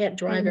 You can't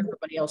drive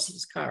everybody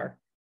else's car.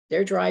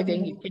 They're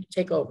driving. You can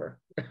take over.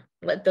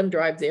 Let them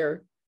drive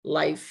their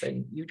life,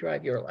 and you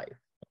drive your life.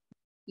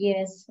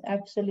 Yes,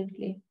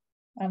 absolutely.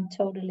 I'm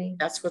totally.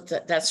 That's what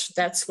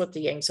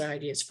the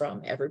anxiety is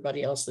from.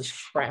 Everybody else's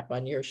crap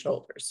on your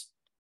shoulders.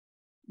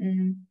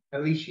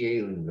 At least you're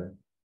healing then.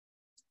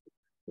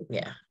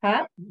 Yeah.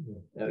 Huh?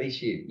 At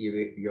least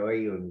you're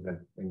healing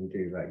then when you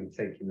do that. You're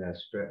taking their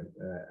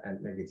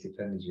negative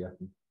energy off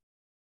them.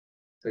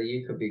 So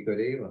you could be a good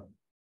healer.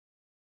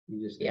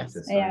 You just need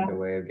to find a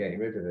way of getting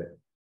rid of it.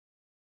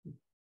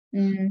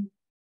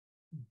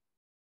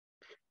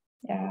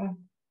 Yeah.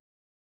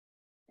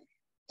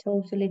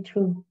 Totally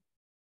true.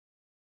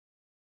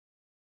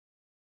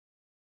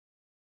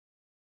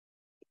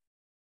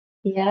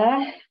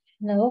 Yeah,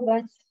 no,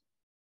 but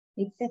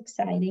it's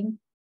exciting.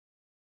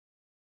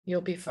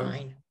 You'll be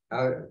fine.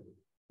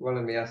 One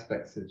of the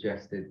aspects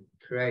suggested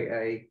create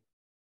a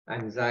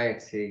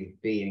anxiety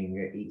being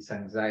that eats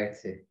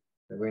anxiety.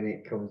 So when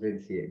it comes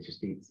into you, it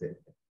just eats it.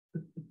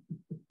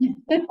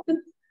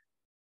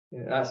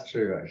 Yeah, that's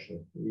true,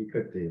 actually. You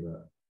could do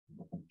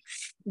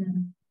that.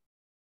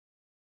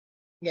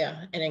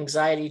 Yeah, an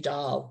anxiety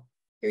doll.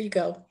 Here you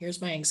go.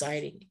 Here's my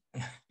anxiety.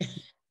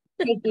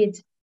 Take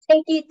it.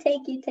 Take it,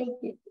 take it, take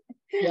it.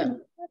 Yeah.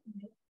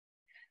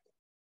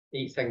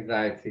 Eats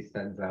anxiety,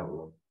 sends out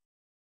love.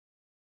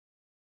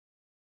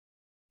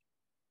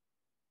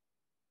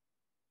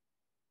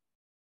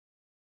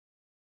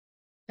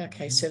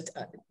 Okay, so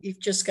you've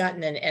just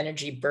gotten an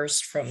energy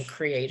burst from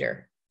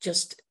Creator,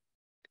 just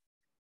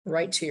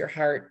right to your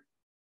heart.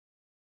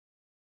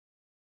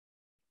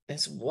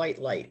 It's white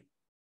light.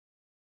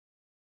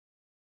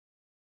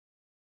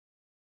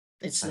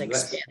 It's an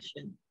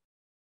expansion.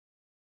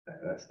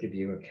 Let's give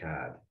you a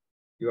card.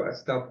 You want to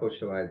stop or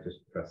shall I just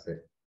press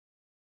it?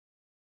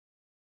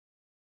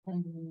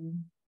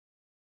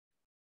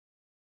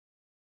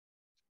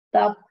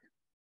 Stop.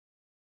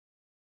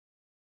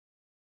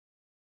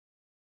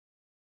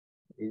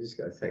 You just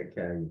got to take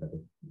care of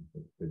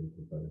your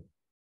body.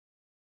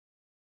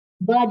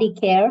 Body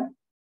care.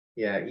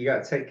 Yeah, you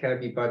got to take care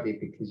of your body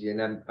because you're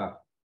an empath.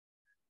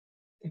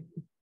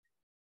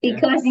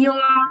 Because you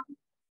are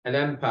an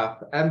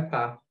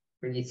empath.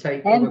 When you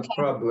take other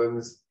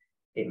problems,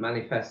 it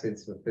manifests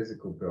into a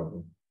physical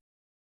problem.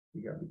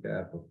 You got to be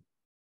careful.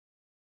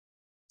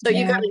 So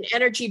you got an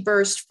energy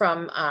burst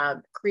from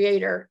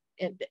Creator,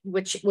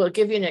 which will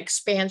give you an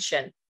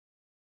expansion.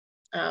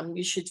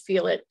 You should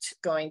feel it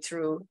going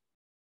through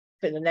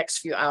for the next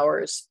few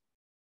hours.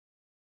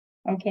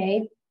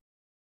 Okay.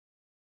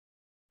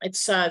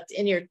 It's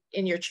in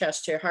your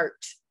chest, your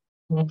heart.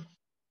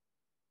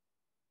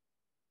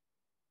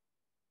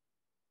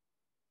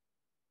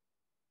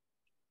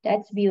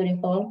 That's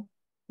beautiful.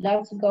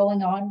 Lots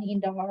going on in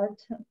the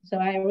heart. So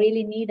I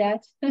really need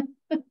that.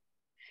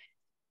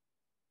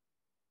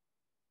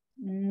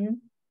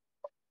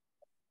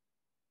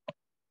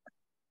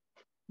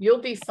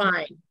 You'll be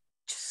fine.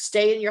 Just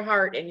stay in your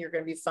heart and you're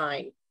going to be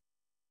fine.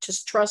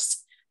 Just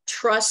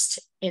trust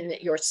in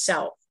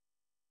yourself.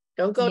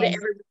 Don't go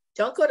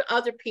to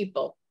other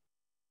people.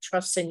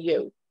 Trust in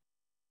you.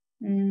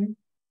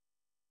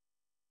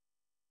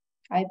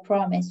 I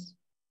promise.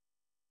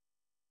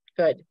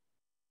 Good.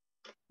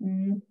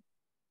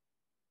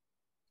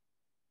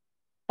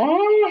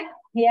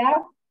 Yeah.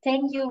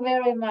 Thank you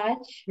very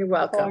much. You're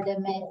welcome. For the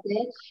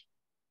message.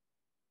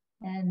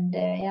 And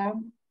yeah,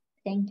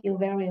 thank you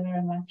very,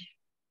 very much.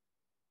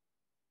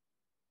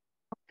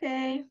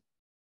 Okay.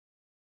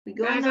 We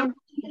go Guys, now.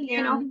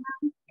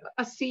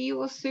 I'll see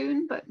you all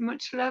soon, but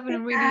much love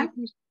and really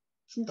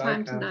some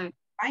time tonight.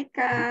 Bye,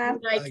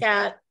 Kat. Good night,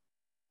 Kat.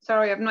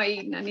 Sorry, I've not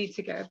eaten. I need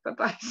to go.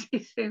 Bye-bye. See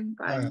you soon.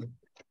 Bye.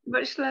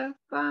 Much love.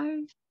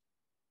 Bye.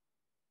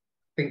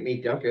 I think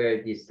me dog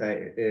heard you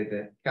say,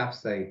 the calf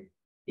say,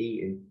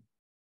 eating.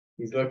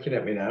 He's looking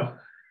at me now.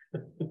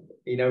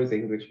 He knows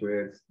English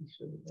words.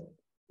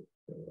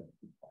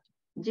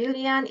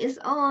 Julian is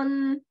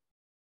on.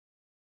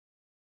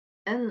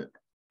 And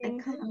I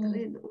can't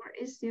read. Where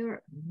is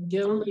your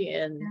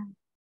Jillian?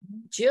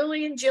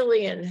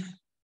 Jillian.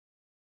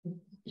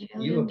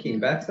 You looking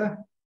better?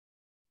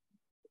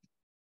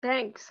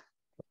 Thanks.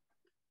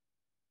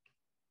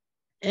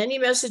 Any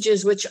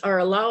messages which are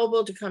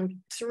allowable to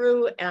come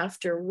through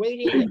after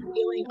waiting and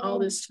feeling all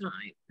this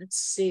time? Let's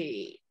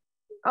see.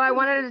 Oh, I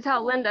wanted to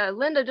tell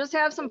Linda, just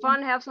have some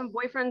fun, have some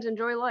boyfriends,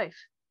 enjoy life.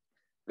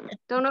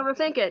 Don't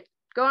overthink it.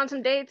 Go on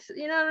some dates,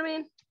 you know what I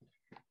mean?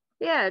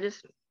 Yeah,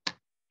 just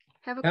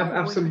have a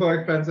have some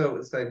boyfriends all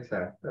at the same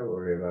time. Don't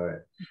worry about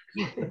it.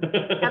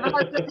 Have a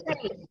husband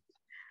date.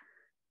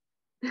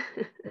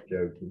 I'm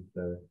joking,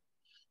 sorry.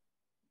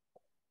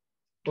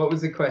 What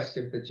was the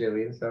question for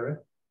Jillian, sorry?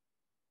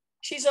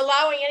 She's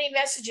allowing any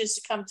messages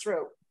to come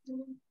through.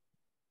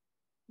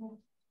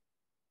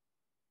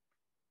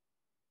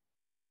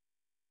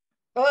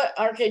 Oh,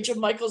 Archangel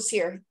Michael's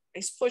here.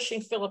 He's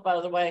pushing Philip out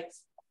of the way.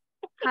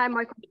 Hi,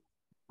 Michael.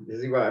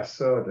 This is what I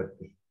saw.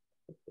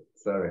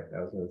 Sorry,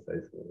 I was going to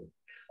say something.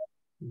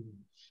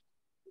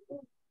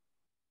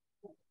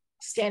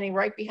 Standing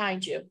right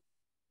behind you.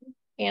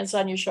 Hands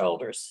on your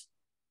shoulders.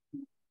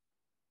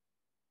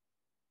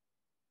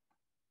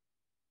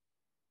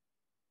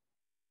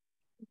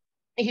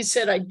 He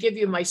said, I'd give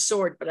you my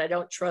sword, but I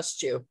don't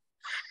trust you.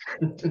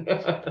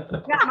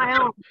 Got my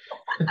own.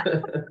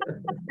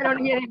 I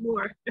don't need any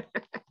more.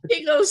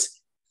 He goes,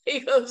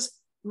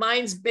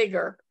 mine's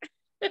bigger.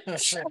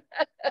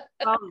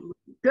 Oh,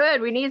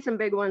 good. We need some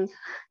big ones.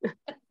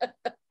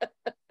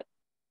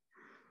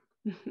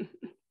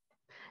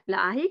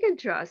 Nah, he can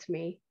trust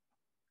me.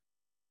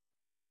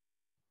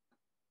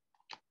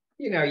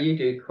 You know, you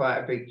do quite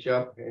a big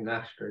job in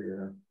Astra, you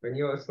know. When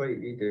you're asleep,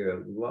 you do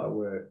a lot of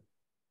work.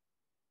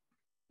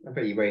 I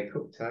bet you wake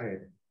up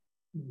tired.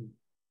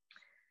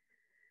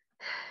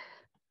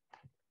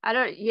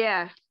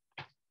 Yeah.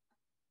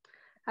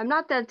 I'm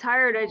not that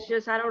tired. It's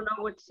just, I don't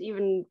know what's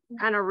even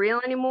kind of real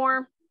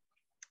anymore.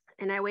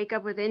 And I wake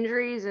up with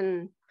injuries,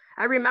 and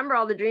I remember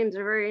all the dreams.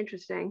 They're very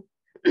interesting.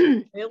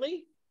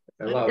 Really?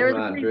 A lot of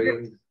them aren't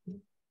dreams.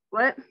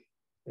 What?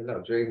 They're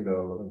not dreams,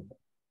 all of them.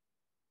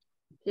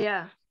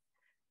 Yeah.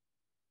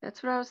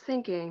 That's what I was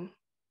thinking.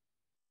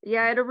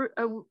 Yeah, I had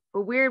a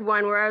weird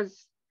one where I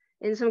was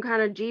in some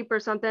kind of Jeep or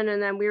something, and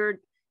then we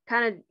were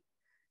kind of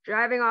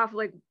driving off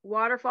like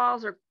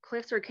waterfalls or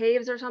cliffs or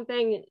caves or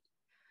something,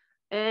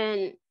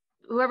 and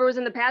whoever was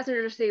in the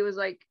passenger seat was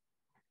like,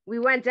 we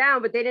went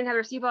down, but they didn't have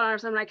their seatbelt on or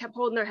something. I kept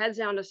holding their heads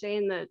down to stay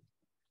in,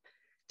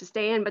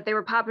 but they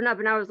were popping up,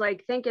 and I was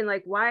like thinking,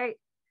 like, why'd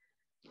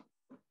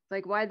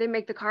they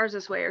make the cars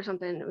this way or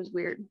something? It was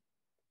weird.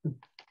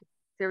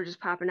 They were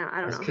just popping out.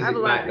 I don't know. Because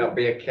it might not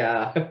be a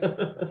car.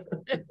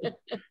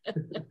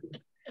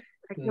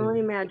 I can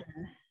only imagine.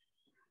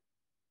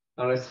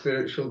 On a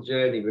spiritual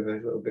journey with a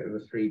little bit of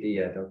a 3D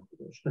head on.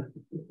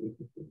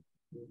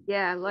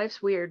 Yeah,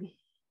 life's weird.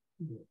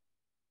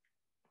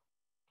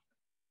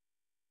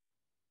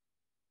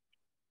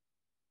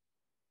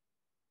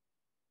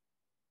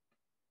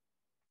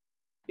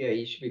 Yeah,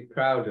 you should be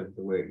proud of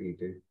the work you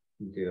do.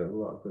 You do a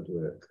lot of good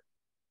work.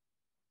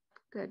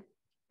 Good.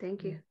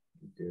 Thank you.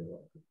 You do a lot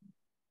of good work.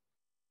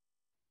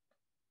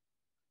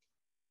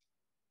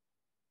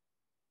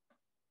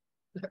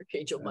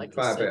 Archangel Michael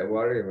quite a bit of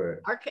warrior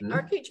work.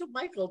 Archangel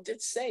Michael did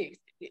say,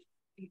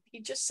 he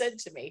just said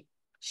to me,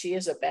 she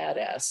is a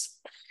badass.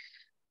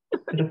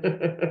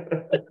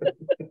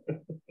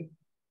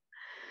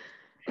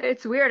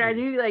 It's weird. I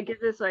do like get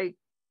this like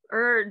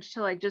urge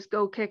to like just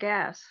go kick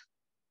ass.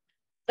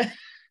 I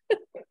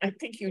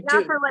think you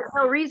not do. for like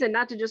no reason,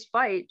 not to just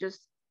fight, just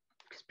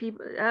because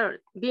people,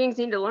 beings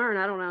need to learn.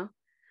 I don't know,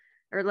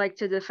 or like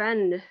to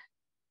defend,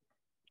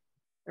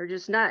 or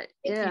just not.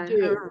 Yeah, you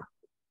do.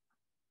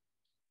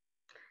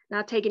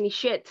 Not take any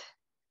shit.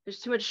 There's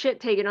too much shit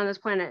taken on this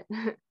planet.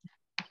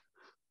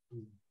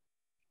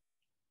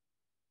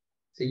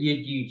 So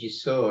you'd use your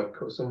sword,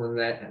 cut someone's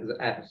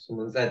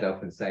head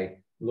off and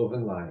say, love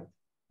and light.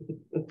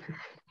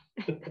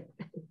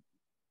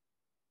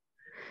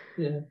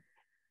 Yeah.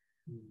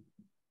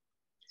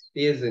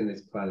 Fears in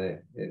this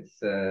planet. It's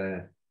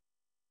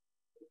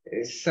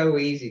so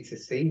easy to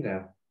see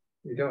now.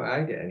 We don't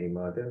hide it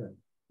anymore, do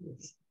we?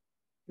 It's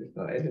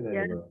not hidden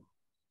anymore.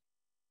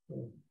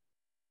 Yeah.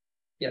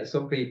 Yeah,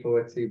 some people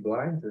are too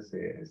blind to see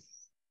it.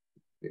 It's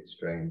a bit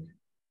strange.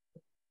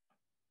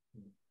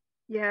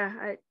 Yeah,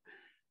 it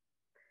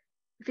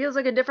feels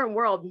like a different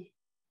world.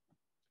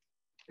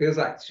 Feels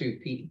like two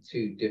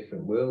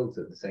different worlds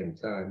at the same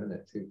time, isn't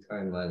it? Two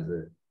timelines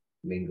are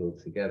mingled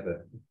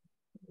together.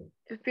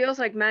 It feels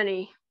like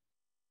many.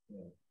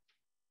 Yeah.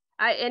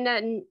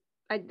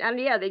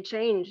 They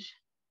change.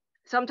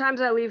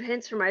 Sometimes I leave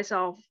hints for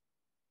myself,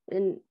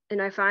 and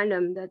I find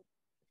them that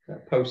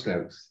post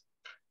notes.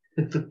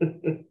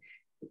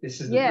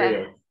 This is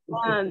real.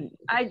 real.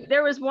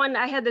 There was one,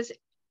 I had this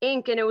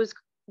ink, and it was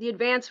the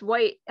advanced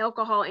white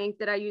alcohol ink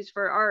that I use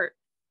for art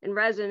and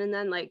resin, and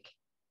then like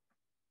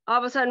all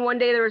of a sudden one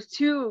day there was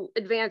 2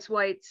 advanced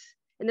whites,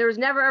 and there was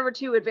never ever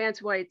 2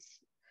 advanced whites.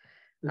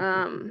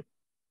 And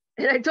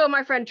I told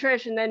my friend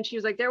Trish, and then she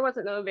was like, there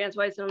wasn't no advanced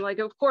whites, and I'm like,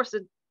 of course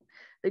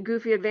the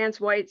goofy advanced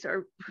whites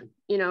are,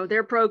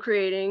 they're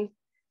procreating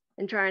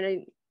and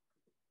trying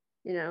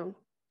to,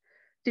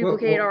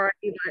 duplicate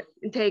already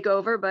and take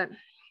over. But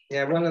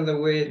yeah, one of the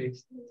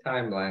weirdest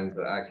timelines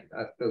that I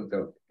still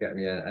don't get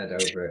my head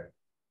over it.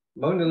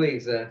 Mona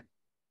Lisa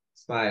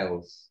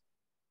smiles,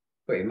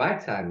 but in my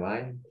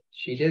timeline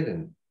she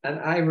didn't, and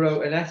I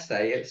wrote an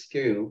essay at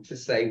school to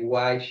say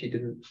why she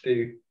didn't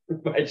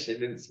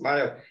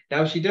smile.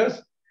 Now she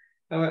does.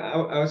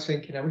 I was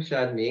thinking, I wish I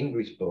had my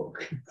English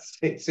book.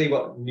 See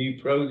what new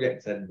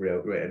projects I'd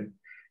written.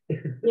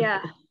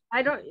 Yeah,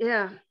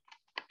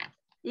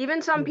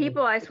 even some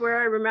people, I swear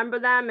I remember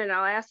them, and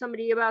I'll ask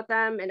somebody about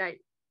them, and I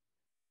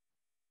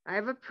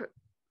have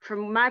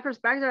from my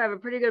perspective, I have a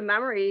pretty good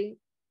memory,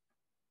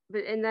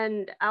 and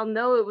then I'll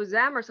know it was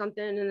them or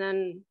something, and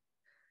then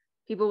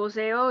people will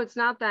say, oh, it's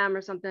not them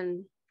or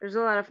something. There's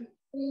a lot of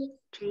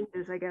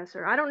changes, I guess,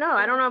 or I don't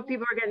know if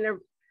people are getting their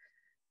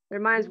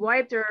minds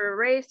wiped or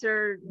erased,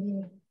 or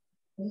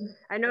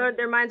I know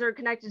their minds are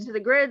connected to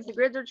the grids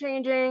are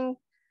changing,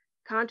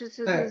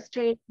 consciousness is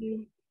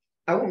changing.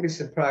 I wouldn't be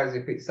surprised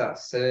if it's that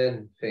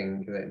CERN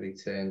thing that they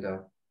turned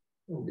off. I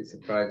wouldn't be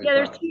surprised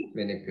if that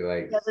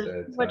manipulates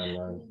the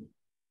timeline.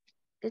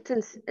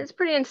 It's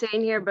pretty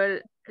insane here,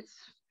 but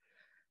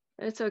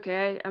It's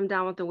okay. I'm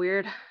down with the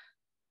weird.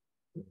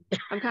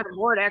 I'm kind of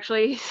bored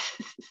actually.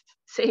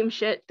 Same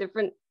shit,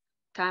 different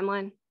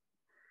timeline.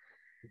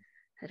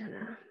 I don't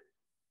know.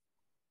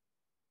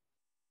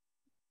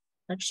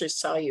 I actually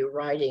saw you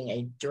riding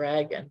a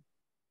dragon.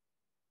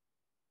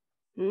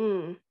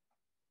 Are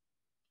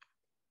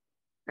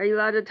you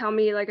allowed to tell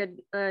me like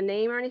a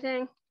name or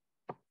anything?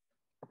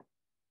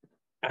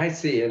 I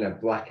see you in a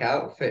black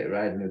outfit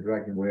riding a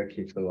dragon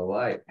working for the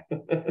light.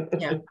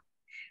 Yeah.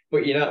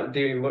 But you're not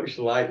doing much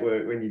light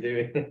work when you're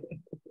doing it.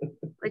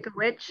 Like a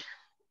witch?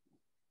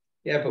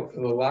 Yeah, but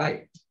for the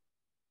light.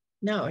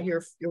 No,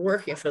 you're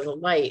working for the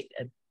light.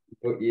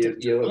 But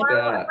you look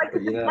dark,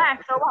 but you're not.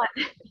 Black, so what?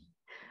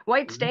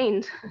 White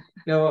stains.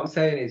 No, what I'm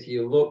saying is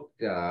you look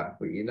dark,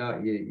 but you're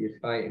not. You're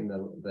fighting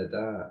the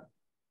dark.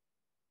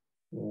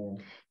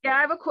 Yeah,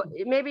 I have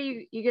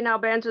maybe you can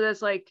help answer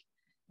this. Like,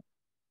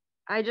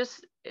 I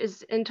just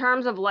is in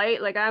terms of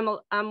light. Like,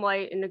 I'm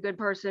light and a good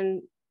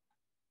person,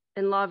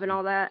 in love and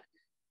all that.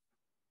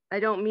 I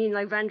don't mean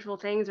like vengeful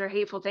things or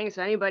hateful things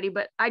to anybody,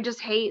 but I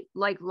just hate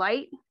like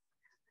light.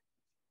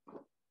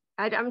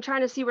 I'm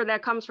trying to see where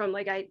that comes from.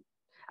 Like, I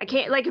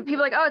can't, like, if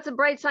people are like, oh, it's a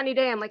bright sunny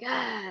day, I'm like,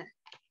 ah.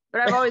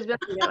 But I've always been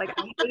like,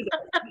 I hate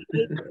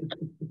it.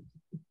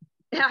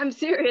 Yeah, I'm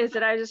serious,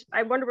 and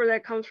I wonder where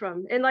that comes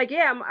from. And like,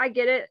 yeah, I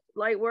get it,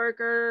 light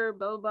worker,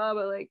 blah blah,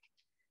 but like,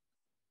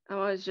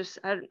 I just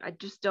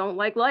don't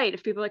like light.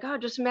 If people are like, oh,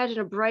 just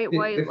imagine a bright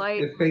white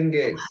light. The thing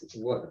is,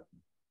 what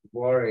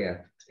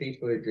warrior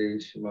people who do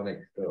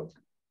shamanic stuff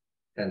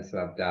tend to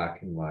have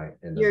dark and light.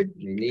 You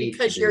need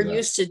because you're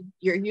used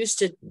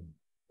to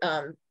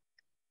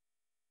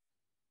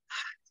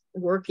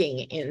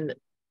working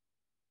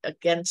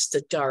against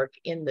the dark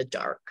in the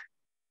dark,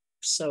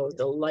 so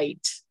the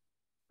light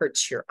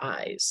hurts your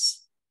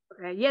eyes.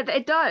 Okay, yeah,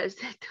 it does.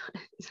 It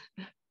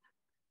does.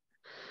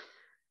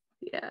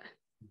 Yeah.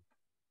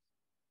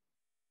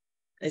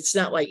 It's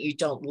not like you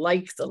don't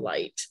like the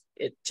light;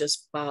 it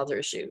just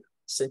bothers you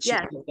since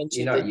you're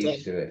not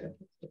used to it.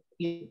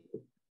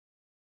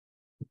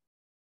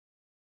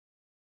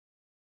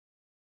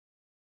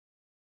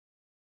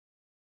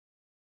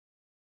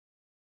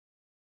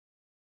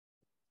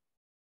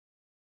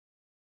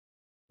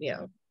 You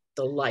know,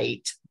 the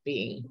light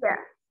being.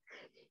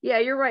 Yeah,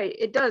 you're right.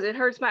 It does. It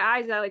hurts my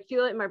eyes. I like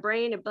feel it in my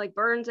brain. It like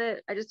burns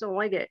it. I just don't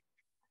like it.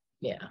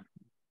 Yeah.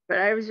 But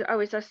I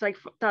always just like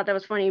thought that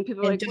was funny. And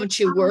people and like, don't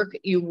you work?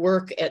 You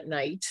work at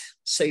night,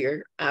 so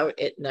you're out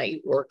at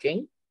night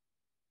working.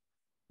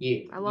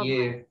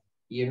 You're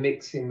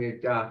mixing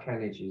with dark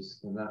energies,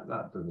 and that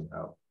doesn't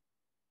help.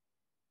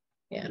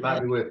 Yeah. It might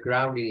be worth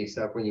grounding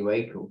yourself when you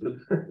wake up.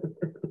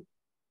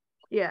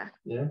 Yeah.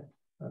 Yeah.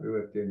 Might be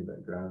worth doing a bit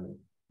of grounding.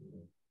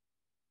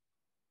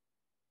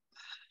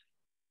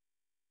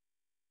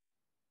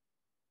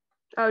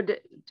 Oh,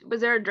 was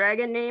there a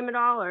dragon name at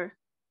all, or?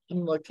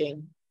 I'm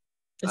looking.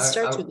 It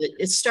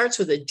starts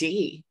with a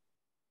D.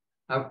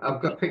 I've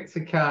got picked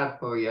a card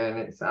for you, and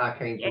it's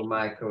Archangel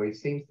Michael. He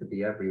seems to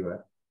be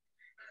everywhere.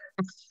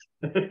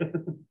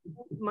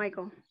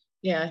 Michael.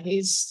 Yeah,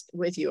 he's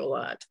with you a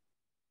lot.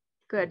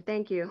 Good,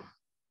 thank you.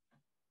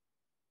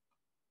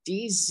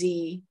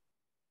 DZJO.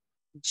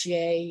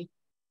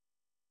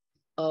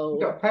 You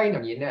got pain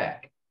on your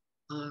neck?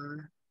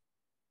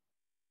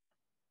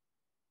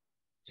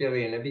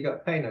 Jillian, have you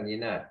got pain on your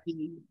neck?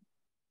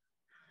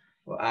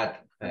 Or add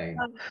pain?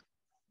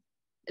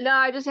 No,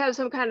 I just have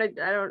some kind of,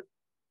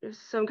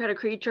 some kind of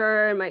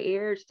creature in my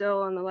ear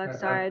still on the left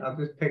side. I've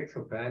just picked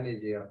up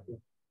energy off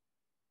you.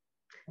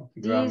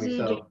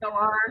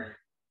 DZJOR.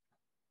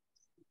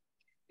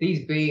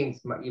 These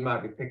beings, you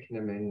might be picking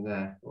them in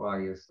while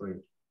you're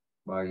asleep,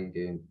 while you're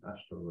doing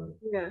astral work.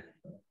 Yeah,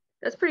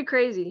 that's pretty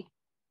crazy.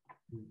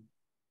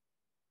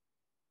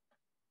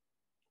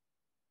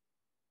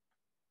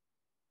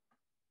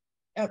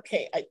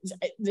 Okay,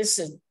 this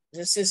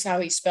is how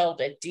he spelled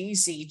it: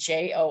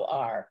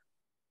 DZJOR,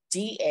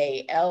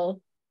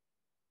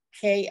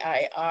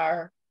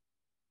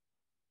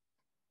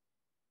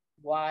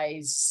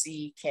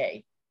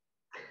 DALKIRYZK.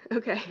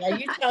 Okay. Now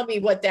you tell me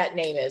what that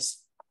name is.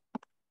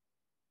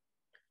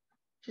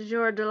 He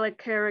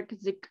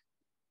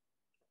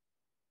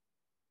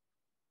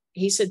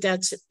said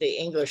that's the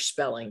English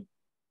spelling.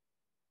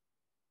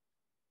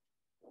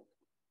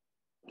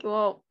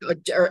 Well,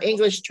 or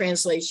English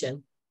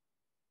translation.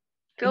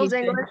 Phil's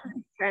English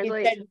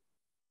translation.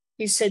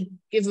 He said,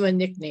 give him a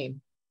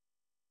nickname.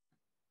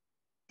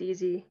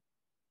 DZ.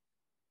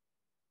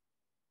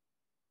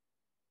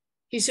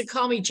 He said,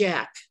 call me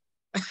Jack.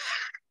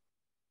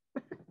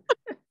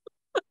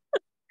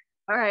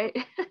 All right.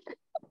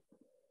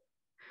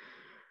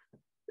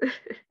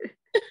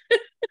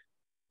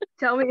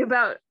 Tell me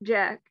about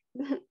Jack.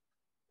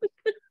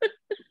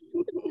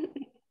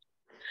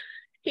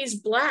 He's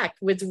black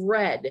with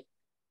red,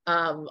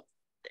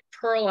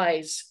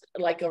 pearlized,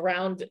 like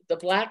around the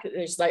black,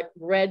 there's like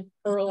red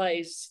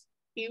pearlized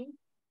hue.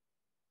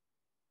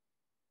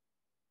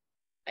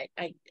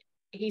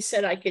 He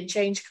said I could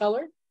change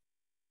color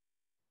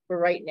for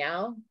right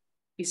now.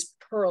 he's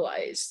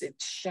pearlized,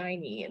 it's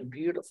shiny and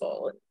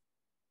beautiful,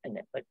 and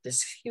like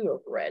this hue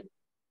of red.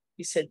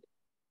 He said,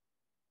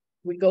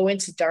 we go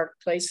into dark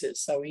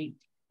places, so he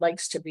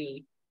likes to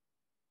be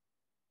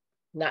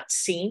not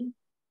seen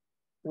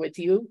with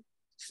you.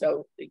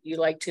 So you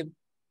like to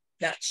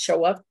not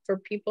show up for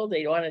people.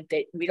 They don't want to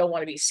date. We don't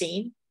want to be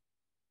seen,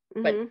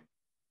 but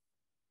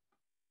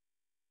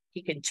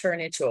he can turn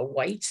into a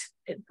white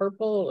and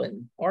purple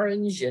and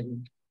orange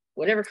and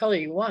whatever color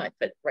you want.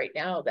 But right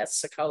now,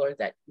 that's the color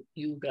that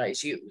you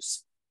guys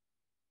use.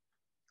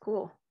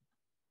 Cool.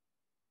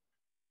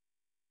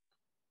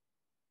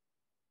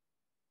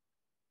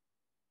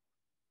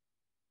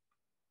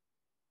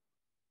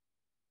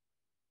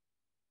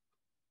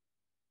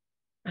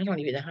 I don't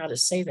even know how to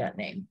say that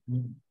name.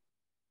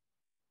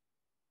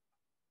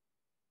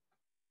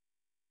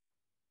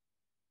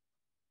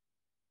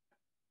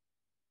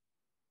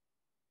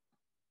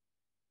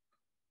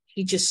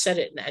 He just said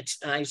it, and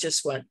I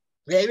just went,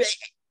 I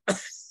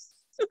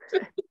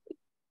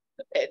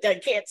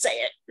can't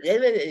say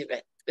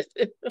it.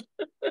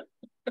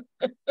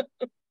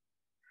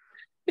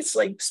 It's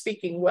like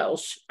speaking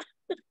Welsh.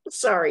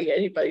 Sorry,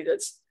 anybody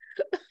that's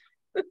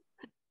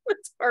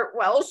part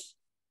Welsh.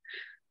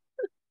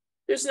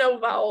 There's no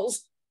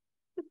vowels.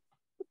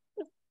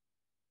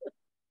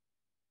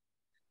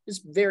 There's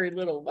very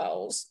little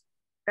vowels.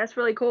 That's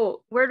really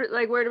cool. Where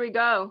do we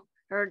go?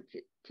 Or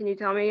can you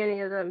tell me any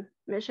of the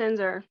missions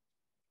or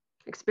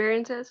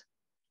experiences?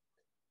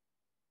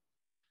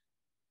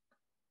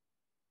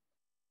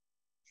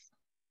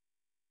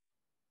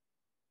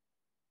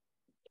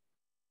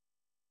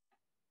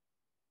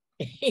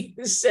 He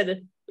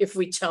said if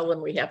we tell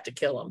him, we have to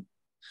kill him.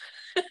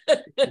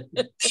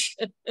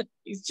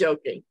 He's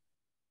joking.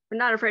 We're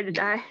not afraid to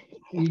die.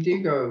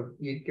 You're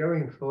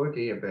going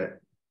 4D a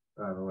bit,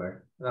 by the way.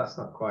 That's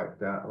not quite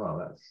that. Well,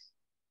 that's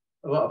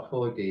a lot of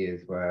 4D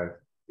is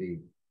where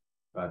the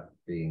bad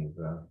beings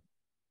are.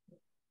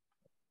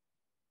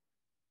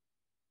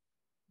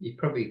 You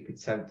probably could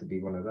attempt to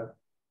be one of them.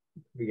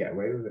 We get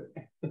away with it.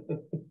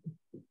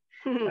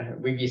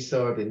 With your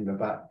sword in the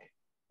back,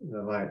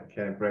 like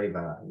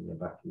Braveheart in the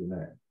back of your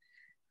neck.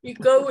 You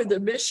go where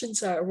the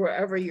missions are,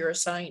 wherever you're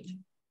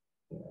assigned.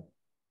 Yeah.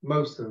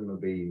 Most of them will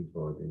be in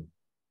 4D.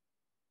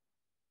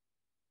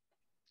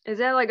 Is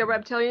that like a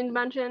reptilian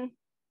dimension?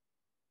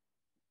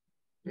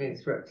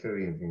 It's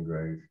reptilians and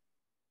greys.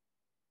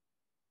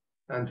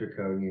 And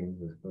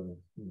draconians, I suppose.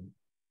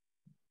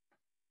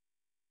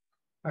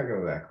 I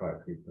go there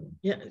quite frequently.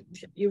 Yeah,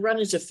 you run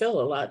into Phil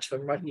a lot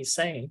from what he's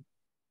saying.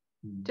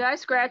 Did I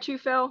scratch you,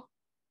 Phil?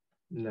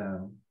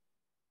 No.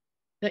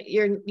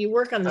 You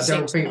work on the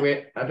same spot.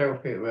 I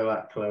don't think we're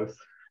that close.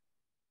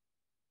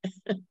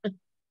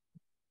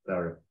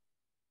 Sorry.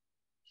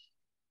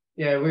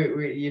 Yeah, we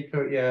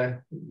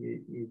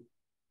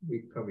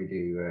probably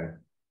do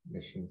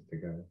missions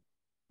together.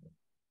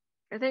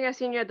 I think I've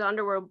seen you at the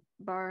Underworld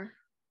bar.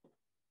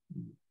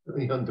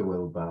 The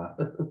Underworld bar.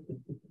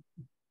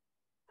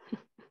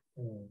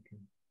 Okay.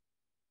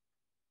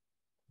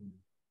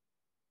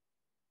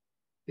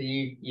 So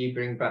you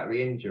bring back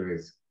the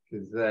injuries,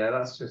 because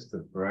that's just the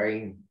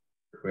brain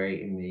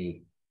creating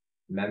the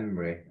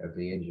memory of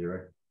the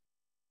injury.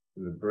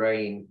 So the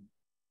brain,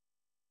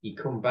 you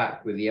come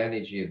back with the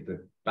energy of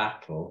the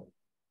battle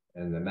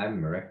and the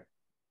memory,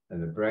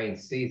 and the brain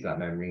sees that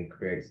memory and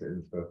creates it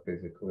into a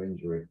physical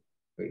injury.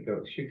 But it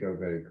should go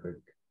very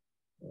quick.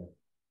 Yeah.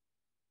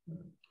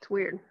 It's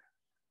weird.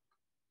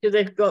 Do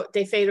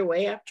they fade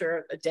away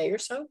after a day or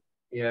so?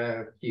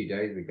 Yeah, a few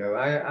days ago.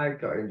 I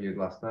got injured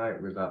last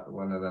night with that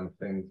one of them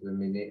things. I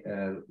mean,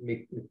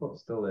 my foot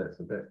still hurts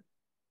a bit,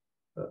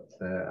 but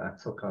I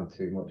took on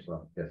too much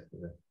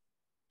yesterday.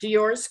 Do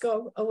yours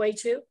go away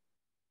too,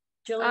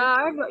 Jillian?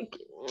 I have like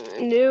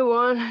a new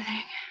one,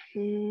 I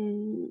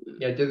think.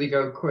 Yeah, do they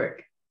go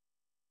quick?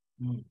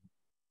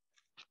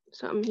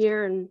 Something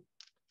here, and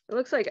it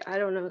looks like, I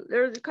don't know,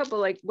 there's a couple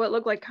like what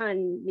look like kind of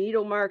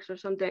needle marks or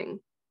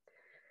something.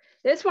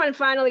 This one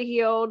finally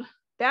healed.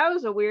 That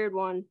was a weird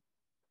one.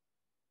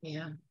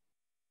 Yeah.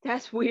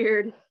 That's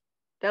weird.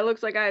 That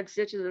looks like I had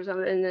stitches or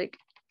something. Like,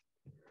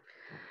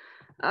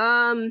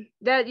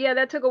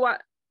 that took a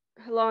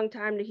long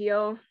time to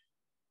heal.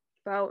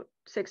 About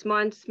 6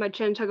 months. My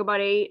chin took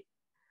about 8.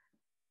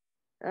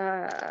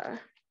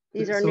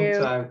 These are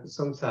new.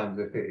 Sometimes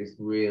if it is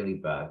really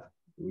bad,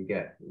 we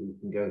can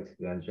go to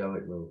the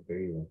angelic world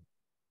feeling.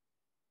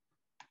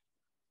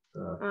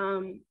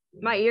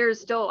 My ear is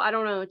still, I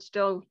don't know, it's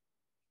still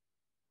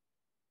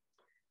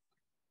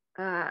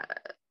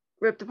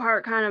ripped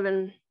apart kind of,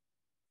 and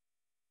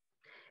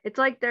it's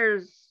like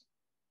there's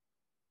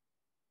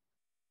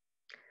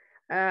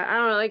I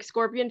don't know, like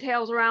scorpion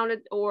tails around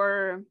it,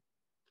 or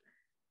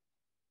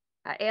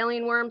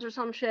alien worms or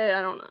some shit.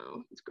 I don't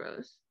know, it's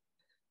gross,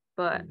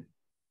 but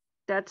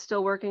that's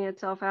still working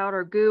itself out,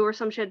 or goo or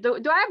some shit. Do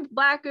I have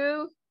black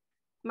goo?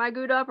 Am I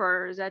gooed up,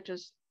 or is that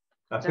just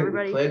I think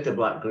everybody? We cleared the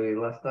black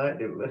glue last night,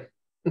 didn't we?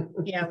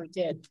 Yeah, we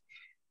did.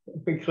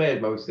 We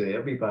cleared most of it.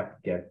 I'll be back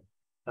again.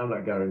 I'm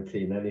not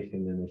guaranteeing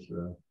anything in this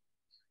room.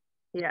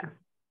 Yeah.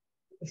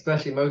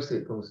 Especially most of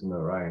it comes from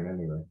Orion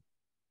anyway.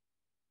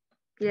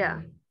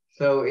 Yeah.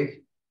 So if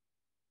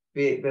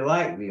they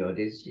like the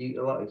Oddies,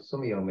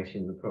 some of your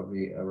missions are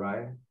probably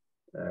Orion.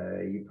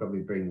 You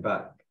probably bring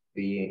back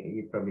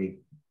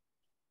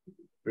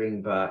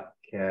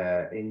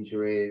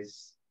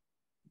injuries,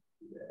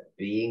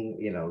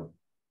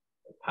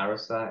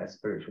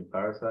 spiritual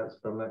parasites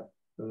from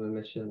the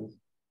missions,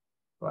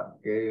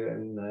 like goo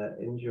and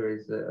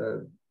injuries that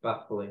are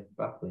baffling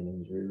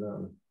injuries,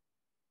 aren't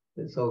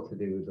they? It's all to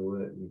do with the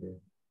work you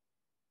do.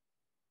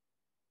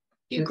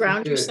 You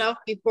ground yourself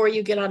before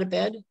you get out of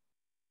bed?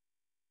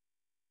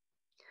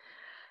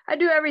 I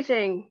do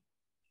everything.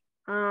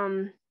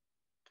 I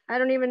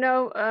don't even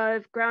know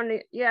if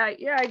grounding. Yeah,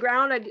 I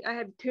ground. I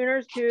have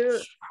tuners too.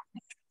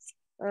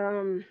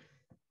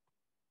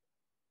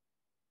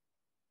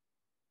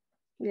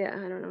 Yeah,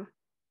 I don't know.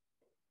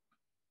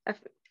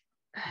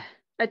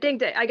 I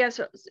think that, I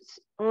guess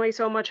only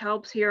so much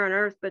helps here on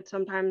Earth, but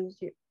sometimes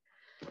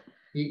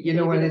you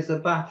know, when there's a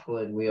battle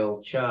and we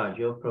all charge,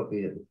 you're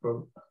probably at the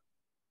front.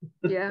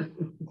 Yeah.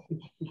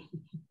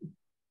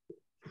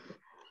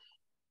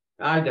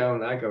 I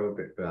don't. I go a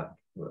bit back,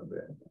 a little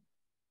bit.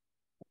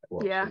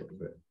 Watch yeah. A little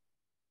bit.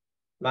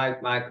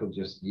 Michael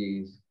just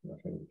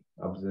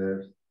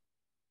observes,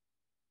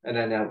 and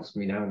then helps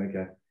me now and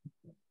again.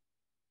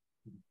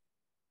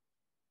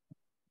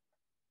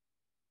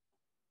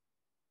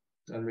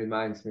 And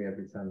reminds me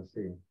every time I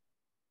see him.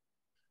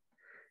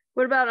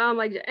 What about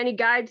like any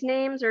guides'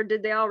 names, or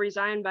did they all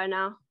resign by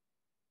now?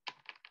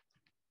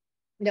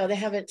 No, they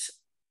haven't.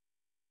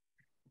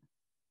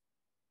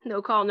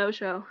 No call, no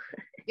show.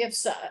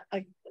 Yes,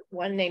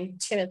 one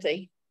named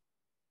Timothy.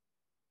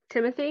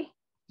 Timothy?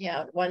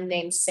 Yeah, one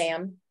named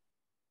Sam.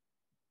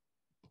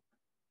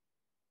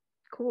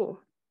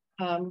 Cool.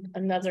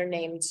 Another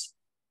named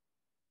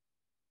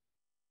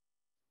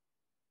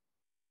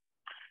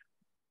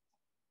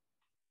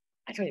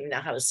I don't even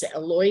know how to say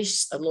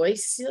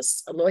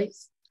Aloysius.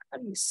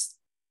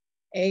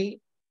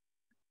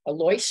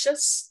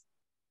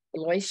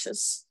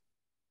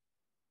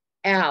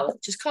 Al.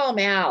 Just call him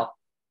Al.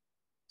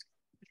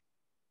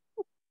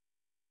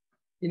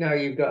 You know,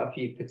 you've got a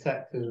few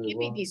protectors. Give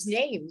me these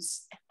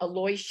names: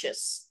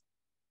 Aloysius,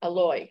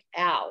 Aloy,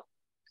 Al.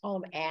 Call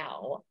him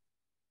Al.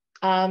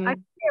 I can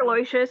say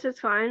Aloysius. It's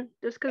fine.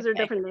 Just because they're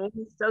different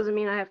names doesn't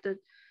mean I have to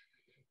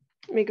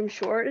make them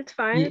short. It's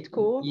fine. It's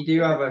cool. You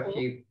do have a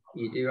few.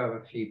 You do have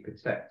a few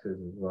protectors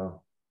as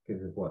well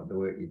because of the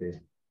work you do.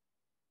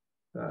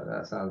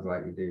 That sounds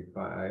like you do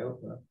quite high up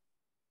there.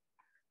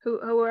 Who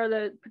are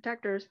the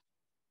protectors?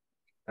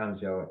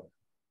 Angelic.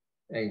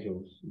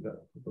 Angels. You've got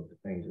a couple of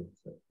angel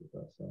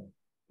protectors.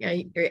 Yeah,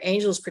 your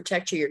angels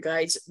protect you. Your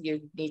guides,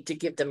 you need to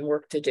give them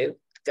work to do.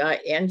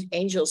 And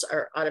angels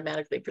are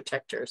automatically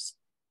protectors.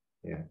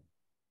 Yeah.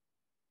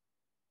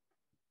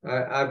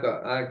 I've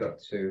got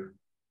two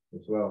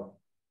as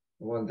well.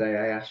 One day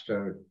I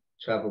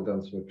traveled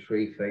onto a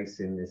tree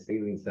facing this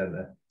healing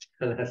center,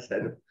 and I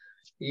said, "Are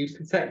you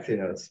protecting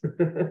us?"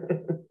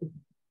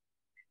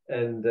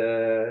 And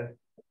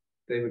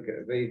they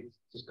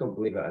just couldn't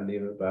believe that I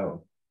knew about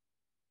them.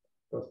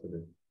 Of course they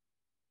did.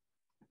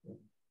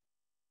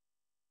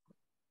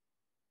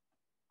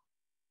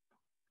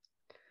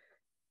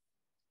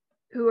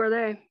 Who are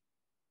they?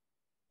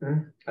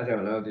 I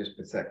don't know, just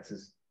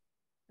protectors.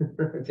 I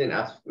didn't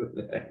ask for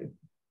the name.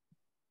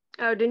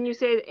 Oh, didn't you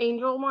say the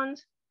angel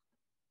ones?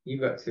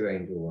 You've got two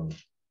angel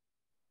ones.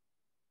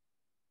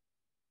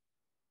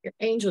 Your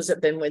angels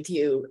have been with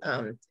you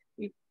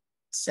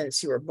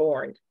since you were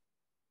born.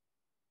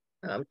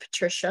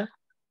 Patricia,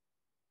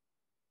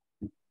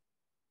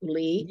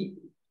 Lee.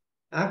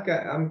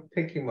 I'm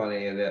picking one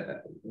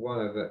here, one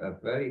of a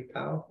very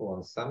powerful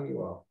one,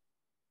 Samuel.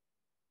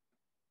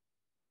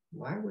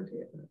 Why would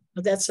it?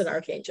 Well, that's an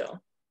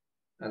archangel.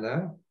 I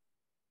know.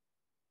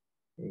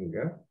 There you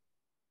go.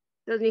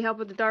 Doesn't he help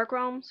with the dark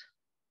realms?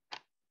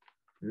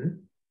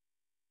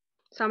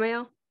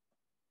 Samael?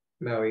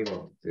 No, he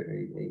won't.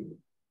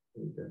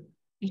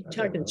 You're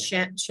talking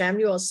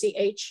Samuel, Chamuel.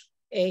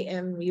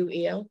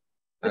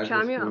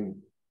 Samuel.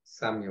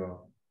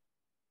 Samuel.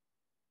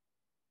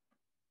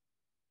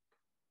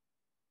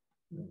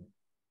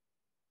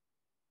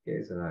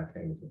 Here's an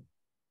archangel.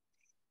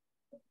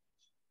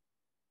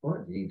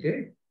 What do you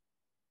do?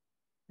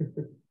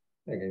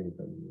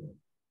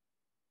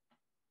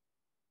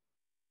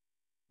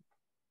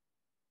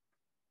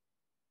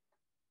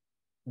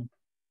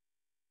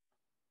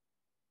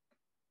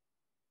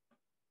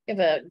 You have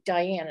a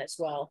Diane as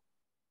well,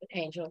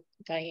 angel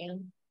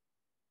Diane.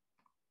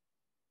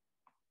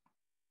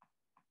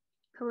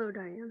 Hello,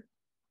 Diane.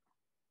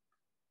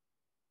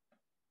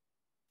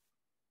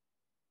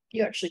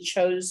 You actually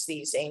chose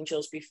these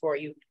angels before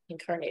you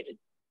incarnated,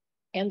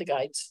 and the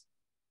guides.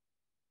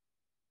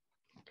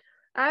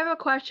 I have a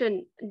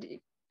question.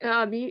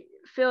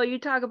 Phil, you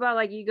talk about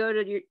like you go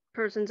to your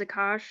person's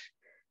Akash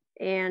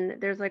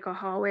and there's like a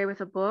hallway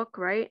with a book,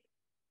 right?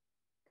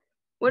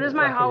 What does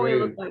my hallway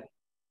look like?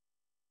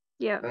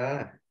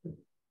 Yeah.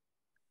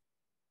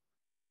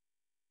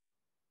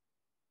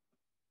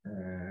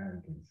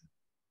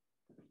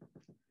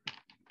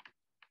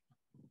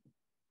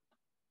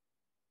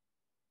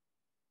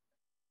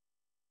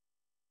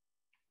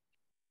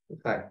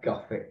 It's like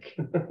gothic.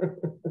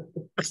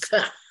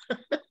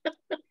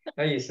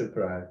 Are you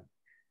surprised?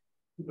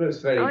 It looks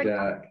very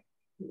dark.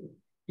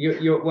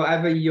 You're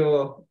whatever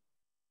you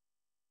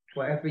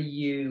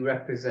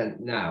represent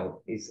now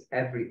is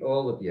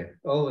all of you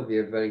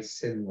are very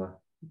similar,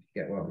 if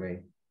you get what I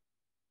mean.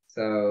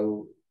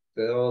 So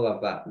they all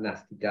have that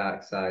nasty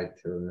dark side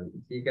to them.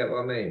 Do you get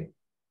what I mean?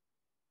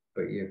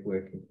 But you're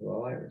working for the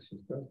light, which is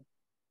good.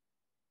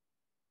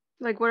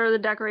 Like, what are the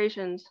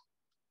decorations?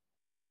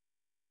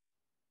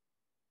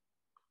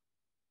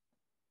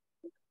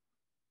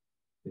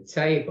 The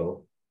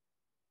table.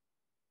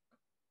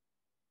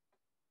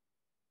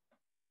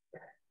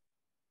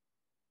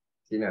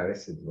 You know,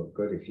 this would look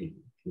good if you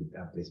could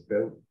have this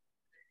built.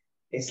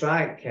 It's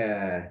like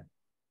it's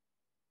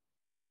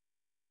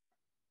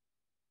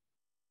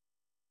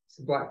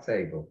a black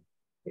table.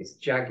 It's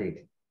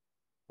jagged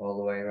all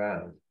the way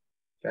around.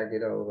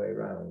 Jagged all the way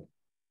around.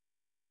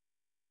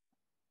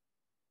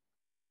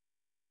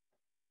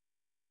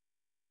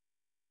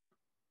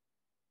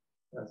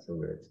 That's a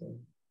weird thing.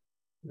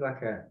 It's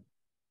like a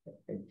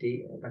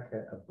deep, like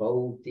a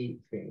bold,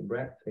 deep thing,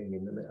 red thing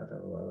in the middle. I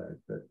don't know what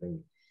that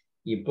thing.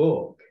 Your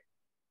book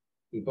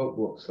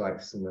looks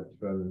like something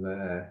from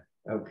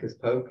Hocus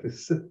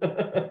Pocus.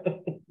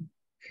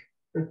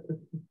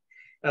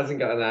 Hasn't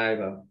got an eye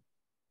though.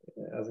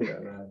 It hasn't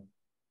got an eye.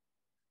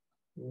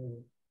 Yeah.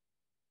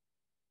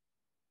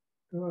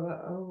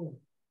 Oh.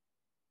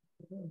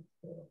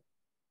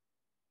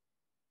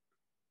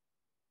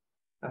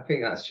 I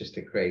think that's just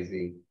a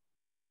crazy.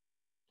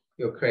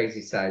 Your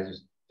crazy side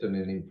has done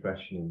an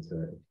impression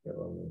into it. If you get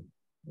what I mean.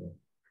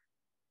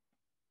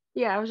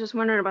 Yeah, I was just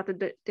wondering about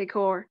the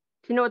decor.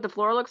 Do you know what the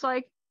floor looks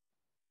like?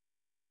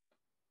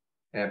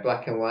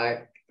 Black and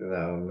white. No,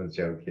 I'm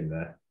joking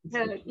there.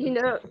 Yeah, you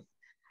know,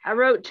 I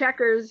wrote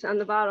checkers on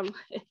the bottom.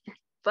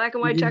 Black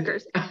and white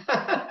checkers.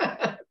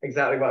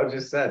 Exactly what I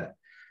just said.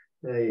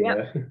 There you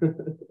go.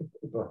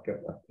 Black and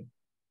white.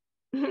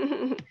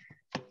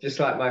 Just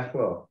like my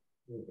floor.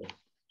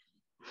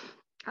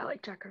 I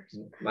like checkers.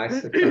 My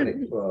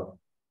satanic floor.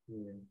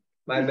 Yeah.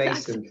 My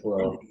mason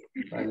floor.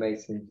 My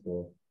mason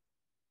floor.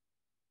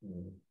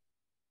 Yeah.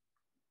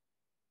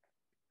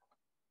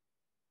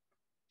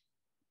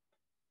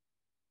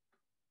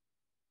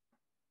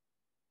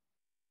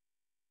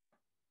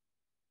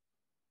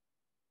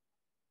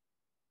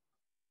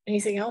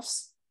 Anything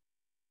else?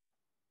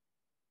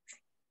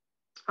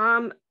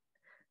 Like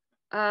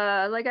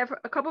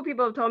a couple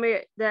people have told me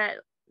that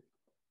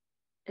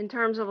in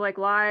terms of like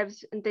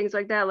lives and things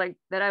like that, like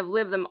that I've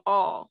lived them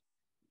all.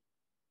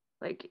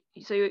 Like,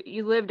 so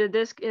you lived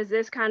this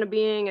kind of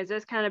being, as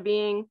this kind of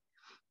being,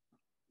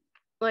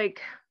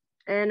 like,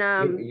 and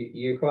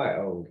you're quite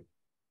old.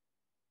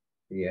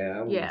 Yeah,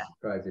 I wouldn't be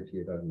surprised if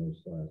you'd had no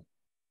slides.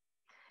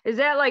 Is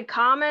that like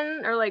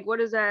common, or like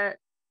what is that?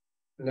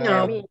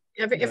 No, I mean,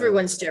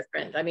 everyone's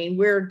different. I mean,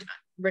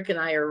 Rick and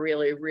I are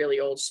really,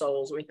 really old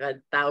souls. We've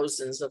had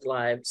thousands of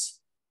lives.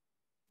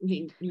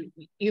 You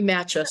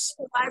match us.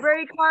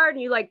 Library card,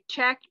 and you like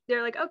check.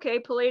 They're like, okay,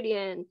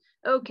 Palladian,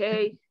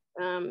 okay,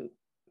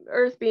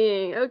 Earth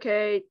being,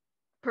 okay,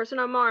 person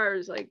on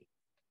Mars. Like,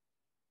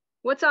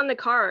 what's on the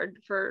card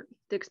for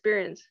the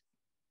experience?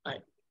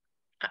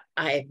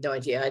 I have no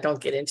idea. I don't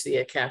get into the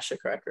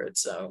Akashic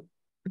records, so.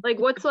 Like,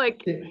 what's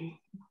like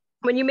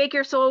when you make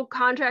your soul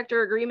contract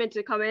or agreement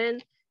to come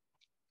in?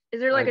 Is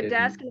there like a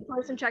desk and a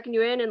person checking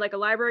you in, and like a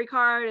library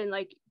card and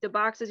like the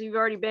boxes you've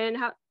already been?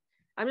 How?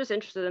 I'm just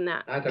interested in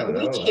that. I don't know.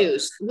 We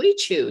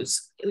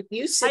choose.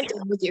 You sit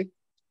down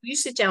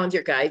with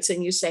your guides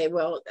and you say,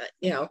 well,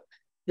 you know,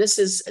 this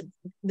is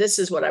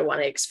what I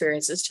want to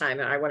experience this time,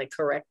 and I want to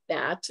correct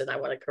that, and I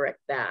want to correct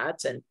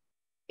that, and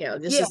you know,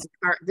 this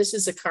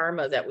is the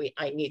karma that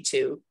I need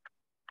to,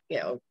 you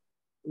know,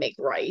 make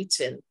right.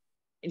 And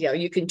you know,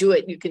 you can do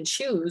it. You can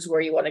choose where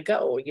you want to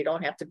go. You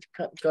don't have to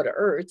go to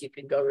Earth. You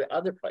can go to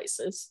other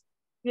places.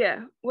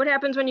 Yeah. What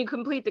happens when you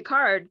complete the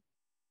card?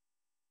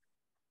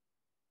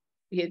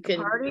 You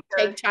can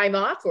take time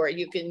off, or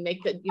you can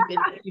make it.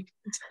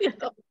 You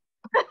know.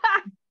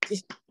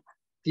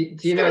 Do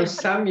you know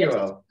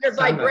Samuel? Your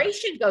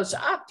vibration goes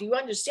up. Do you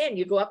understand?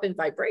 You go up in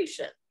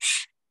vibration.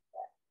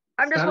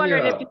 I'm just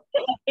wondering if you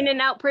get in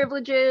and out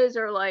privileges,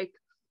 or like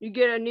you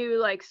get a new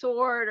like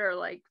sword, or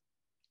like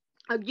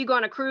you go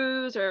on a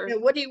cruise, or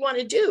what do you want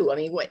to do? I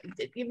mean, what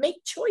you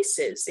make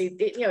choices, you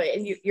know,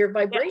 and your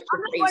vibration.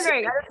 I'm just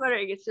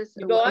wondering. It's just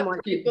you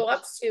go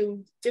up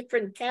to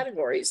different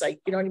categories, like,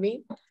 you know what I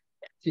mean?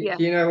 Do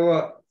you know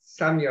what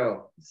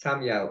Samuel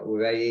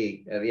with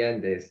AE at the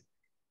end is?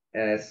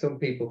 Some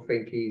people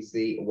think he's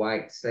the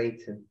white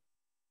Satan.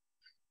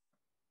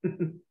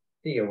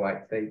 He's a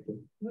white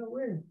Satan. No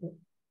way.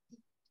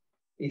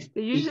 He's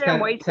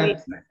white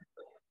Satan.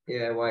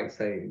 Yeah, white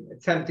Satan.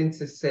 Attempting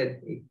to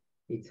sin.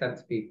 He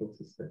tempts people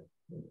to sin.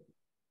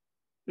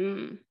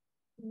 It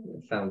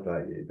sounds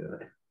like you,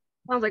 doesn't it?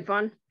 Sounds like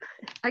fun.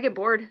 I get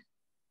bored.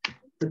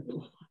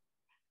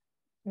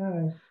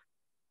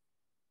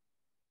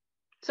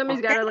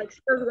 Somebody's got to like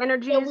stir the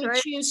energies, right?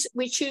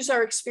 We choose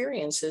our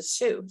experiences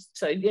too.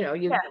 So, you know,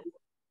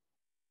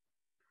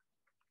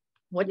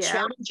 What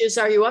challenges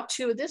are you up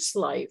to this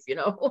life? You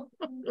know,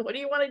 what do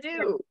you want to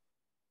do?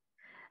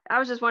 I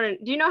was just wondering,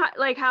 do you know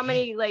how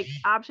many like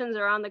options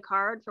are on the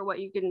card for what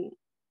you can,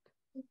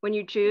 when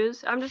you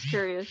choose? I'm just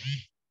curious.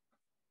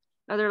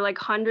 Are there like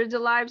hundreds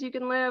of lives you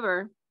can live,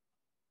 or?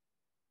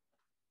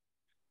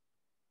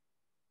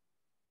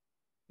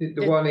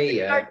 The one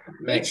here,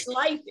 each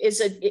life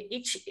is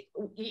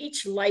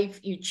each life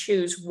you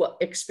choose what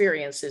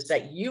experiences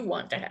that you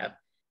want to have.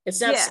 It's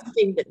not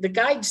something that the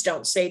guides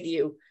don't say to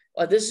you,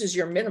 oh, this is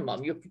your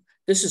minimum.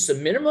 This is the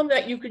minimum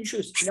that you can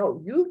choose.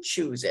 No, you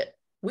choose it.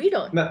 We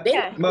don't.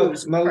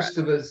 Most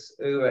of us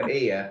who are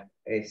here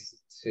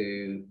is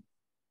to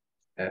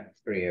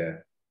free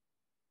Earth.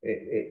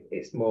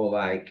 It's more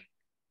like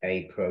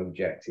a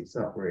project. It's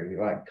not really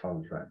like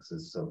contracts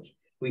as such.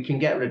 We can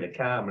get rid of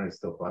karma and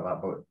stuff like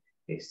that, but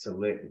it's to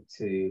lift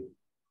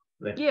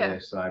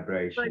Earth's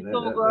vibration. Like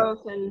soul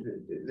growth and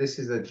this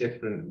is a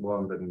different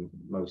one than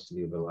most of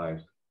the other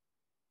lives.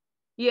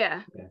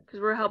 Yeah, because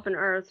we're helping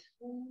Earth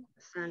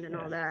ascend and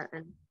all that.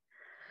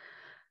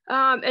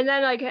 And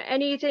then like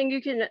anything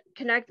you can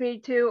connect me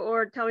to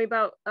or tell me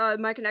about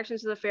my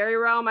connections to the fairy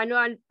realm. I know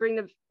I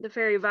bring the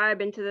fairy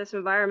vibe into this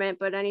environment,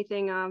 but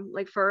anything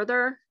like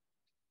further?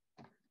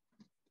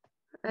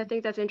 I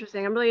think that's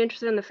interesting. I'm really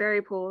interested in the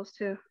fairy pools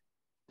too.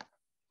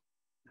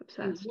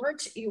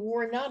 Obsessed. You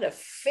were not a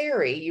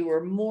fairy. You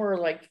were more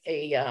like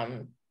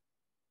a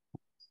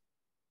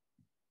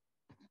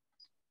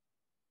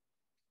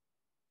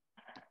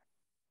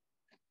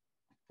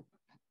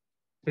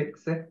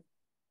Pixie.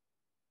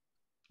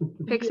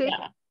 Pixie?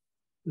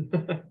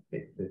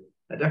 Pixie.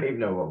 I don't even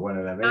know what one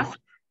of them is.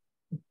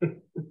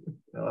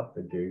 I'll have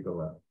to Google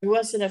that. It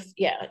wasn't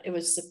it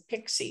was a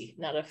pixie,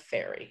 not a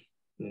fairy.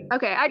 Yeah.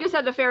 Okay, I just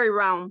had the fairy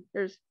realm.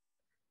 There's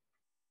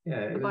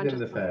it was in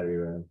the fairy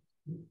realm.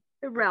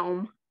 The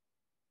realm.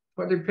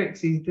 What did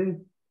pixies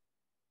do?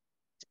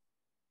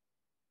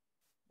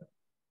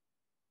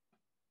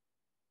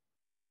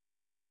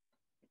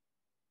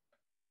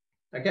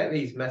 I get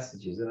these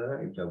messages and I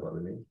don't even know what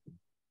they mean.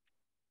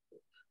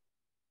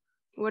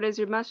 What is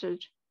your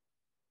message?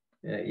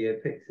 Yeah,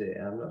 pixie.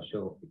 I'm not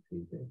sure what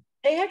pixies do.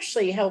 They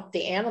actually helped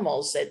the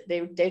animals. That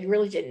they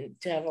really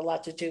didn't have a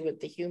lot to do with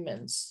the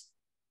humans.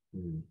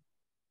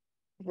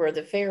 Where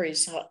the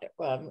fairies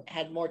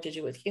had more to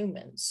do with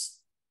humans.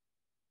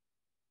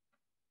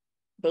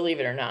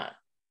 Believe it or not.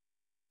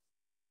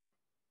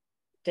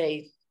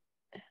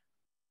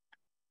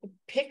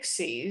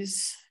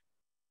 Pixies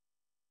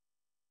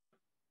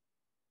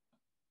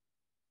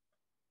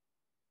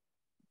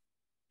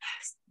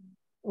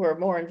were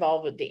more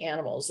involved with the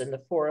animals in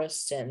the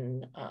forest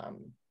and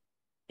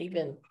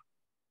even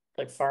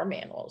like farm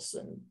animals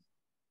and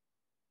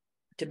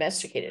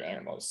domesticated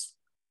animals.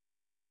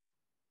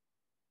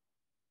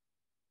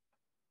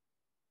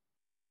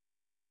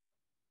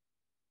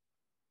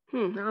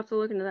 I'll have to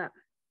look into that.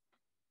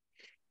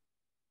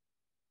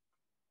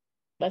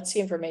 That's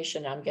the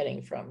information I'm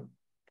getting from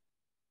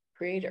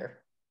Creator.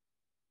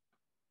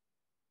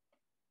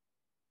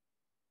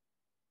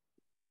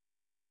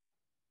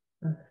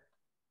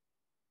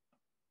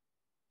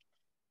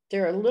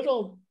 They're a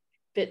little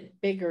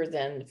bit bigger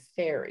than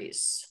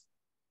fairies.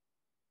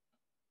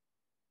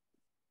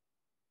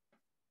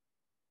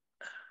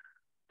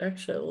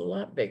 Actually, a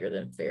lot bigger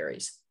than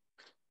fairies.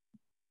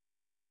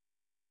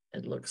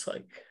 It looks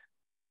like.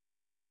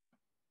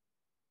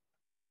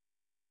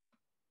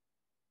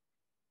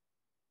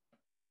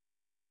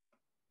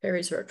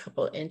 Fairies are a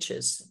couple of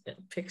inches, and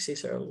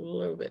pixies are a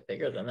little bit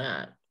bigger than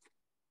that.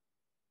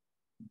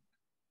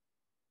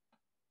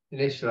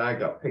 Initially, I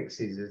got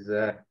pixies as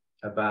a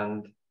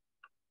band.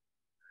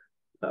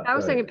 I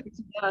was thinking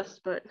pixie dust,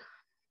 but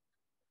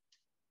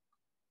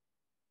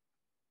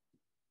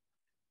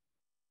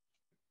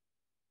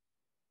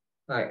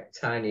like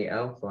tiny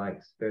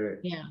elf-like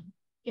spirit.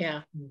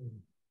 Yeah.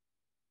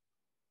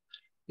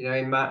 You know,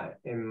 in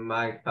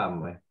my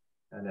family,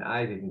 and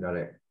I didn't got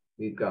it.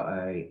 We've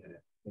got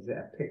is it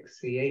a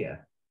pixie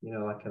ear? You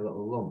know, like a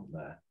little lump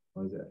there,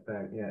 or is it a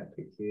fairy? Yeah, a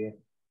pixie ear.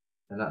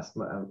 And that's a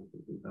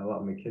lot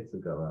of my kids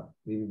have got that.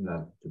 They even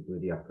had the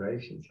bloody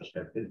operations.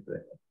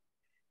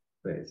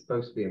 But it's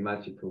supposed to be a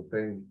magical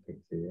thing,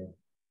 pixie ear.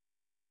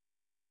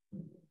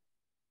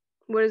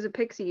 What is a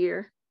pixie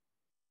ear?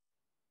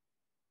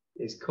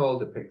 It's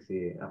called a pixie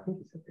ear. I think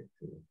it's a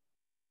pixie ear.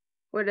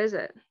 What is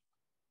it?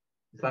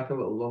 It's like a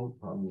little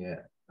lump on your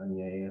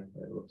ear.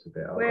 It looks a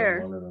bit odd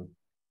Where? on one of them.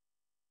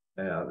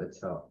 At the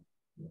top.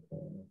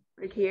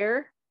 Like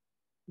here?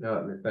 No,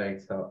 at the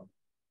very top.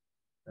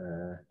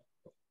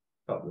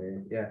 Top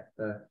there, yeah.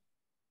 There.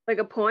 Like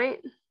a point?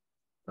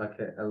 Like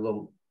a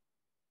lump.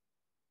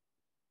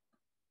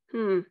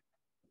 There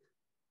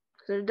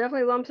are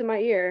definitely lumps in my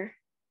ear.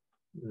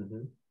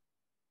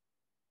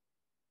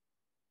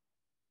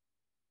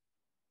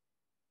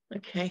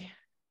 Okay.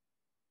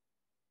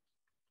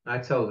 I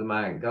told them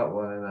I ain't got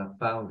one, and I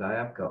found I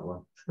have got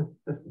one.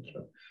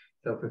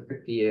 So for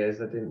 50 years,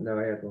 I didn't know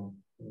I had one.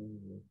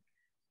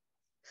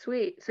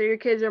 Sweet. So your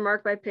kids are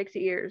marked by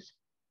pixie ears.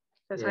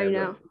 That's how you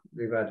know.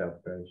 We've had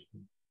operations.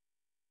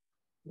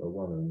 Well,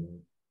 one of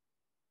them.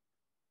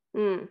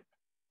 Mm.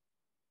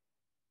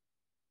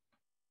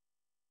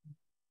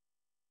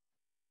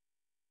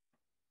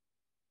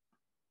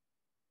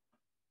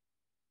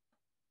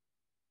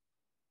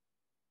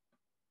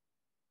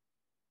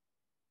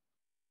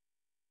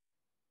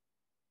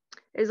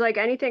 Is like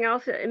anything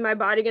else in my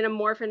body gonna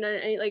morph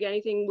into like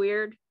anything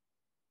weird?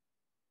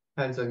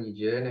 Depends on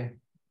your journey,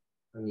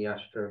 on the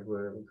astral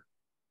world.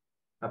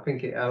 I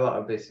think a lot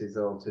of this is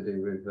all to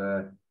do with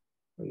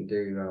what you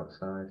do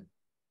outside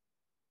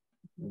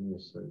in your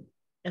sleep.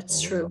 That's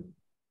true.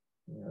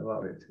 Yeah, a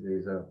lot of it to do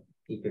is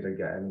you could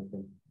get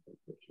anything.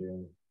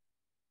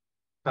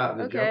 Part of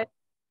the Okay.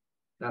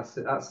 job.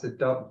 That's the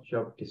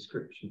job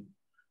description.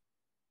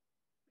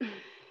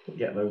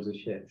 Get loads of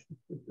shit.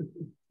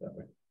 That's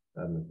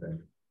the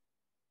thing.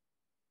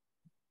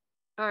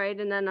 All right,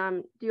 and then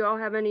do you all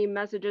have any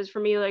messages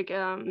for me, like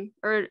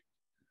or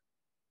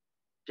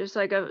just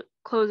like a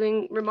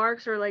closing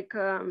remarks or like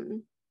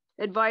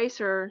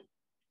advice or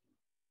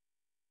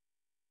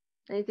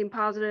anything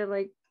positive?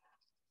 Like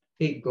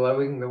keep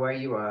glowing the way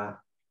you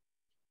are.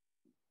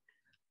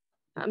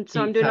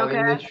 So I'm doing okay.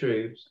 Telling the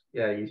truth.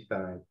 Yeah, you're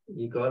fine.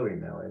 You're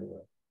glowing now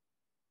anyway.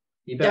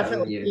 You're better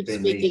Definitely than you've keep been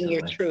speaking recently.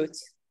 your truth.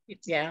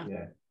 Yeah.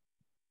 Yeah.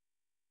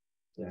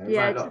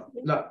 Yeah. It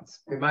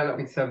might not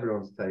be to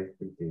everyone's taste,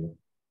 big deal.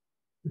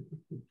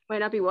 Might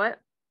not be what?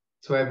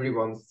 To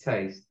everyone's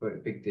taste,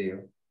 but big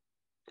deal.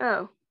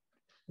 Oh.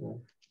 Yeah.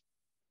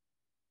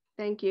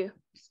 Thank you.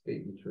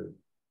 Speak the truth.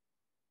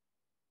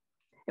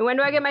 And when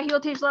do I get my Heal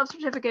Teach Love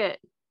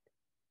certificate?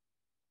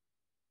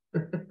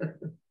 Do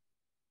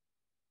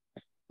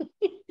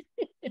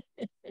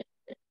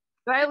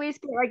I at least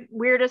get like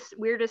weirdest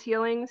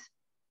healings?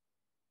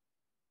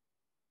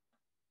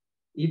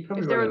 You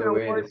probably one of the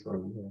weirdest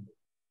ones.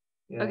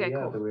 Yeah, okay,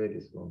 cool. The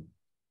weirdest one.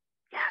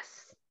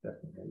 Yes.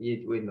 Definitely.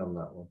 You'd win on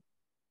that one.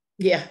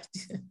 Yeah.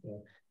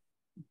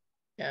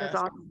 That's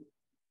awesome.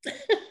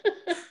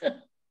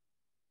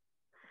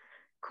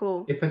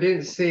 Cool. If I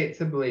didn't see it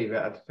to believe it,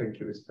 I'd think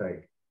it was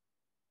fake.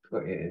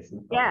 But it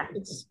isn't. Yeah.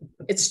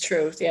 It's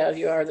true. Yeah,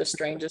 you are the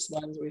strangest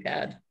ones we've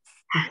had.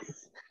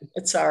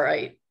 It's all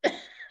right.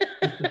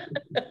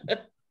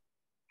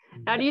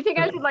 Now, do you think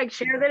I should like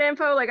share that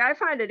info? Like, I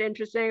find it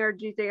interesting, or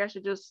do you think I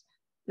should just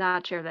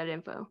not share that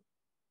info?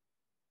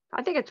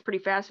 I think it's pretty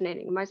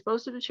fascinating. Am I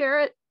supposed to share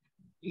it?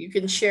 You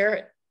can share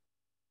it.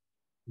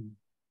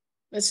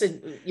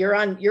 Listen, you're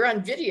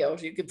on video.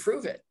 You can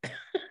prove it.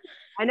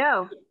 I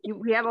know.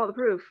 We have all the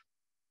proof.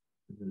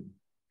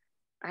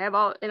 I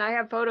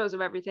have photos of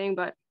everything,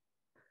 but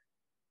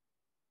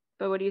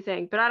what do you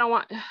think? But I don't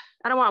want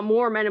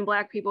more Men in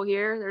Black people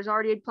here. There's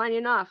already plenty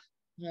enough.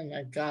 Oh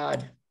my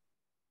God.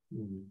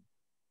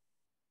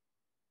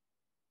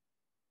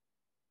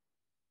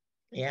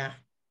 Yeah.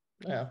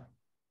 Well.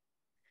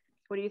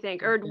 What do you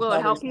think? Or will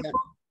it help people?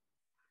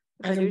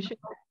 I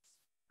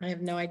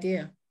have no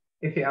idea.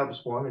 If it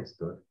helps one, it's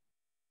good.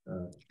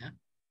 Yeah.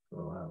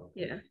 For a while.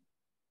 Yeah.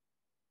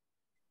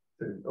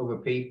 So other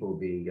people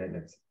be getting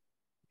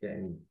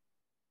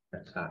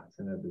attacked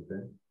and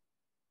everything.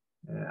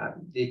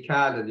 The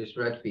card I just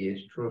read for you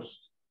is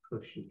trust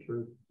your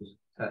truth. Just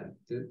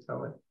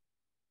tell it.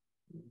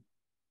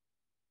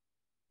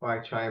 Why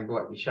try and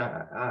block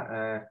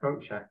your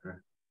throat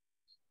chakra?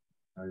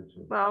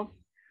 Well,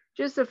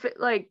 just the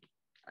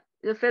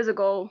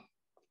physical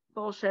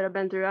bullshit I've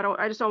been through.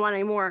 I just don't want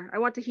any more. I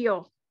want to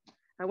heal.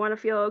 I want to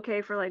feel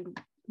okay for like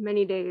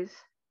many days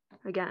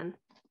again.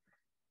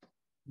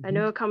 I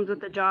know it comes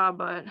with the job,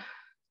 but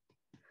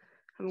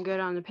I'm good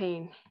on the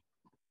pain.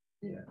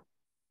 Yeah.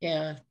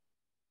 Yeah.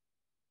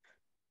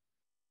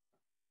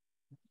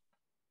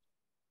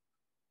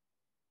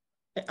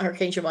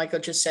 Archangel Michael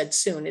just said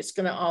soon. It's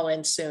going to all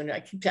end soon. I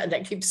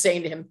keep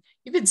saying to him,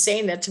 you've been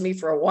saying that to me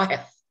for a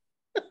while.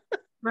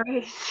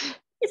 Right.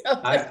 You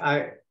know,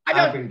 I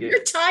don't.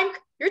 Your time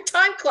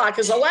clock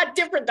is a lot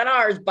different than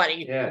ours,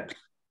 buddy. Yeah.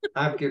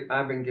 I've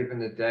been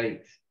given a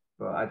date,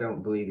 but I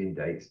don't believe in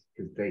dates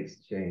because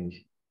dates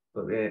change.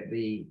 But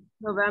the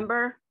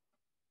November.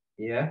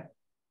 Yeah.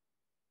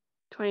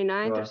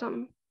 29th or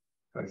something.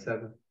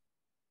 27.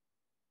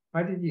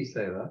 Why did you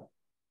say that?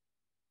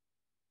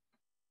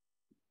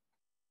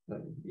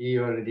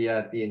 You already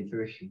had the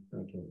intuition.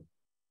 Okay.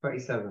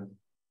 27.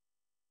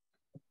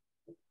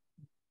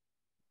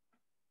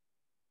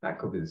 That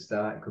could be the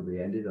start. It could be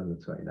ended on the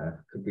 29th.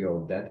 It could be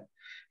all dead.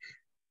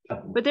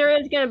 But there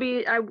is going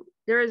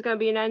to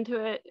be an end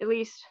to it, at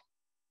least.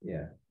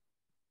 Yeah.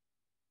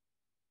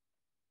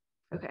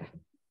 Okay.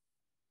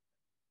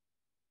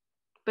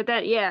 But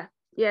that, yeah.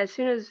 As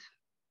soon as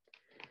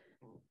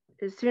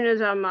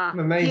I'm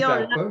amazed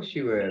how close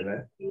you were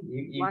there.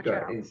 You've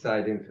got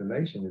inside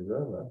information as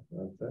well,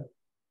 though.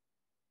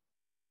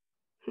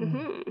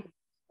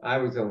 I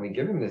was only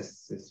given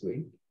this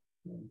week.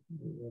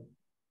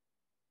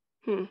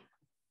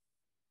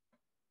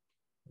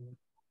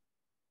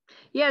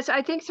 Yes,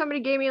 I think somebody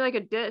gave me like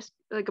a disc,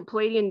 like a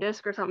Palladian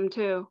disc or something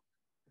too,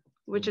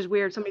 which is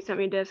weird. Somebody sent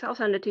me a disc. I'll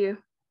send it to you.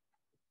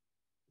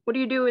 What do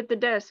you do with the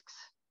discs?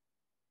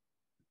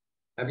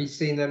 Have you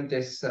seen them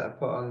discs that I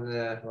put on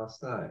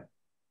last night?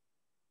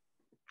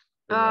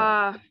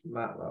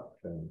 Matlock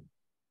thing.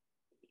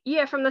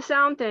 Yeah, from the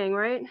sound thing,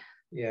 right?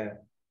 Yeah.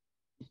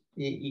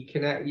 You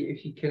connect,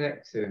 if you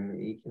connect to them,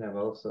 you can have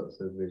all sorts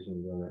of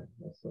visions on it.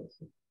 All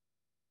sorts of.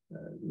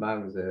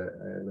 Mine was a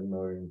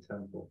Lemurian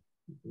temple.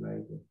 It's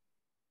amazing.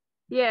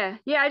 Yeah,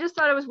 I just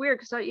thought it was weird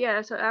because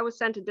so I was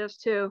sent a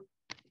disc too,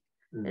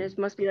 and it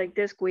must be like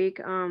disc week.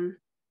 But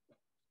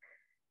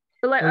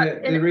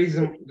like, the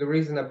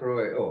reason I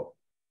brought it up,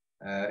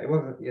 it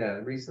wasn't. Yeah,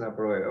 the reason I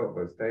brought it up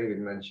was David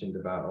mentioned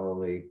about all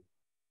the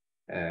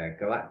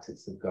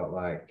galactics have got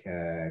like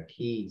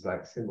keys,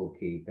 like symbol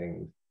key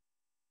things,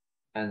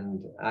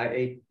 and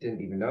I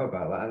didn't even know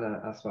about that,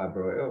 and that's why I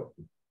brought it up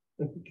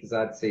because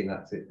I'd seen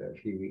that a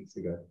few weeks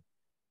ago.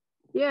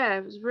 Yeah,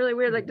 it was really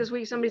weird. Like this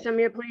week, somebody sent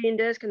me a playing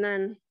disc, and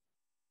then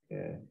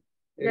it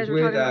was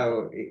weird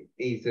how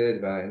he's heard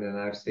about it, and then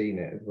I've seen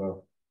it as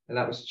well. And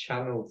that was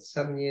channeled,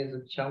 7 years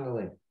of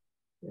channeling,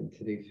 and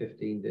to do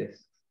 15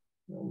 discs.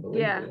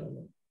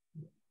 Unbelievable.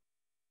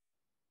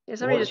 Yeah,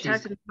 somebody just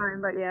texted me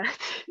mine, but yeah.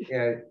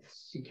 Yeah,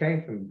 she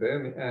came from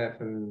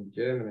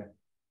Germany,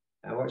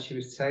 and what she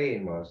was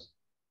saying was,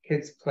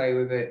 kids play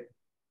with it,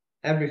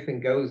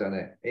 everything goes on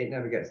it, it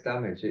never gets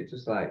damaged, it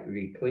just like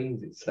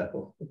re-cleans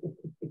itself.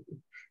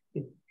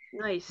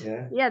 Nice.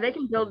 Yeah, they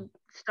can build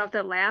stuff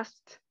that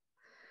lasts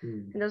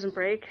and doesn't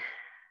break.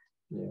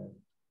 Yeah.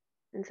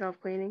 And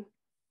self-cleaning.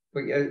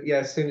 But yeah,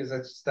 as soon as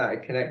I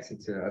started connecting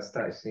to it, I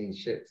started seeing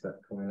ships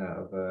that coming out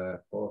of a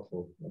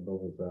portal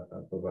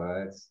above our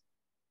heads.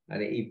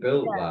 And he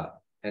built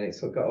that, and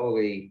it's got all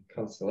the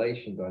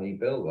constellations on. He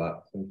built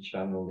that from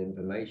channeled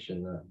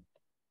information there.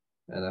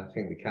 And I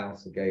think the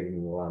council gave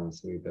him the land,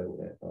 so he built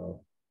it.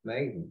 Oh,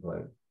 amazing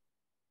place.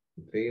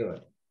 You feel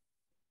it.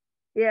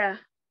 Yeah.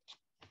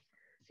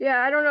 Yeah,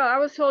 I don't know. I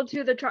was told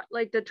too,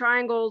 the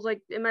triangles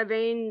like in my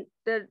vein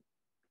that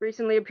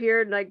recently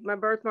appeared, like my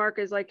birthmark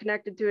is like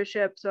connected to a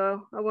ship.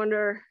 So I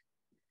wonder.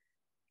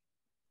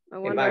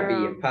 It might be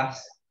your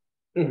pass.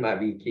 It might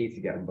be your key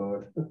to get on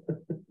board.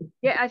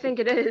 Yeah, I think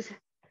it is.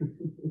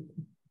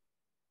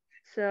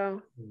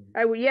 So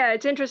yeah,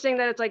 it's interesting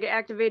that it's like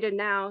activated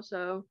now.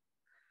 So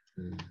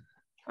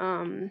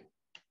yeah,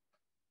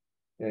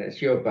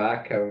 it's your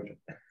barcode.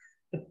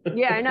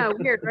 Yeah, I know.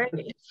 Weird, right?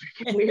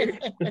 It's weird.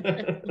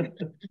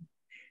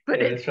 But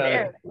yeah, it's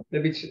there.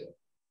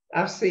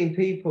 I've seen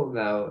people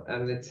now,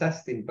 and they're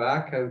testing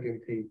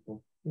barcoding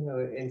people. You know,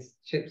 in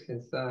chips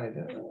inside.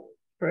 Oh,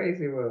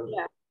 crazy world.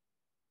 Yeah.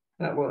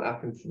 That won't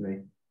happen to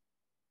me.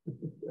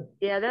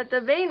 Yeah,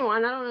 the vein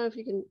one. I don't know if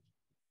you can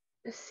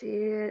see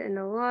it in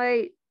the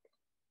light.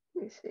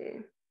 Let me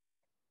see.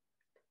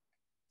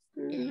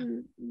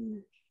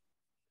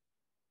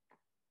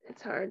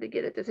 It's hard to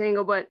get at this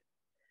angle, but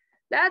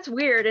that's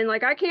weird. And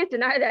like, I can't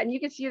deny that. And you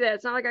can see that.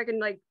 It's not like I can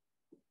like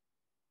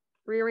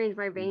rearrange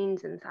my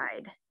veins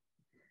inside,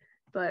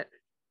 but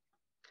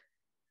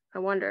I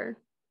wonder.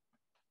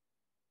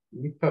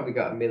 You've probably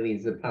got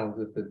millions of pounds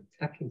worth of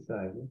tech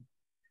inside.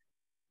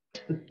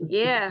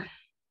 Yeah.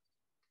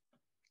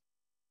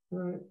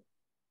 Right.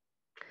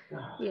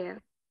 Yeah.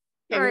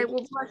 All right.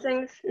 Well,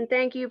 blessings and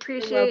thank you.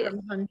 Appreciate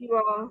you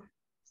all.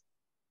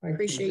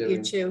 Appreciate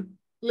you too.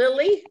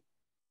 Lily?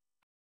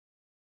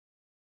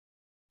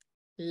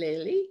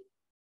 Lily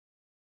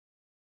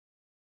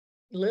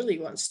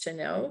wants to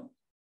know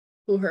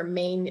who her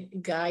main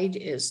guide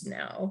is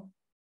now.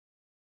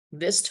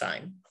 This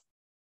time.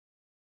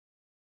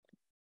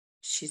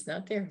 She's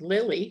not there.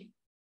 Lily.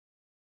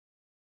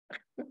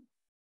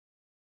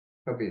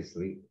 Probably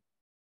asleep.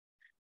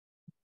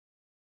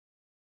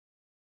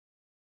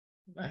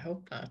 I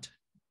hope not.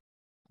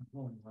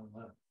 Only one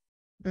left.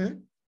 Hmm?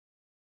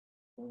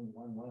 Only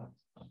one left.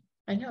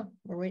 I know.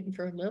 We're waiting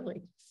for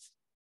Lily.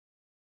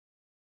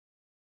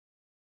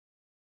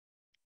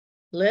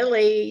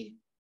 Lily.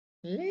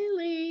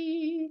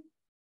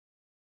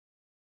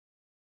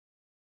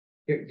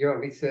 Do you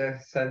want me to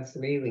send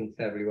some healing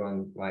to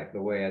everyone, like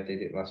the way I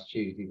did it last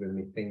Tuesday with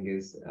my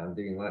fingers and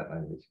doing light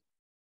language?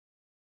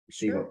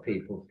 See what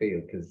people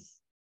feel,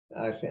 because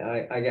I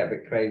get a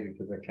bit crazy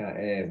because I can't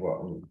hear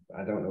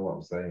I don't know what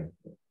I'm saying.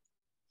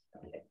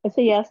 I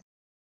say yes.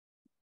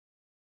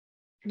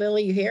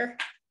 Lily, you here?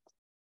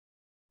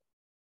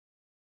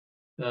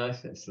 No, I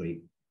said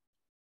sleep.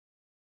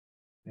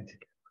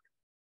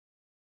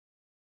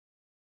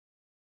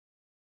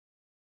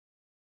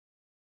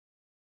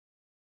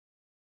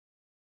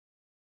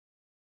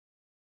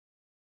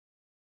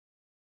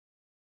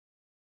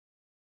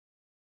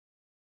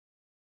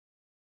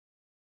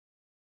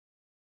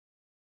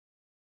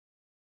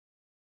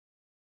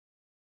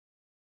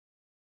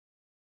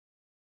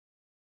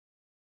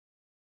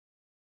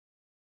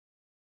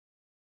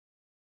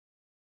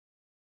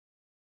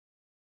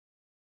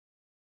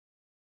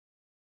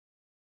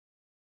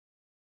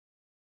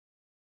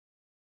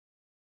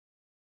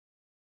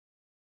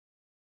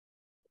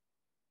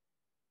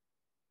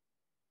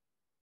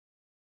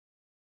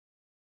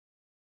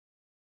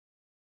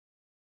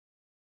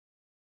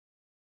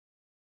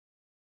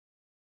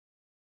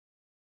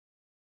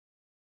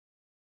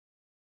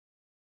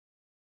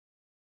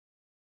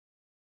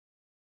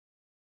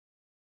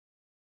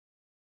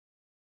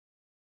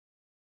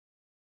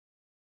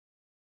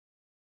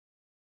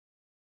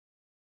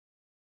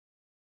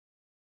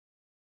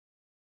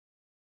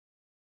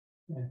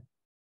 Yeah.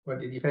 What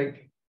did you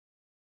think?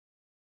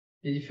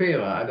 Did you feel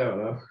that? I don't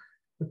know.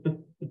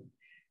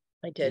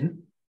 I did.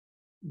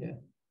 Yeah.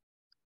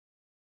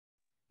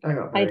 I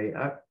got very.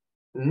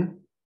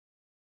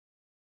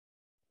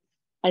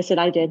 I said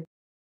I did.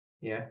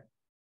 Yeah.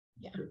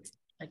 Yeah,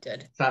 I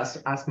did. So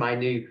that's my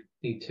new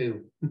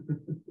two.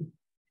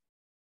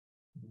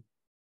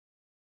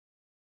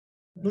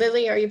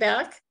 Lily, are you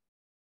back?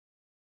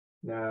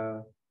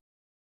 No.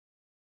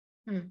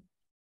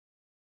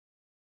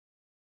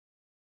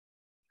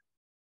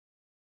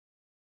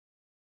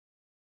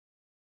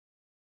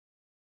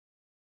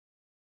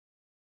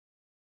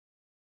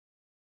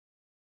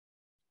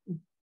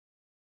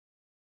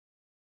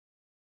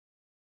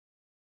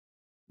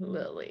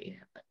 Lily.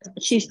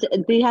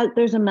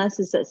 There's a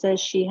message that says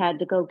she had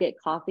to go get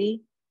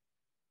coffee,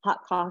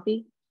 hot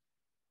coffee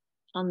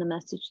on the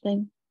message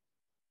thing.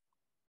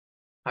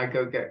 I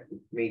go get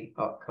me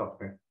hot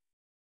coffee.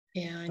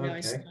 Yeah, I know.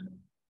 Okay.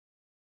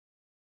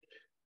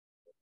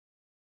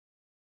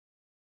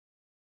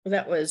 Well,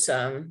 that was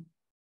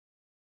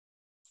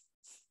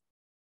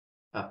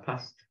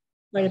Past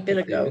quite a bit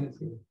 50 ago. minutes.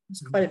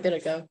 It's quite a bit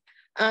ago.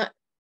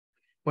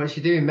 What's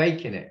she doing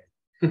making it?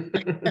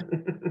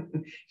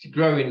 She's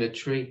growing the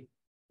tree.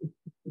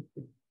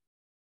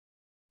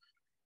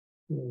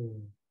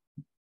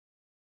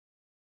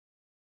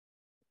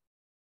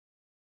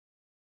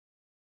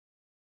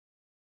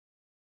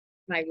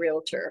 My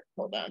realtor.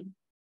 Hold on.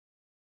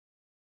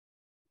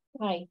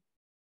 Hi.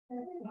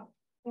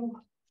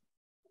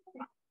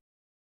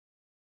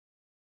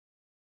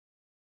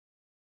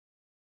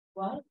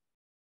 What?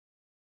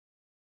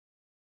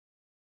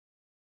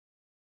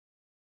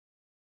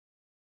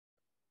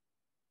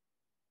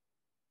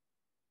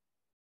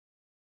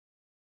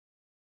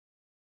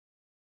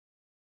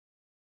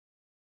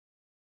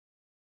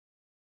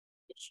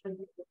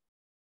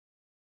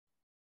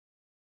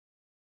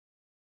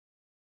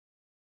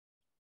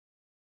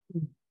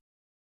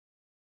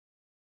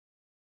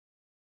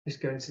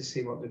 Just going to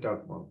see what the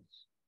dog wants.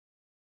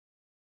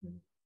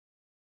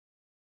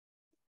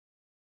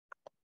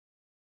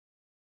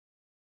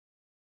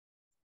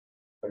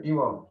 What do you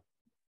want?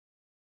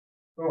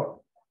 Go on.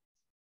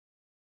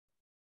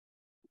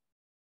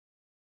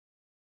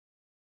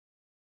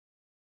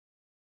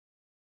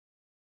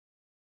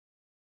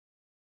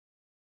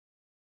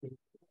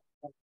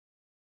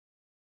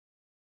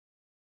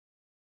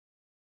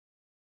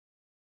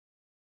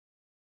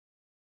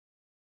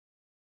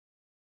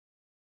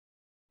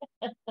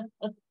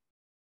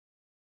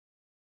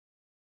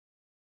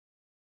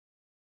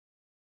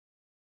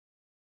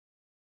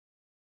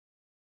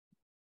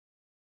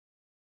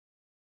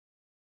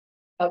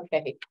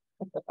 Okay.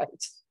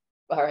 Right.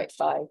 All right.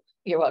 Bye.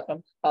 You're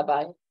welcome.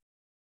 Bye-bye.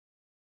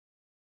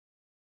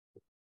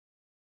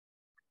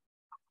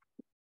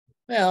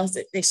 Well,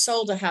 they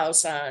sold a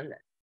house on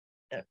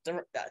the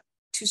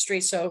 2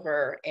 streets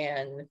over,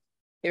 and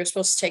they were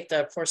supposed to take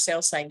the for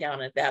sale sign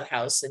down at that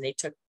house, and they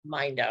took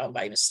mine down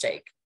by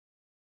mistake.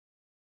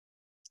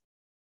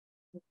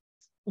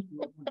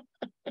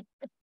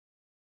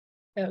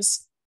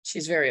 Yes,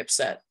 she's very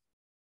upset.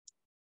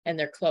 And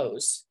they're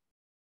closed.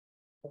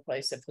 The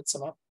place that puts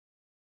them up.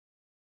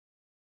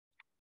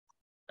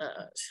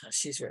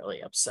 She's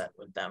really upset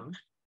with them.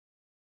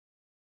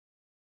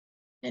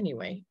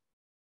 Anyway,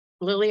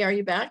 Lily, are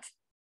you back?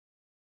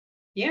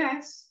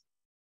 Yes.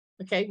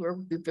 Okay,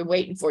 we've been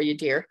waiting for you,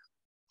 dear.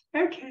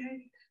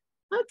 Okay.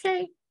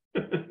 Okay.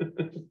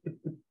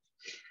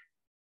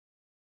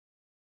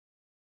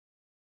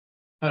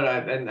 All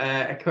right, then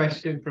a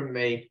question from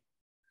me.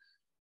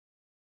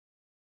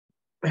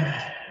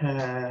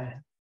 I've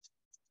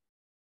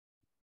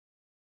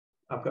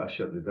got to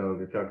shut the door.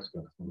 The dog's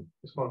got to come.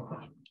 Just one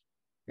question.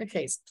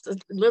 Okay, so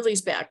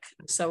Lily's back.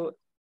 So,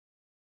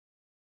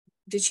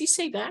 did she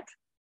say back?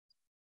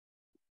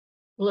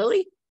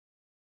 Lily?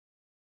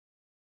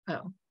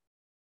 Oh.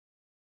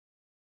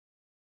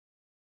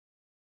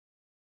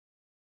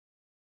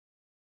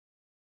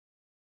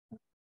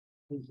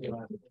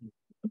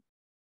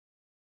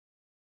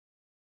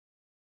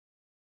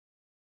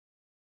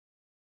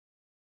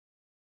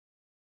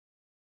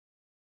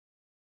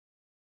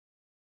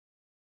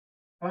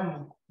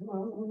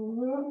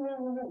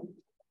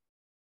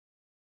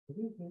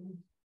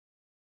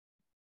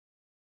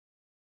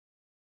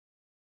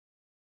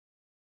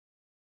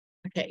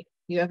 Okay,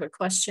 you have a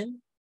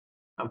question?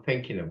 I'm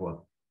thinking of one.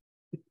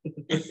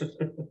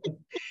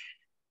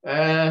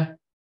 I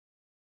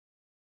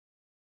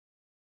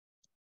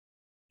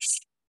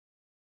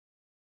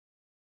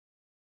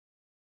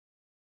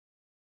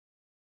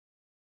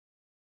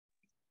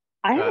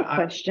have a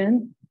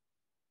question.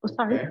 Oh,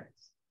 sorry. Okay.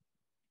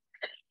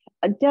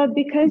 Deb,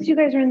 because you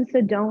guys are in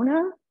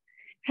Sedona,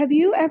 have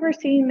you ever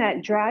seen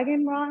that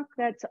dragon rock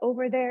that's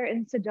over there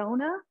in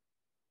Sedona?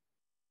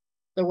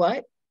 The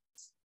what?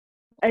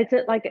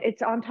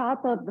 It's on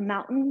top of the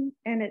mountain,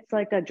 and it's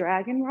like a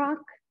dragon rock.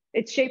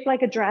 It's shaped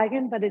like a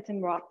dragon, but it's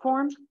in rock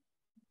form.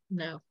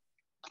 No.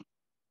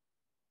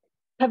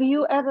 Have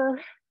you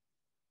ever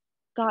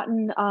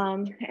gotten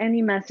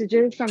any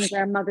messages from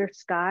Grandmother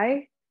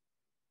Sky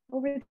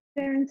over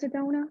there in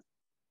Sedona?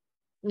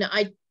 No,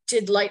 I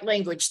did light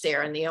language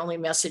there, and the only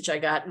message I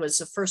got was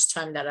the first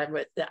time that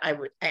I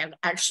would and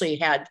actually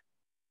had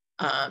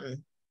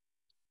an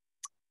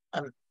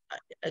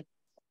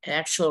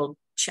actual.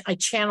 I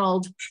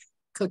channeled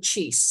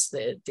Cochise,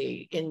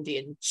 the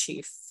Indian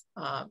chief,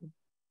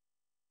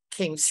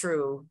 came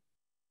through.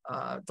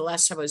 The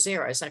last time I was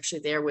there, I was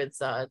actually there with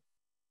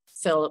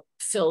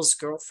Phil's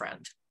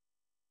girlfriend,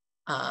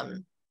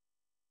 and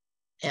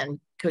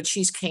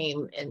Cochise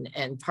came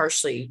and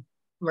partially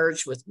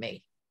merged with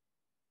me.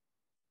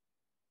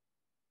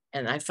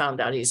 And I found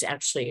out he's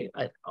actually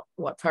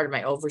what part of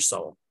my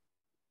oversoul.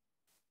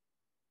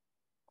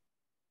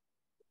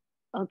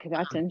 Okay,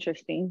 that's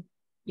interesting.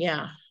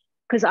 Yeah.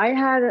 Because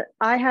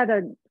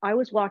I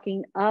was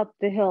walking up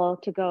the hill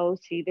to go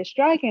see this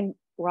dragon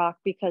rock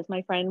because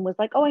my friend was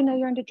like, oh, I know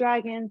you're into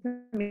dragons.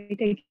 Let me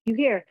take you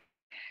here.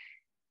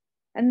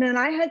 And then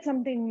I had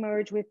something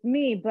merge with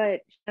me, but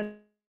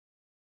identified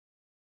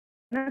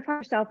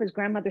herself as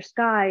Grandmother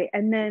Sky.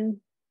 And then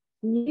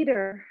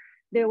later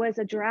there was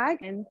a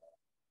dragon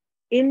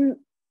in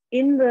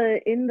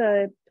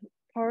the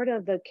part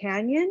of the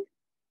canyon,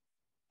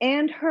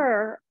 and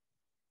her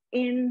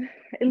in,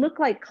 it looked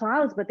like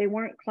clouds, but they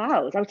weren't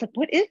clouds. I was like,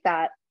 what is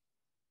that?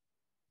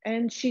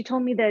 And she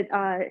told me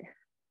that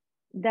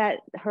that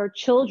her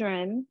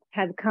children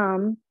had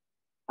come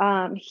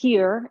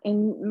here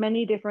in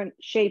many different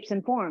shapes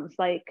and forms.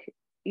 Like,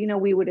 you know,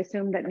 we would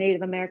assume that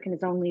Native American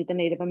is only the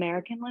Native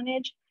American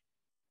lineage,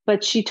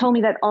 but she told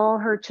me that all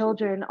her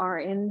children are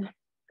in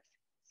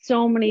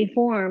so many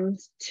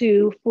forms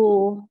to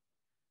fool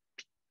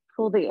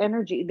the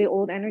energy, the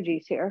old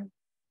energies here.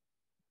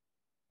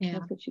 Yeah,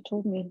 that's what she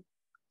told me.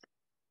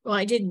 Well,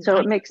 I didn't. So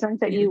it makes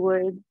sense that you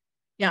would.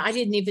 Yeah, I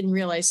didn't even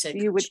realize that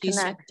you would she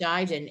connect.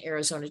 died in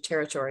Arizona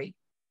territory.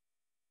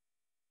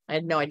 I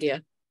had no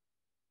idea.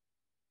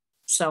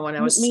 So when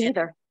I was me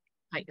either,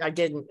 I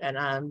didn't, and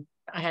I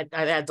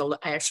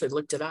actually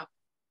looked it up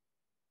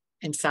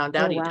and found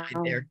out he died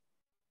there.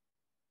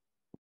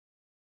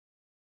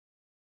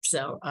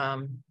 So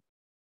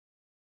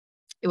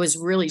it was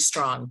really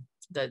strong.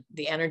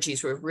 The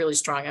energies were really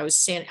strong. I was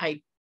saying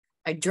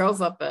I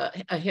drove up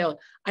a hill.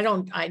 I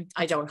don't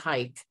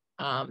hike.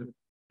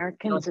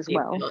 Americans as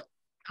well.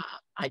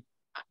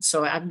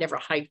 So I've never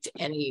hiked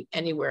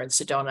anywhere in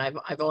Sedona.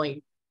 I've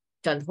only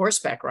done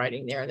horseback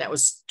riding there, and that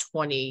was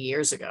 20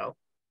 years ago.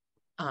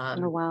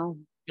 Oh wow!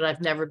 But I've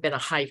never been a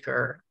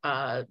hiker.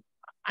 I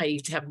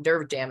have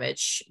nerve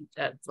damage.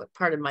 That's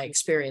part of my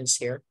experience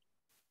here.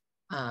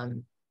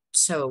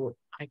 So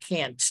I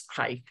can't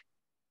hike.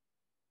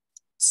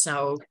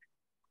 So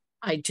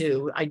I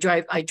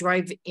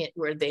drive in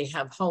where they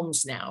have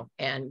homes now,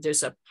 and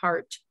there's a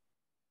part.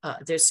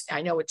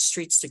 I know which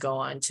streets to go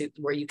on to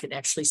where you can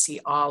actually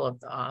see all of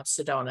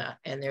Sedona,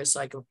 and there's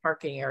like a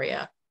parking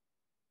area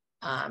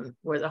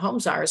where the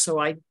homes are. So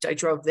I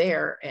drove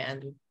there,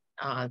 and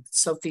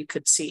Sophie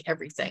could see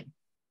everything.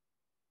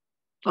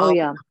 Oh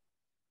yeah.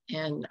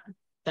 And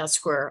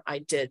that's where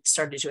I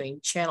started doing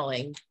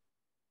channeling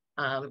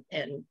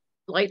and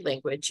light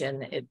language,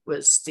 and it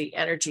was the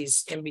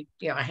energies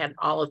I had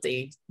all of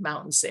the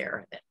mountains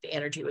there. The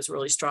energy was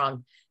really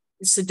strong.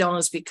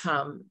 Sedona's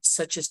become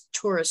such a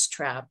tourist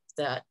trap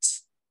that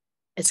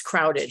it's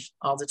crowded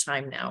all the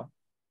time now,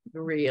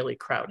 really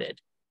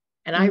crowded.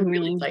 And I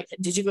really like it.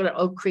 Did you go to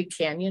Oak Creek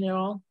Canyon at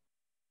all?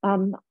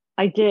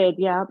 I did,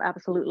 yeah,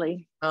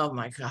 absolutely. Oh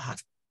my God.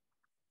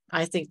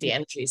 I think the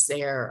energies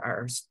there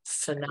are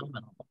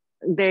phenomenal.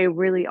 They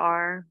really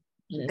are.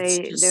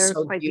 They're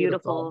so quite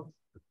beautiful.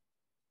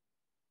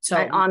 So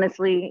I'm with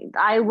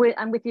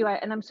you.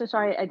 And I'm so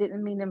sorry. I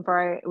didn't mean them for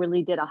I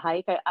really did a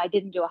hike. I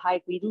didn't do a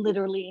hike. We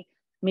literally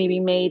maybe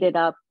made it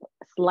up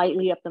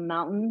slightly up the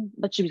mountain,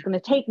 but she was going to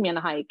take me on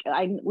a hike.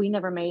 We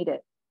never made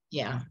it.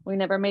 Yeah. We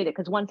never made it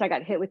because once I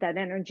got hit with that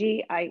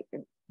energy, that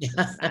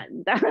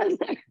was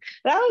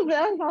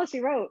all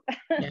she wrote.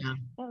 Yeah.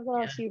 That was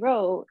all she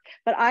wrote.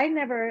 But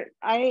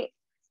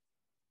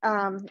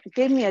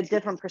gave me a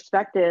different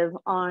perspective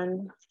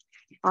on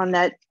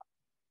that.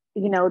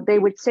 You know, they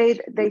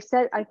said,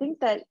 I think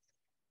that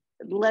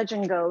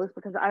legend goes,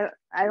 because I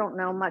don't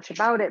know much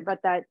about it,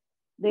 but that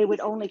they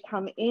would only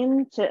come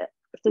into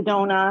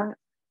Sedona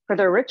for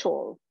their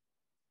rituals.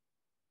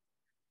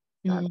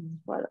 That's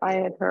what I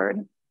had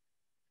heard.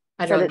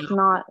 That it's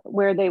not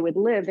where they would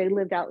live. They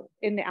lived out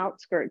in the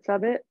outskirts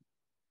of it.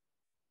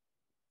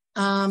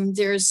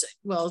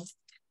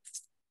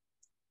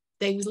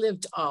 They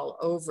lived all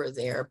over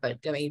there, but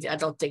I mean, I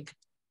don't think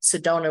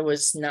Sedona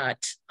was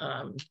not,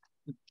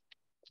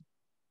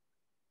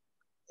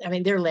 I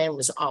mean, their land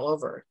was all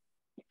over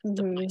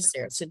the place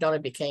there.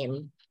 Sedona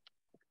became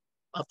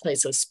a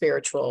place of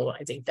spiritual.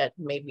 I think that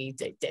maybe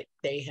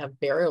they have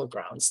burial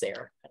grounds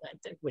there,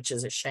 which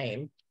is a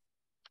shame.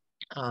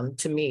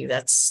 To me,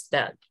 that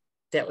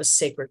was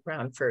sacred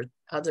ground for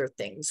other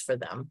things for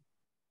them.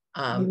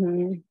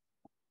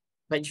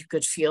 But you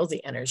could feel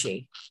the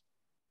energy.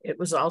 It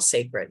was all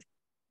sacred.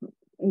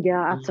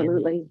 Yeah,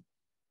 absolutely.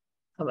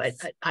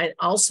 I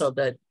also,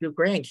 the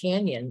Grand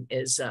Canyon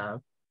is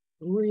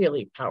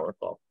really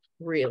powerful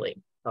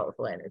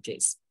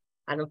energies.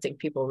 I don't think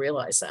people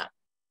realize that.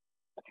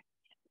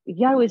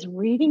 Yeah, I was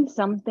reading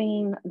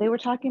something. They were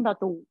talking about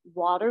the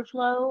water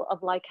flow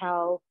of like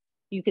how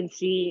you can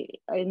see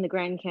in the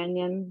Grand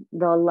Canyon,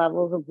 the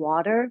levels of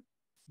water.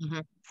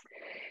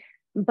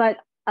 Mm-hmm. But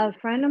a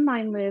friend of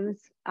mine lives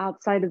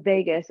outside of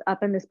Vegas,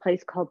 up in this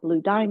place called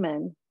Blue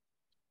Diamond.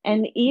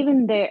 And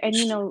even there, and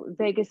you know,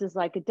 Vegas is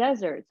like a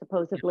desert,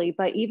 supposedly,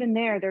 but even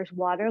there's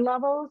water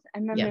levels.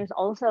 And then there's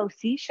also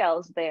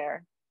seashells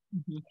there.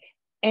 Mm-hmm.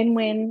 And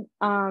when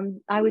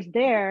I was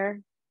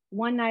there,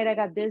 one night I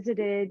got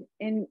visited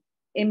in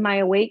my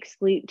awake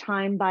sleep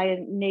time by a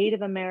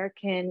Native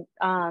American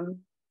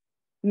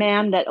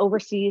man that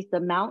oversees the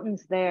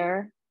mountains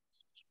there.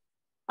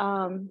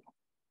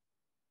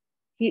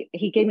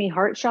 He gave me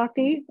heart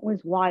chakra. It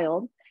was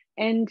wild.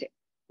 And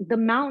the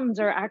mountains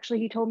are actually,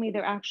 he told me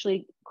they're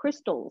actually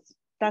crystals.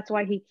 That's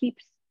why he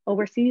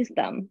oversees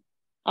them.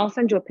 I'll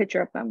send you a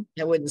picture of them.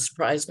 That wouldn't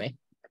surprise me.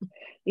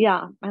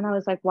 Yeah. And I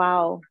was like,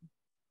 wow.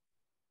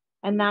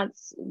 And that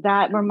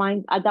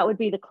would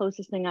be the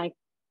closest thing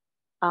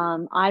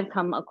I've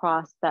come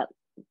across that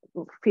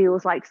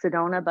feels like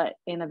Sedona, but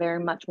in a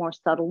very much more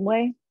subtle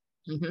way.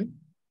 Mm-hmm.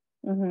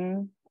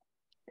 Mm-hmm.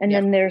 And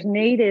then there's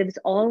natives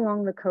all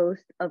along the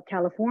coast of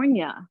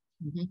California,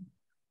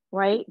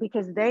 right?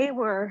 Because they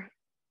were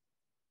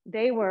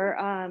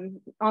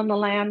on the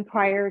land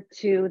prior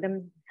to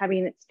them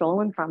having it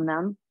stolen from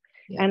them.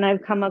 Yeah. And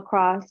I've come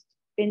across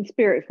in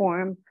spirit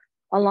form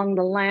along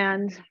the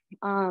land,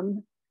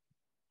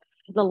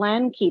 the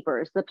land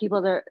keepers, the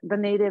people the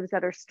natives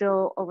that are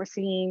still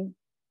overseeing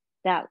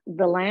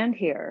the land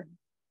here.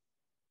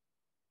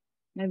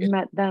 I've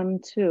met them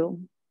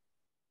too.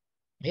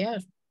 Yeah.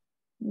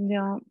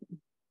 Yeah.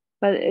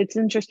 But it's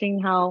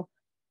interesting how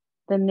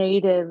the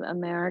Native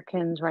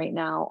Americans right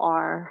now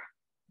are,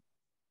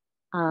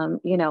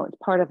 you know, it's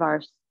part of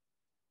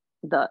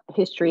the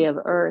history of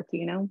Earth,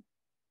 you know?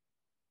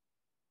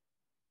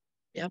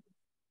 Yep.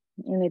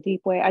 In a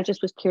deep way. I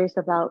just was curious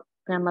about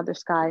Grandmother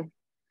Sky,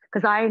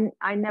 because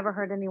I never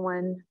heard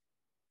anyone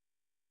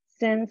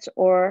since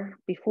or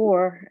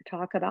before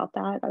talk about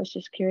that. I was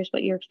just curious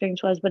what your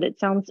experience was, but it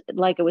sounds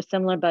like it was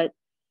similar, but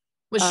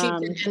well, she's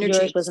an energy.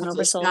 Yours was an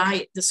oversoul.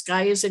 The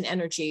sky is an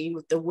energy.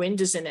 The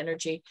wind is an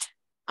energy.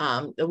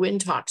 The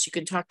wind talks. You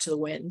can talk to the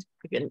wind.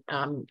 You can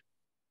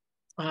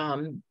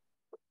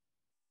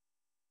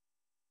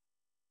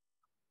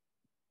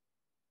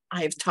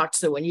I've talked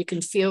to the wind. You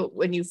can feel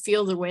when you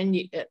feel the wind.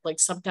 Like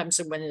sometimes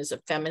the wind is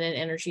a feminine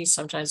energy.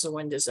 Sometimes the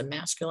wind is a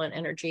masculine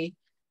energy.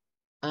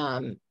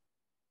 You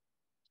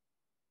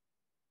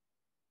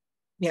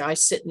know, I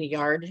sit in the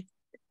yard.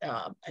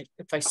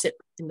 If I sit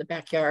in the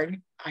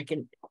backyard, I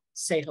can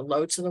say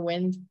hello to the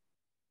wind,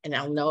 and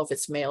I'll know if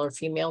it's male or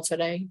female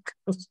today.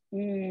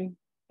 Yeah,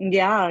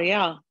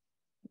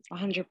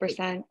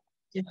 100%.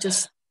 You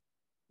just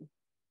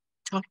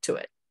talk to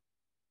it.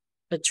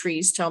 The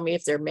trees tell me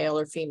if they're male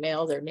or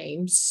female, their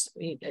names.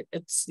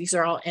 These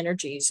are all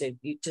energies.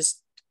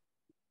 It's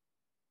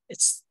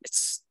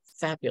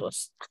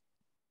fabulous.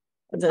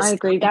 I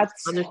agree.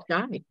 That's other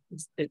sky.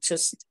 It's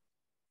just.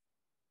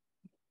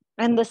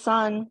 And the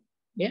sun.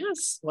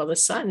 Yes. Well, the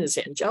sun is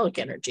angelic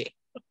energy.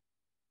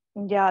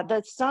 Yeah,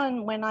 the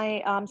sun, when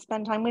I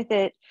spend time with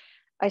it,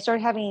 I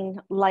started having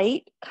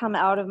light come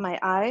out of my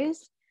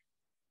eyes.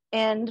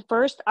 And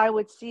first I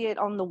would see it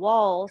on the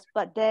walls,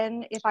 but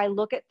then if I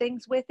look at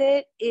things with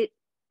it, it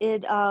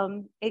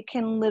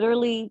can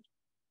literally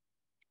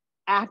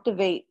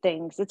activate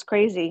things. It's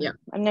crazy. Yeah.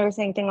 I've never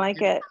seen anything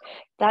like it.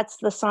 That's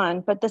the sun,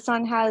 but the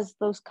sun has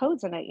those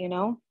codes in it, you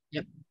know?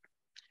 Yep.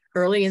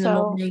 Early in the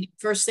morning,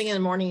 first thing in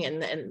the morning,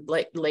 and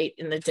late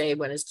in the day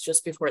when it's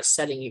just before it's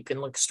setting, you can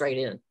look straight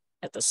in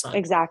at the sun.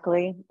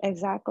 Exactly. I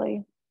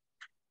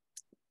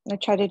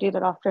try to do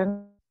that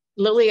often.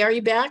 Lily, are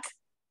you back?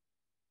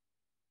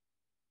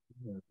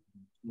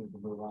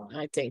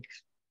 I think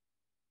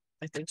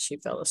she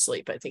fell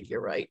asleep. I think you're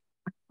right.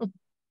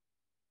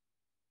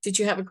 Did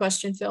you have a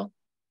question, Phil?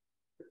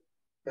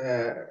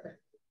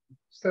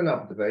 Just an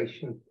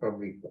observation,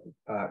 probably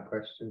a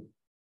question.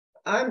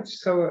 I'm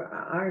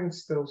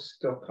still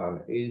stuck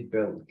on who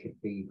built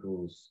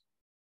cathedrals.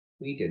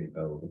 We didn't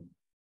build them.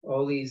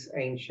 All these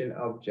ancient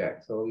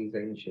objects, all these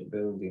ancient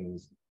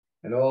buildings,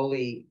 and all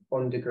the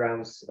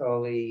undergrounds,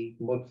 all the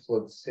mud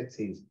flood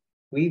cities.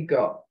 We've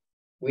got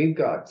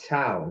a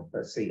town.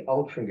 Let's see,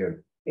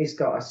 Altrincham. It's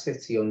got a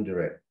city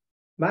under it.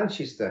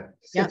 Manchester,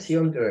 city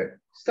under it.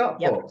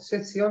 Stockport,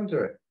 city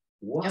under it.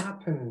 What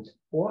happened?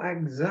 What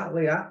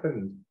exactly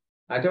happened?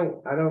 I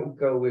don't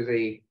go with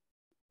the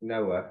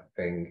Noah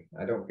thing.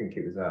 I don't think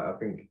it was that. I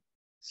think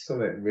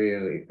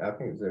I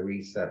think it's a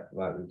reset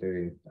like we're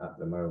doing at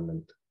the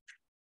moment.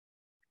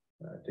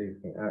 I do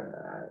think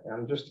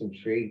I'm just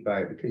intrigued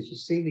by it, because you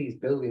see these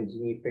buildings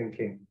and you're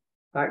thinking,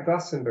 like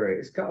Glastonbury,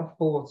 it's got a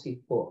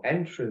 40-foot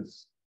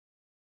entrance.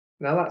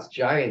 Now that's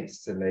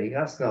giants to me.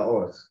 That's not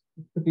us.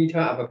 You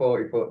don't have a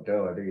 40-foot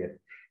door, do you?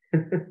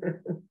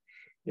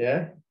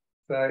 Yeah.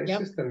 So it's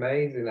just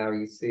amazing how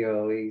you see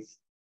all these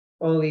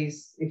all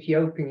these, if you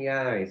open your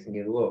eyes and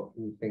you look,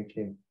 and you're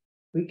thinking,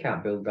 we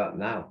can't build that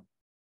now.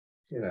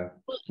 You know,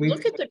 well,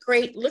 look at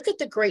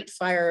the Great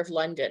Fire of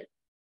London.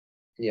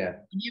 Yeah.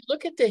 You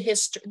look at the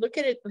history, look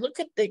at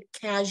the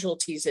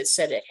casualties it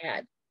said it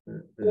had.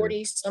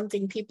 40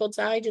 something people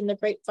died in the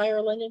Great Fire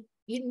of London.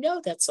 You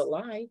know that's a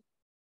lie.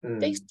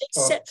 They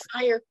set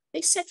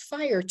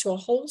fire to a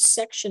whole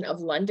section of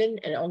London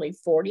and only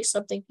 40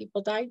 something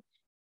people died.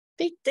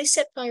 They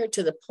set fire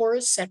to the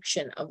poorest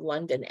section of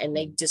London and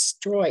they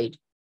destroyed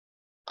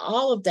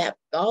all of their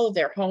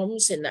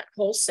homes in that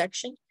whole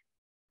section.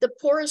 The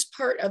poorest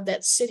part of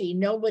that city,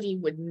 nobody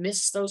would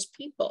miss those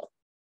people.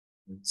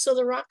 So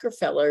the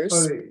Rockefellers,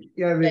 them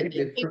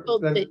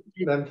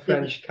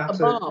French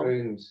Catholic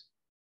rooms,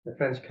 the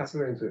French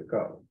Catholic rooms have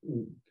got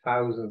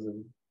thousands of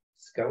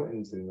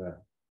skeletons in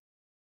there.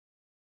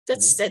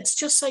 That's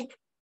just like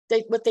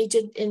what they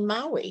did in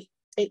Maui.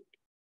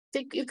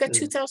 You've got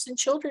 2,000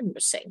 children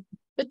missing.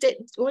 But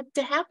what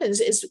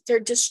happens is they're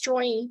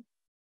destroying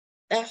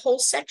that whole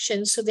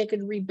section so they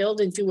could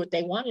rebuild and do what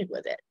they wanted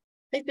with it.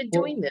 They've been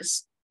doing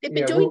this. They've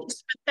been doing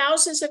this for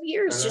thousands of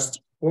years.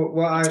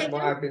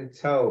 I've been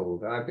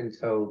told that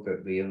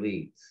the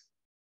elites,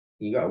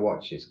 you got to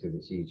watch this because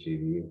it's YouTube.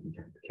 You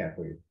have to be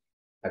careful.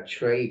 Are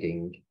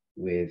trading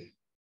with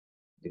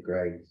the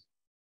Greys,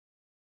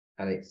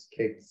 and it's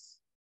kids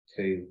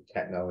to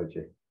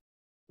technology.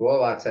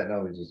 All our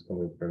technology is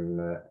coming from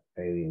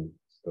alien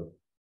stuff.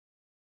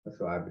 That's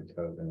what I've been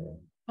told. Anyway.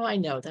 Oh, I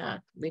know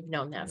that. We've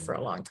known that for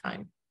a long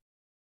time.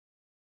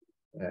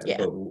 Yeah.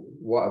 But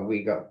what have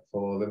we got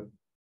for them?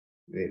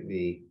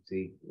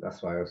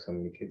 That's why so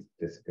many kids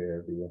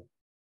disappear every year.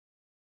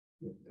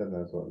 God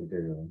knows what we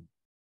do with them.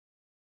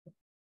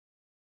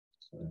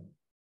 So.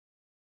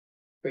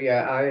 But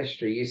yeah, our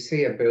history, you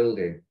see a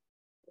building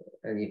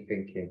and you're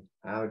thinking,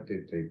 how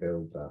did they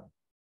build that?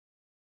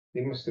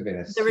 There must have been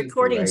a The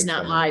recording's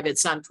not live,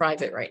 it's on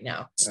private right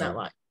now. It's not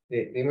live.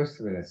 There must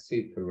have been a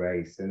super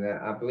race, and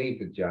I believe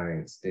the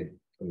giants did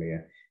come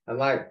here. And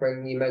like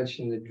when you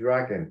mentioned the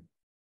dragon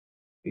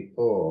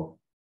before,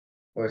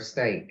 or a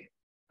snake,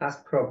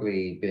 that's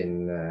probably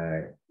been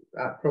that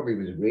probably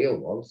was real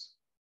once.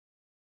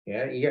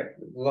 Yeah, you get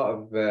a lot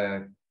of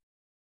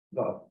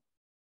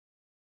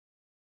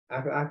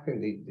I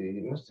think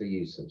they must have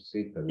used some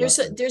super.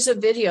 There's a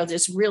video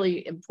that's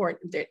really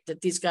important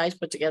that these guys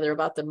put together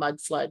about the mud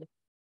flood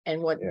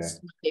and what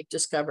they've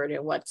discovered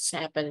and what's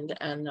happened,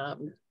 and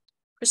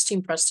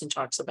Christine Preston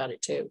talks about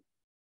it too.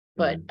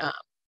 But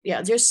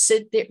yeah,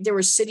 there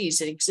were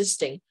cities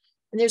existing,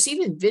 and there's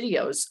even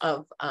videos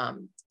of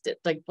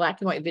like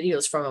black and white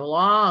videos from a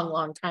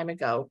long time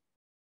ago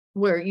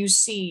where you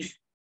see,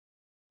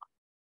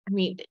 I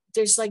mean,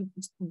 there's like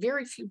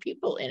very few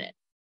people in it.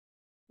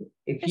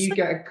 If you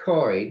get a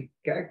coin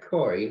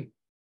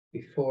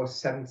before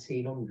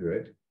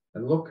 1700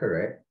 and look at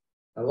it,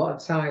 a lot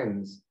of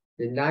times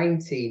the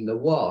 19, the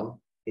 1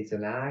 is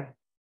an I.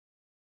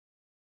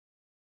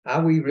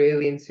 Are we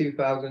really in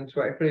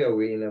 2023 or are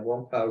we in a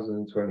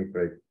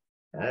 1023?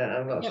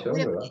 I'm not sure of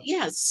that.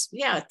 Yes,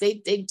 yeah,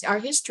 our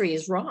history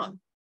is wrong.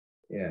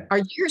 Yeah. Our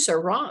years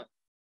are wrong.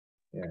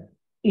 Yeah.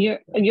 You're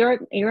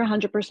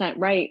 100%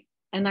 right.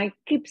 And I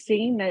keep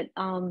seeing that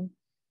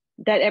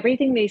that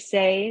everything they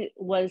say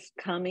was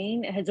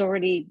coming has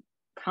already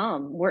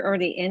come. We're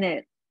already in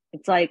it.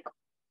 It's like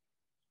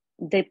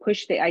they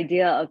push the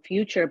idea of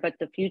future, but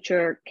the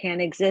future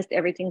can't exist.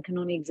 Everything can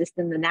only exist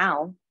in the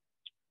now.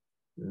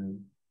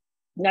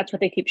 That's what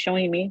they keep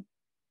showing me.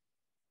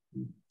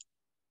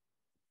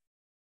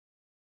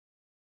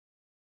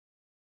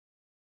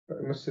 But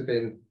it must have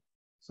been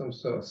some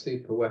sort of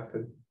super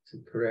weapon to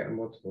create a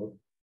mud flood.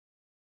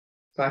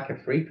 It's like a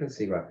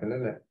frequency weapon,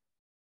 isn't it?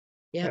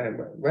 Yeah.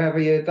 Where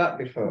have you heard that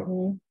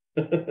before?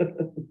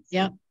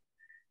 Yeah.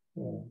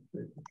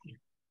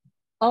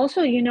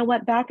 Also, you know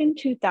what? Back in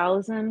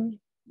 2000,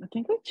 I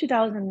think it was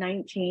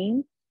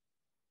 2019,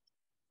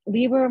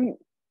 we were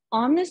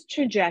on this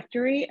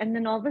trajectory, and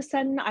then all of a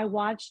sudden I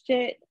watched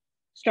it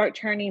start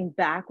turning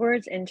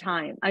backwards in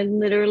time. I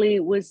literally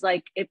was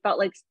like, it felt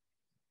like,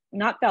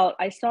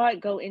 I saw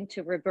it go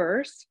into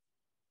reverse,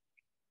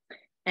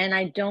 and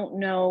I don't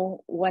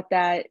know why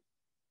that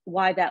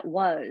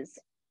was,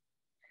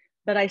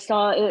 but I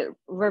saw it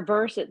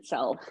reverse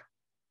itself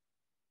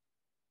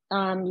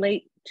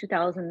late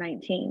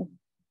 2019.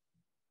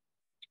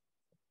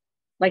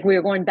 Like we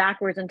were going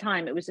backwards in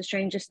time. It was the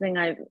strangest thing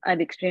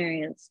I'd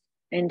experienced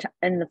in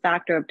the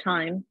factor of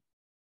time.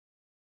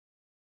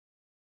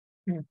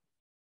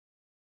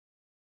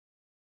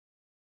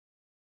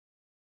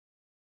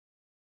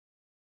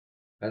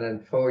 And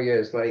then 4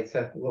 years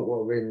later, look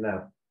what we're in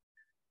now.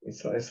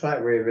 It's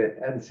like we've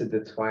entered the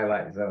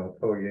twilight zone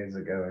 4 years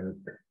ago.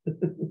 And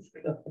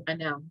I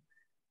know.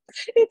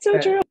 It's so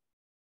true.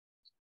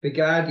 The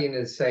Guardian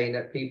is saying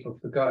that people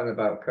have forgotten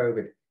about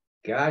COVID.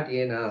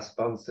 Guardian are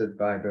sponsored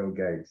by Bill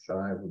Gates, so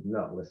I would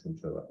not listen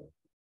to that.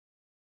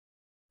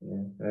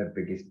 Yeah, they're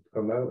biggest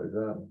promoters,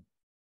 aren't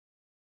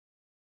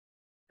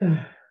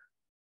they?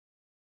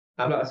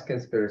 I'm not a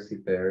conspiracy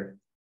theory.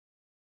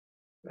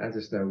 I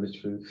just know the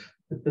truth.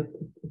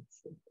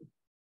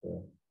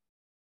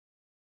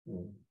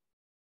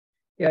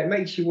 Yeah, it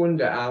makes you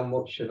wonder how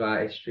much of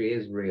our history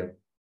is real.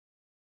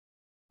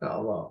 Not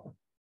a lot.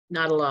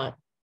 Not a lot.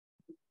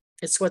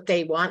 It's what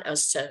they want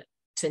us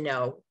to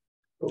know.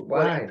 But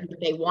why?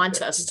 What they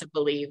want us to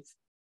believe.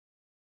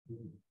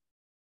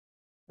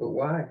 But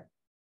why?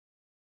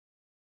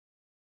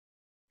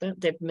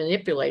 They've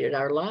manipulated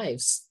our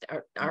lives,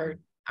 our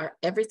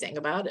everything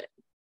about it.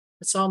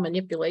 It's all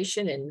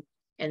manipulation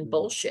and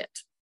bullshit.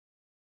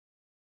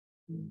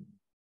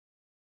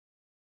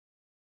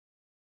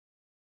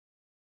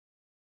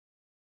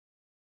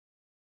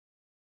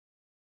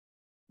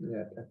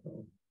 Yeah,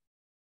 definitely.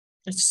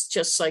 It's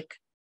just like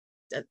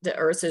the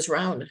earth is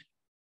round.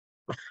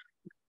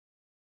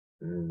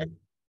 Some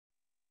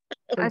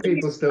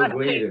people still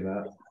believe in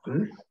that.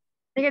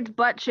 I think it's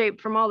butt shaped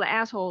from all the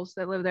assholes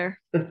that live there.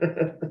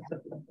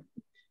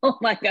 Oh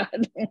my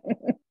God.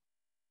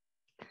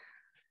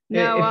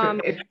 No,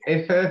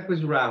 if Earth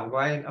was round,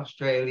 why ain't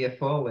Australia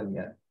fallen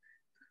yet?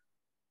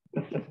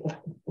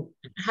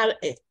 How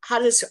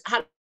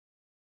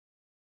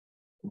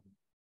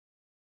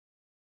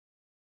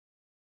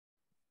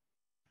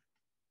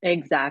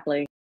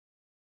Exactly.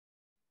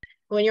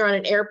 when you're on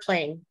an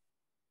airplane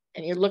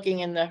and you're looking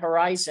in the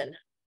horizon,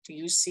 do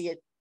you see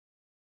it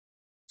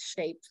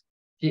shaped?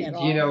 Do you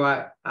know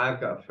what?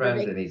 I've got a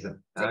friend and he's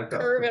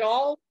curve at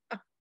all?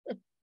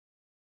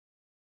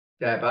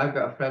 Deb, I've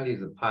got a friend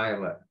who's a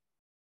pilot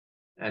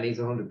and he's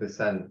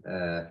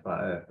 100%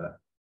 flat earther.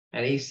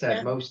 And he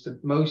said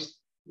most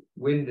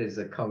windows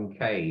are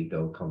concave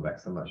or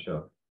convex, I'm not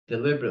sure,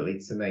 deliberately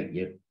to make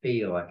you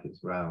feel like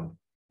it's round.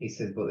 He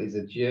says, but there's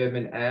a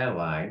German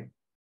airline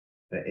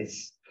that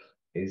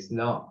is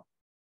not.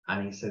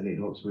 And he said it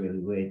looks really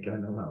weird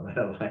going on that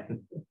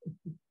airline.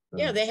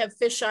 Yeah, they have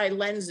fisheye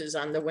lenses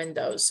on the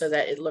windows so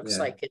that it looks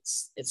like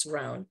it's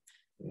round.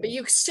 Yeah. But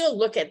you still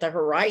look at the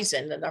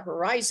horizon, and the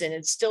horizon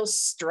is still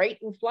straight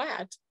and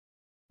flat.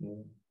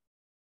 Yeah.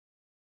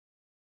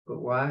 But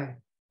why?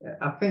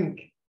 I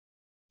think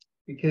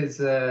because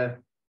there's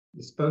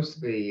supposed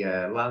to be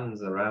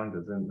lands around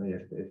us, isn't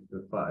there, if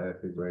the flat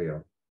earth is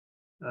real.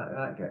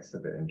 That gets a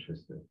bit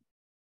interesting.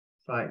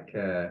 It's like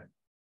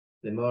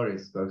the Moor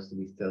is supposed to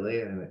be still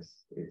here, and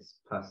it's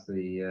past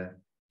the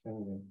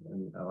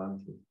and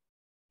Atlantis.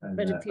 And,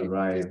 but if you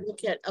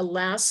look at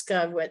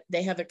Alaska,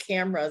 they have a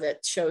camera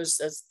that shows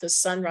the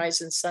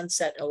sunrise and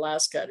sunset in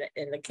Alaska,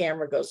 and the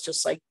camera goes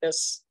just like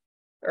this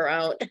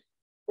around.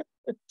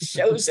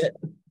 Shows it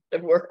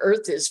where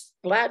Earth is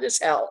flat as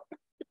hell.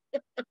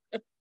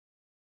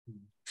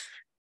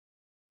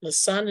 The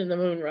sun and the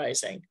moon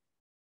rising.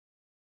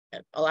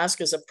 And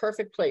Alaska is a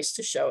perfect place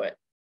to show it,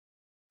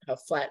 how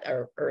flat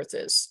our Earth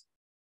is.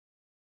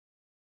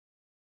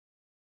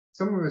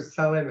 Someone was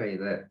telling me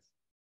that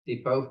they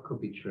both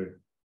could be true.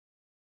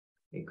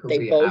 It could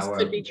they both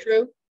could be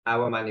true.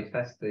 Our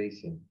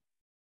manifestation.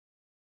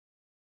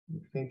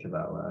 Think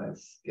about that. It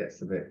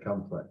gets a bit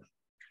complex.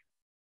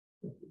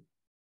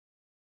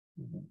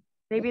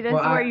 Maybe this is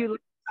where you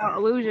look at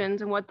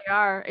illusions and what they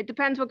are. It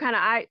depends what kind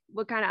of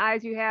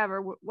eyes you have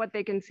or what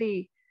they can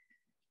see.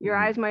 Your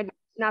eyes might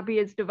not be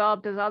as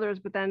developed as others,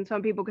 but then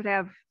some people could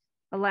have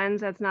a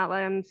lens that's not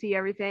letting them see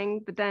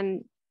everything. But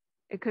then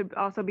it could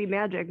also be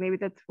magic. Maybe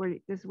this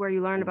is where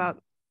you learn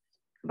about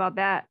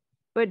that.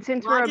 But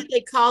since why did they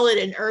call it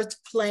an earth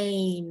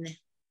plane?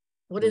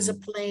 What is a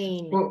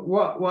plane? Well,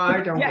 what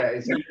I don't get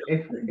is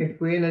if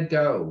we're in a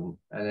dome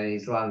and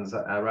these lands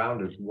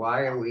around us,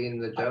 why are we in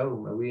the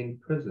dome? Are we in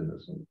prison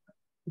or something?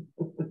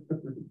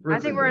 I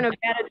think we're in a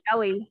padded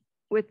alley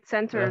with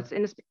sensors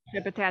in a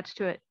spaceship attached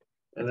to it.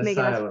 An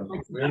asylum.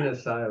 We're in an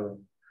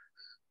asylum.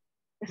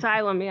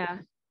 Asylum, yeah.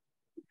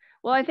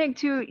 Well, I think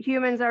too,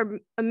 humans are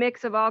a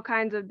mix of all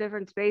kinds of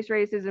different space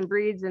races and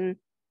breeds and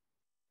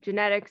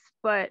genetics,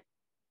 but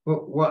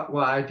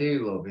what I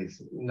do love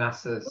is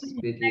NASA's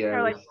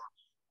videos.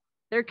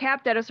 They're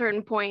capped at a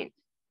certain point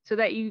so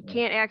that you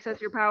can't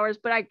access your powers.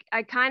 But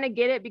I kind of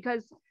get it,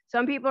 because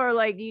some people are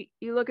like,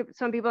 you look at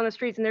some people on the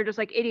streets and they're just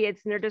like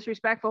idiots and they're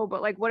disrespectful.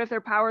 But like, what if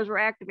their powers were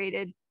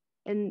activated?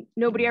 And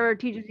nobody ever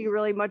teaches you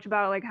really much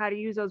about like how to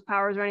use those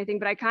powers or anything.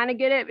 But I kind of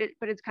get it,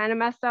 but it's kind of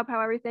messed up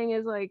how everything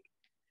is like.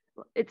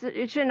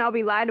 It shouldn't all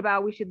be lied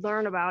about. We should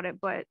learn about it,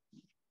 but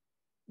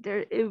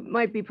it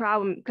might be a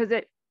problem, because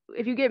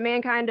if you get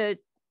mankind to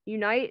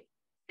unite,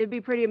 it'd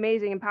be pretty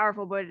amazing and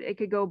powerful, but it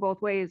could go both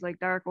ways, like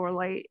dark or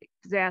light,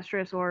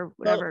 disastrous or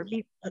whatever.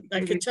 Well,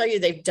 I can tell you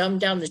they've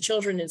dumbed down the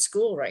children in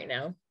school right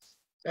now.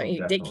 They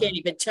can't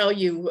even tell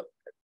you.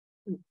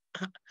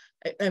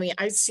 I mean,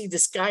 I see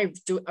this guy,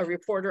 a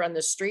reporter on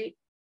the street,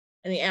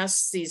 and he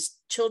asks these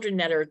children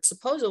that are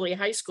supposedly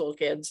high school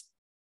kids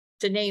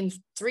to name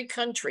 3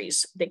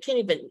 countries. They can't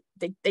even,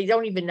 they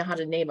don't even know how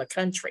to name a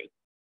country.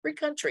 3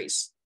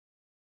 countries.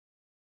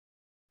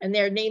 And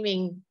they're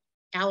naming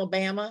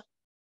Alabama,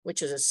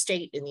 which is a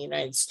state in the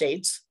United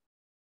States,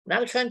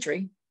 not a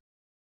country.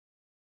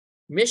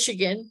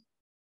 Michigan.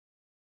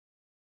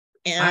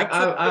 And I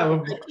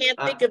can't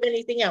think of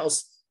anything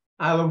else.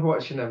 I love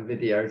watching them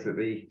videos of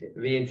the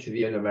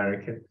interview in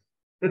American.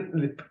 Put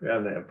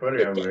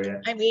it over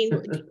here. I mean,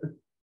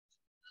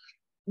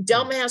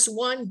 dumbass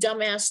 1,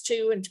 dumbass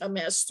 2, and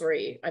dumbass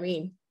 3. I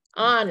mean,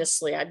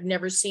 honestly, I've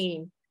never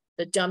seen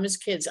the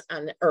dumbest kids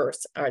on the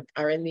earth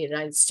are in the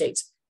United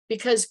States,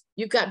 because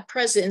you've got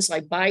presidents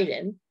like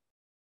Biden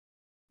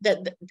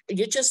that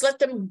you just let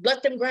them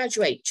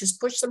graduate, just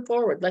push them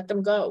forward, let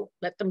them go.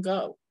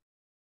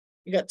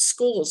 You got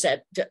schools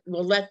that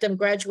will let them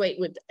graduate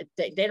with,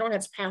 they don't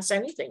have to pass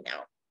anything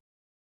now.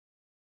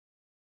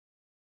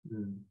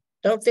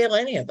 Don't fail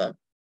any of them.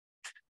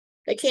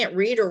 They can't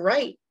read or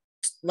write.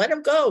 Let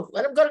them go.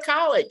 Let them go to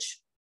college.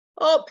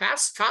 Oh,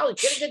 pass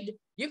college.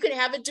 You can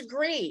have a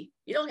degree.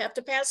 You don't have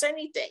to pass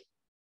anything.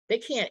 They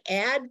can't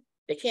add.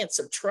 They can't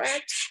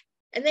subtract.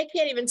 And they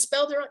can't even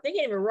spell their own, they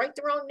can't even write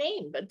their own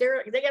name, but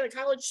they got a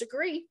college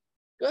degree.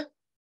 Go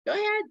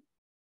ahead.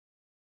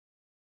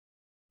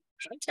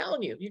 I'm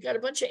telling you, you got a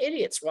bunch of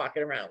idiots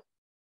walking around.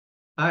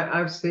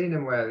 I've seen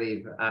them where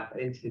they've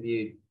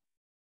interviewed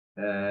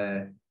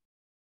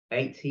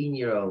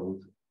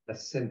 18-year-olds a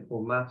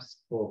simple maths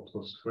 4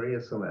 + 3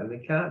 or something, and they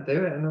can't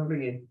do it. And I'm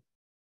thinking,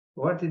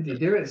 what did you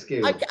do at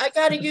school? I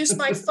got to use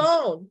my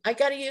phone. I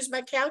got to use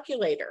my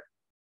calculator.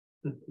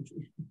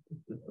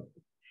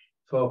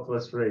 4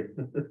 + 3.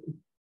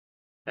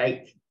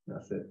 8.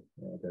 That's it.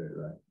 Yeah, I got it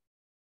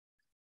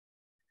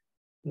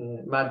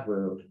right. Mad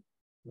world.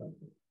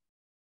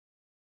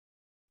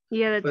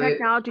 Yeah, the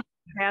technology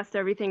passed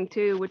everything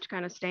too, which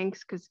kind of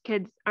stinks because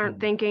kids aren't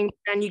thinking.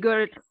 And you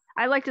go to,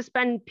 I like to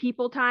spend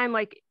people time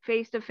like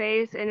face to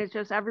face, and it's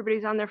just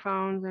everybody's on their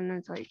phones, and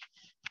it's like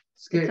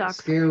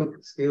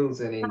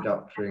skills in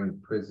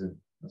indoctrinating prison.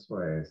 That's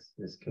what it is.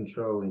 It's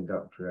control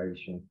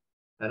indoctrination.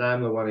 And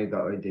I'm the one who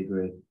got a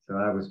degree, so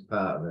I was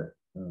part of it.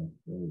 Oh,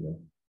 there you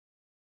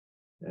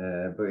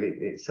go. But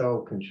it's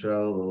all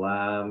control,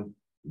 alarm,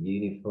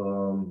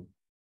 uniform,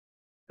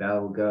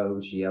 bell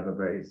goes, you have a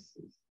brace.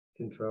 It's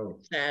control.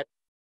 Sad.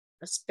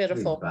 That's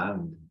pitiful.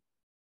 Banned.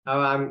 Oh,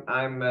 I'm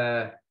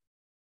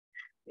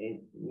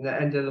in the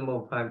end of the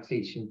month I'm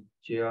teaching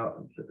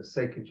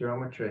sacred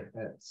geometry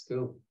at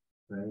school.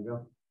 There you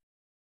go.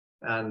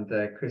 And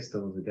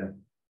crystals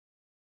again.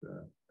 So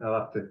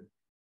I'll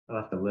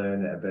have to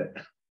learn it a bit.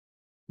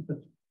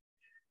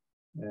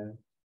 Yeah.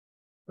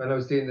 When I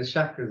was doing the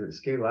chakras at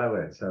school, I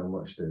learned so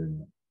much doing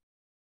that.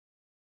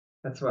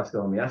 That's why I got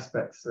all my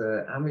aspects.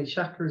 How many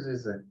chakras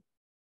is there?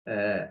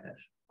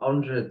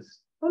 Hundreds.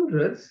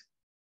 Hundreds?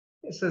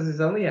 It says there's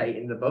only 8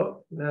 in the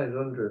book. No, it's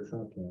hundreds.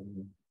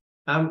 Okay.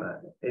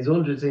 There's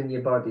hundreds in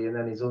your body, and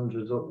then there's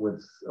hundreds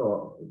upwards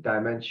or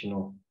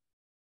dimensional.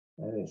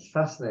 And it's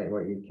fascinating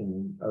what you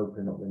can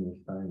open up when you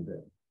find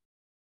it.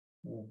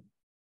 Yeah.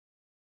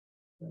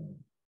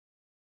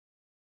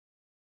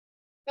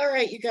 All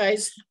right, you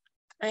guys.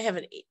 We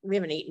haven't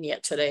eaten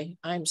yet today.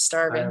 I'm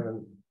starving.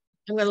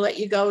 I'm going to let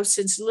you go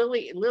since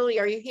Lily,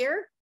 are you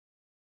here?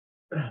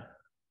 I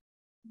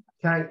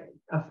thought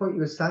you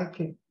were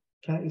psychic.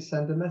 Can't you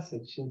send a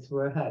message into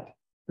her head?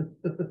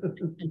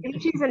 Maybe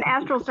she's an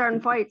astral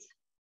starting fights.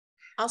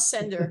 I'll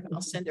send her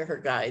her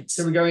guides.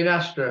 So we go in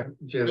Astra,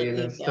 Gillian,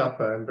 and stop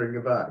her and bring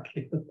her back.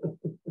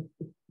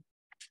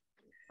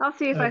 I'll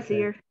see if I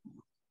see her.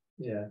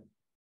 Yeah.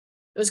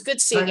 It was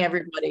good seeing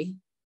everybody.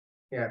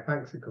 Yeah,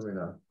 thanks for coming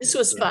on. This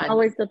was fun.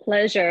 Always a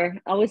pleasure.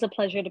 Always a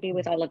pleasure to be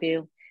with all of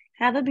you.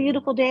 Have a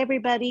beautiful day,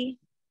 everybody.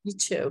 You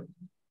too.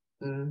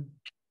 Give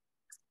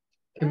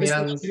me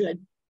hands.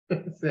 Good.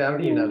 See, I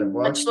haven't even had a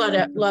watch.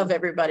 Much love,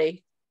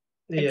 everybody.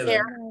 Take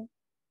care.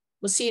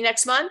 We'll see you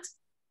next month.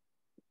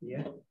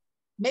 Yeah.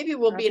 Maybe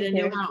we'll be in a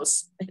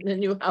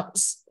new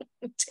house.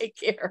 Take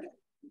care.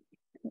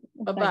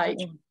 Bye-bye.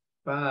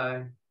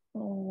 Bye.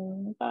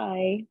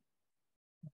 Bye.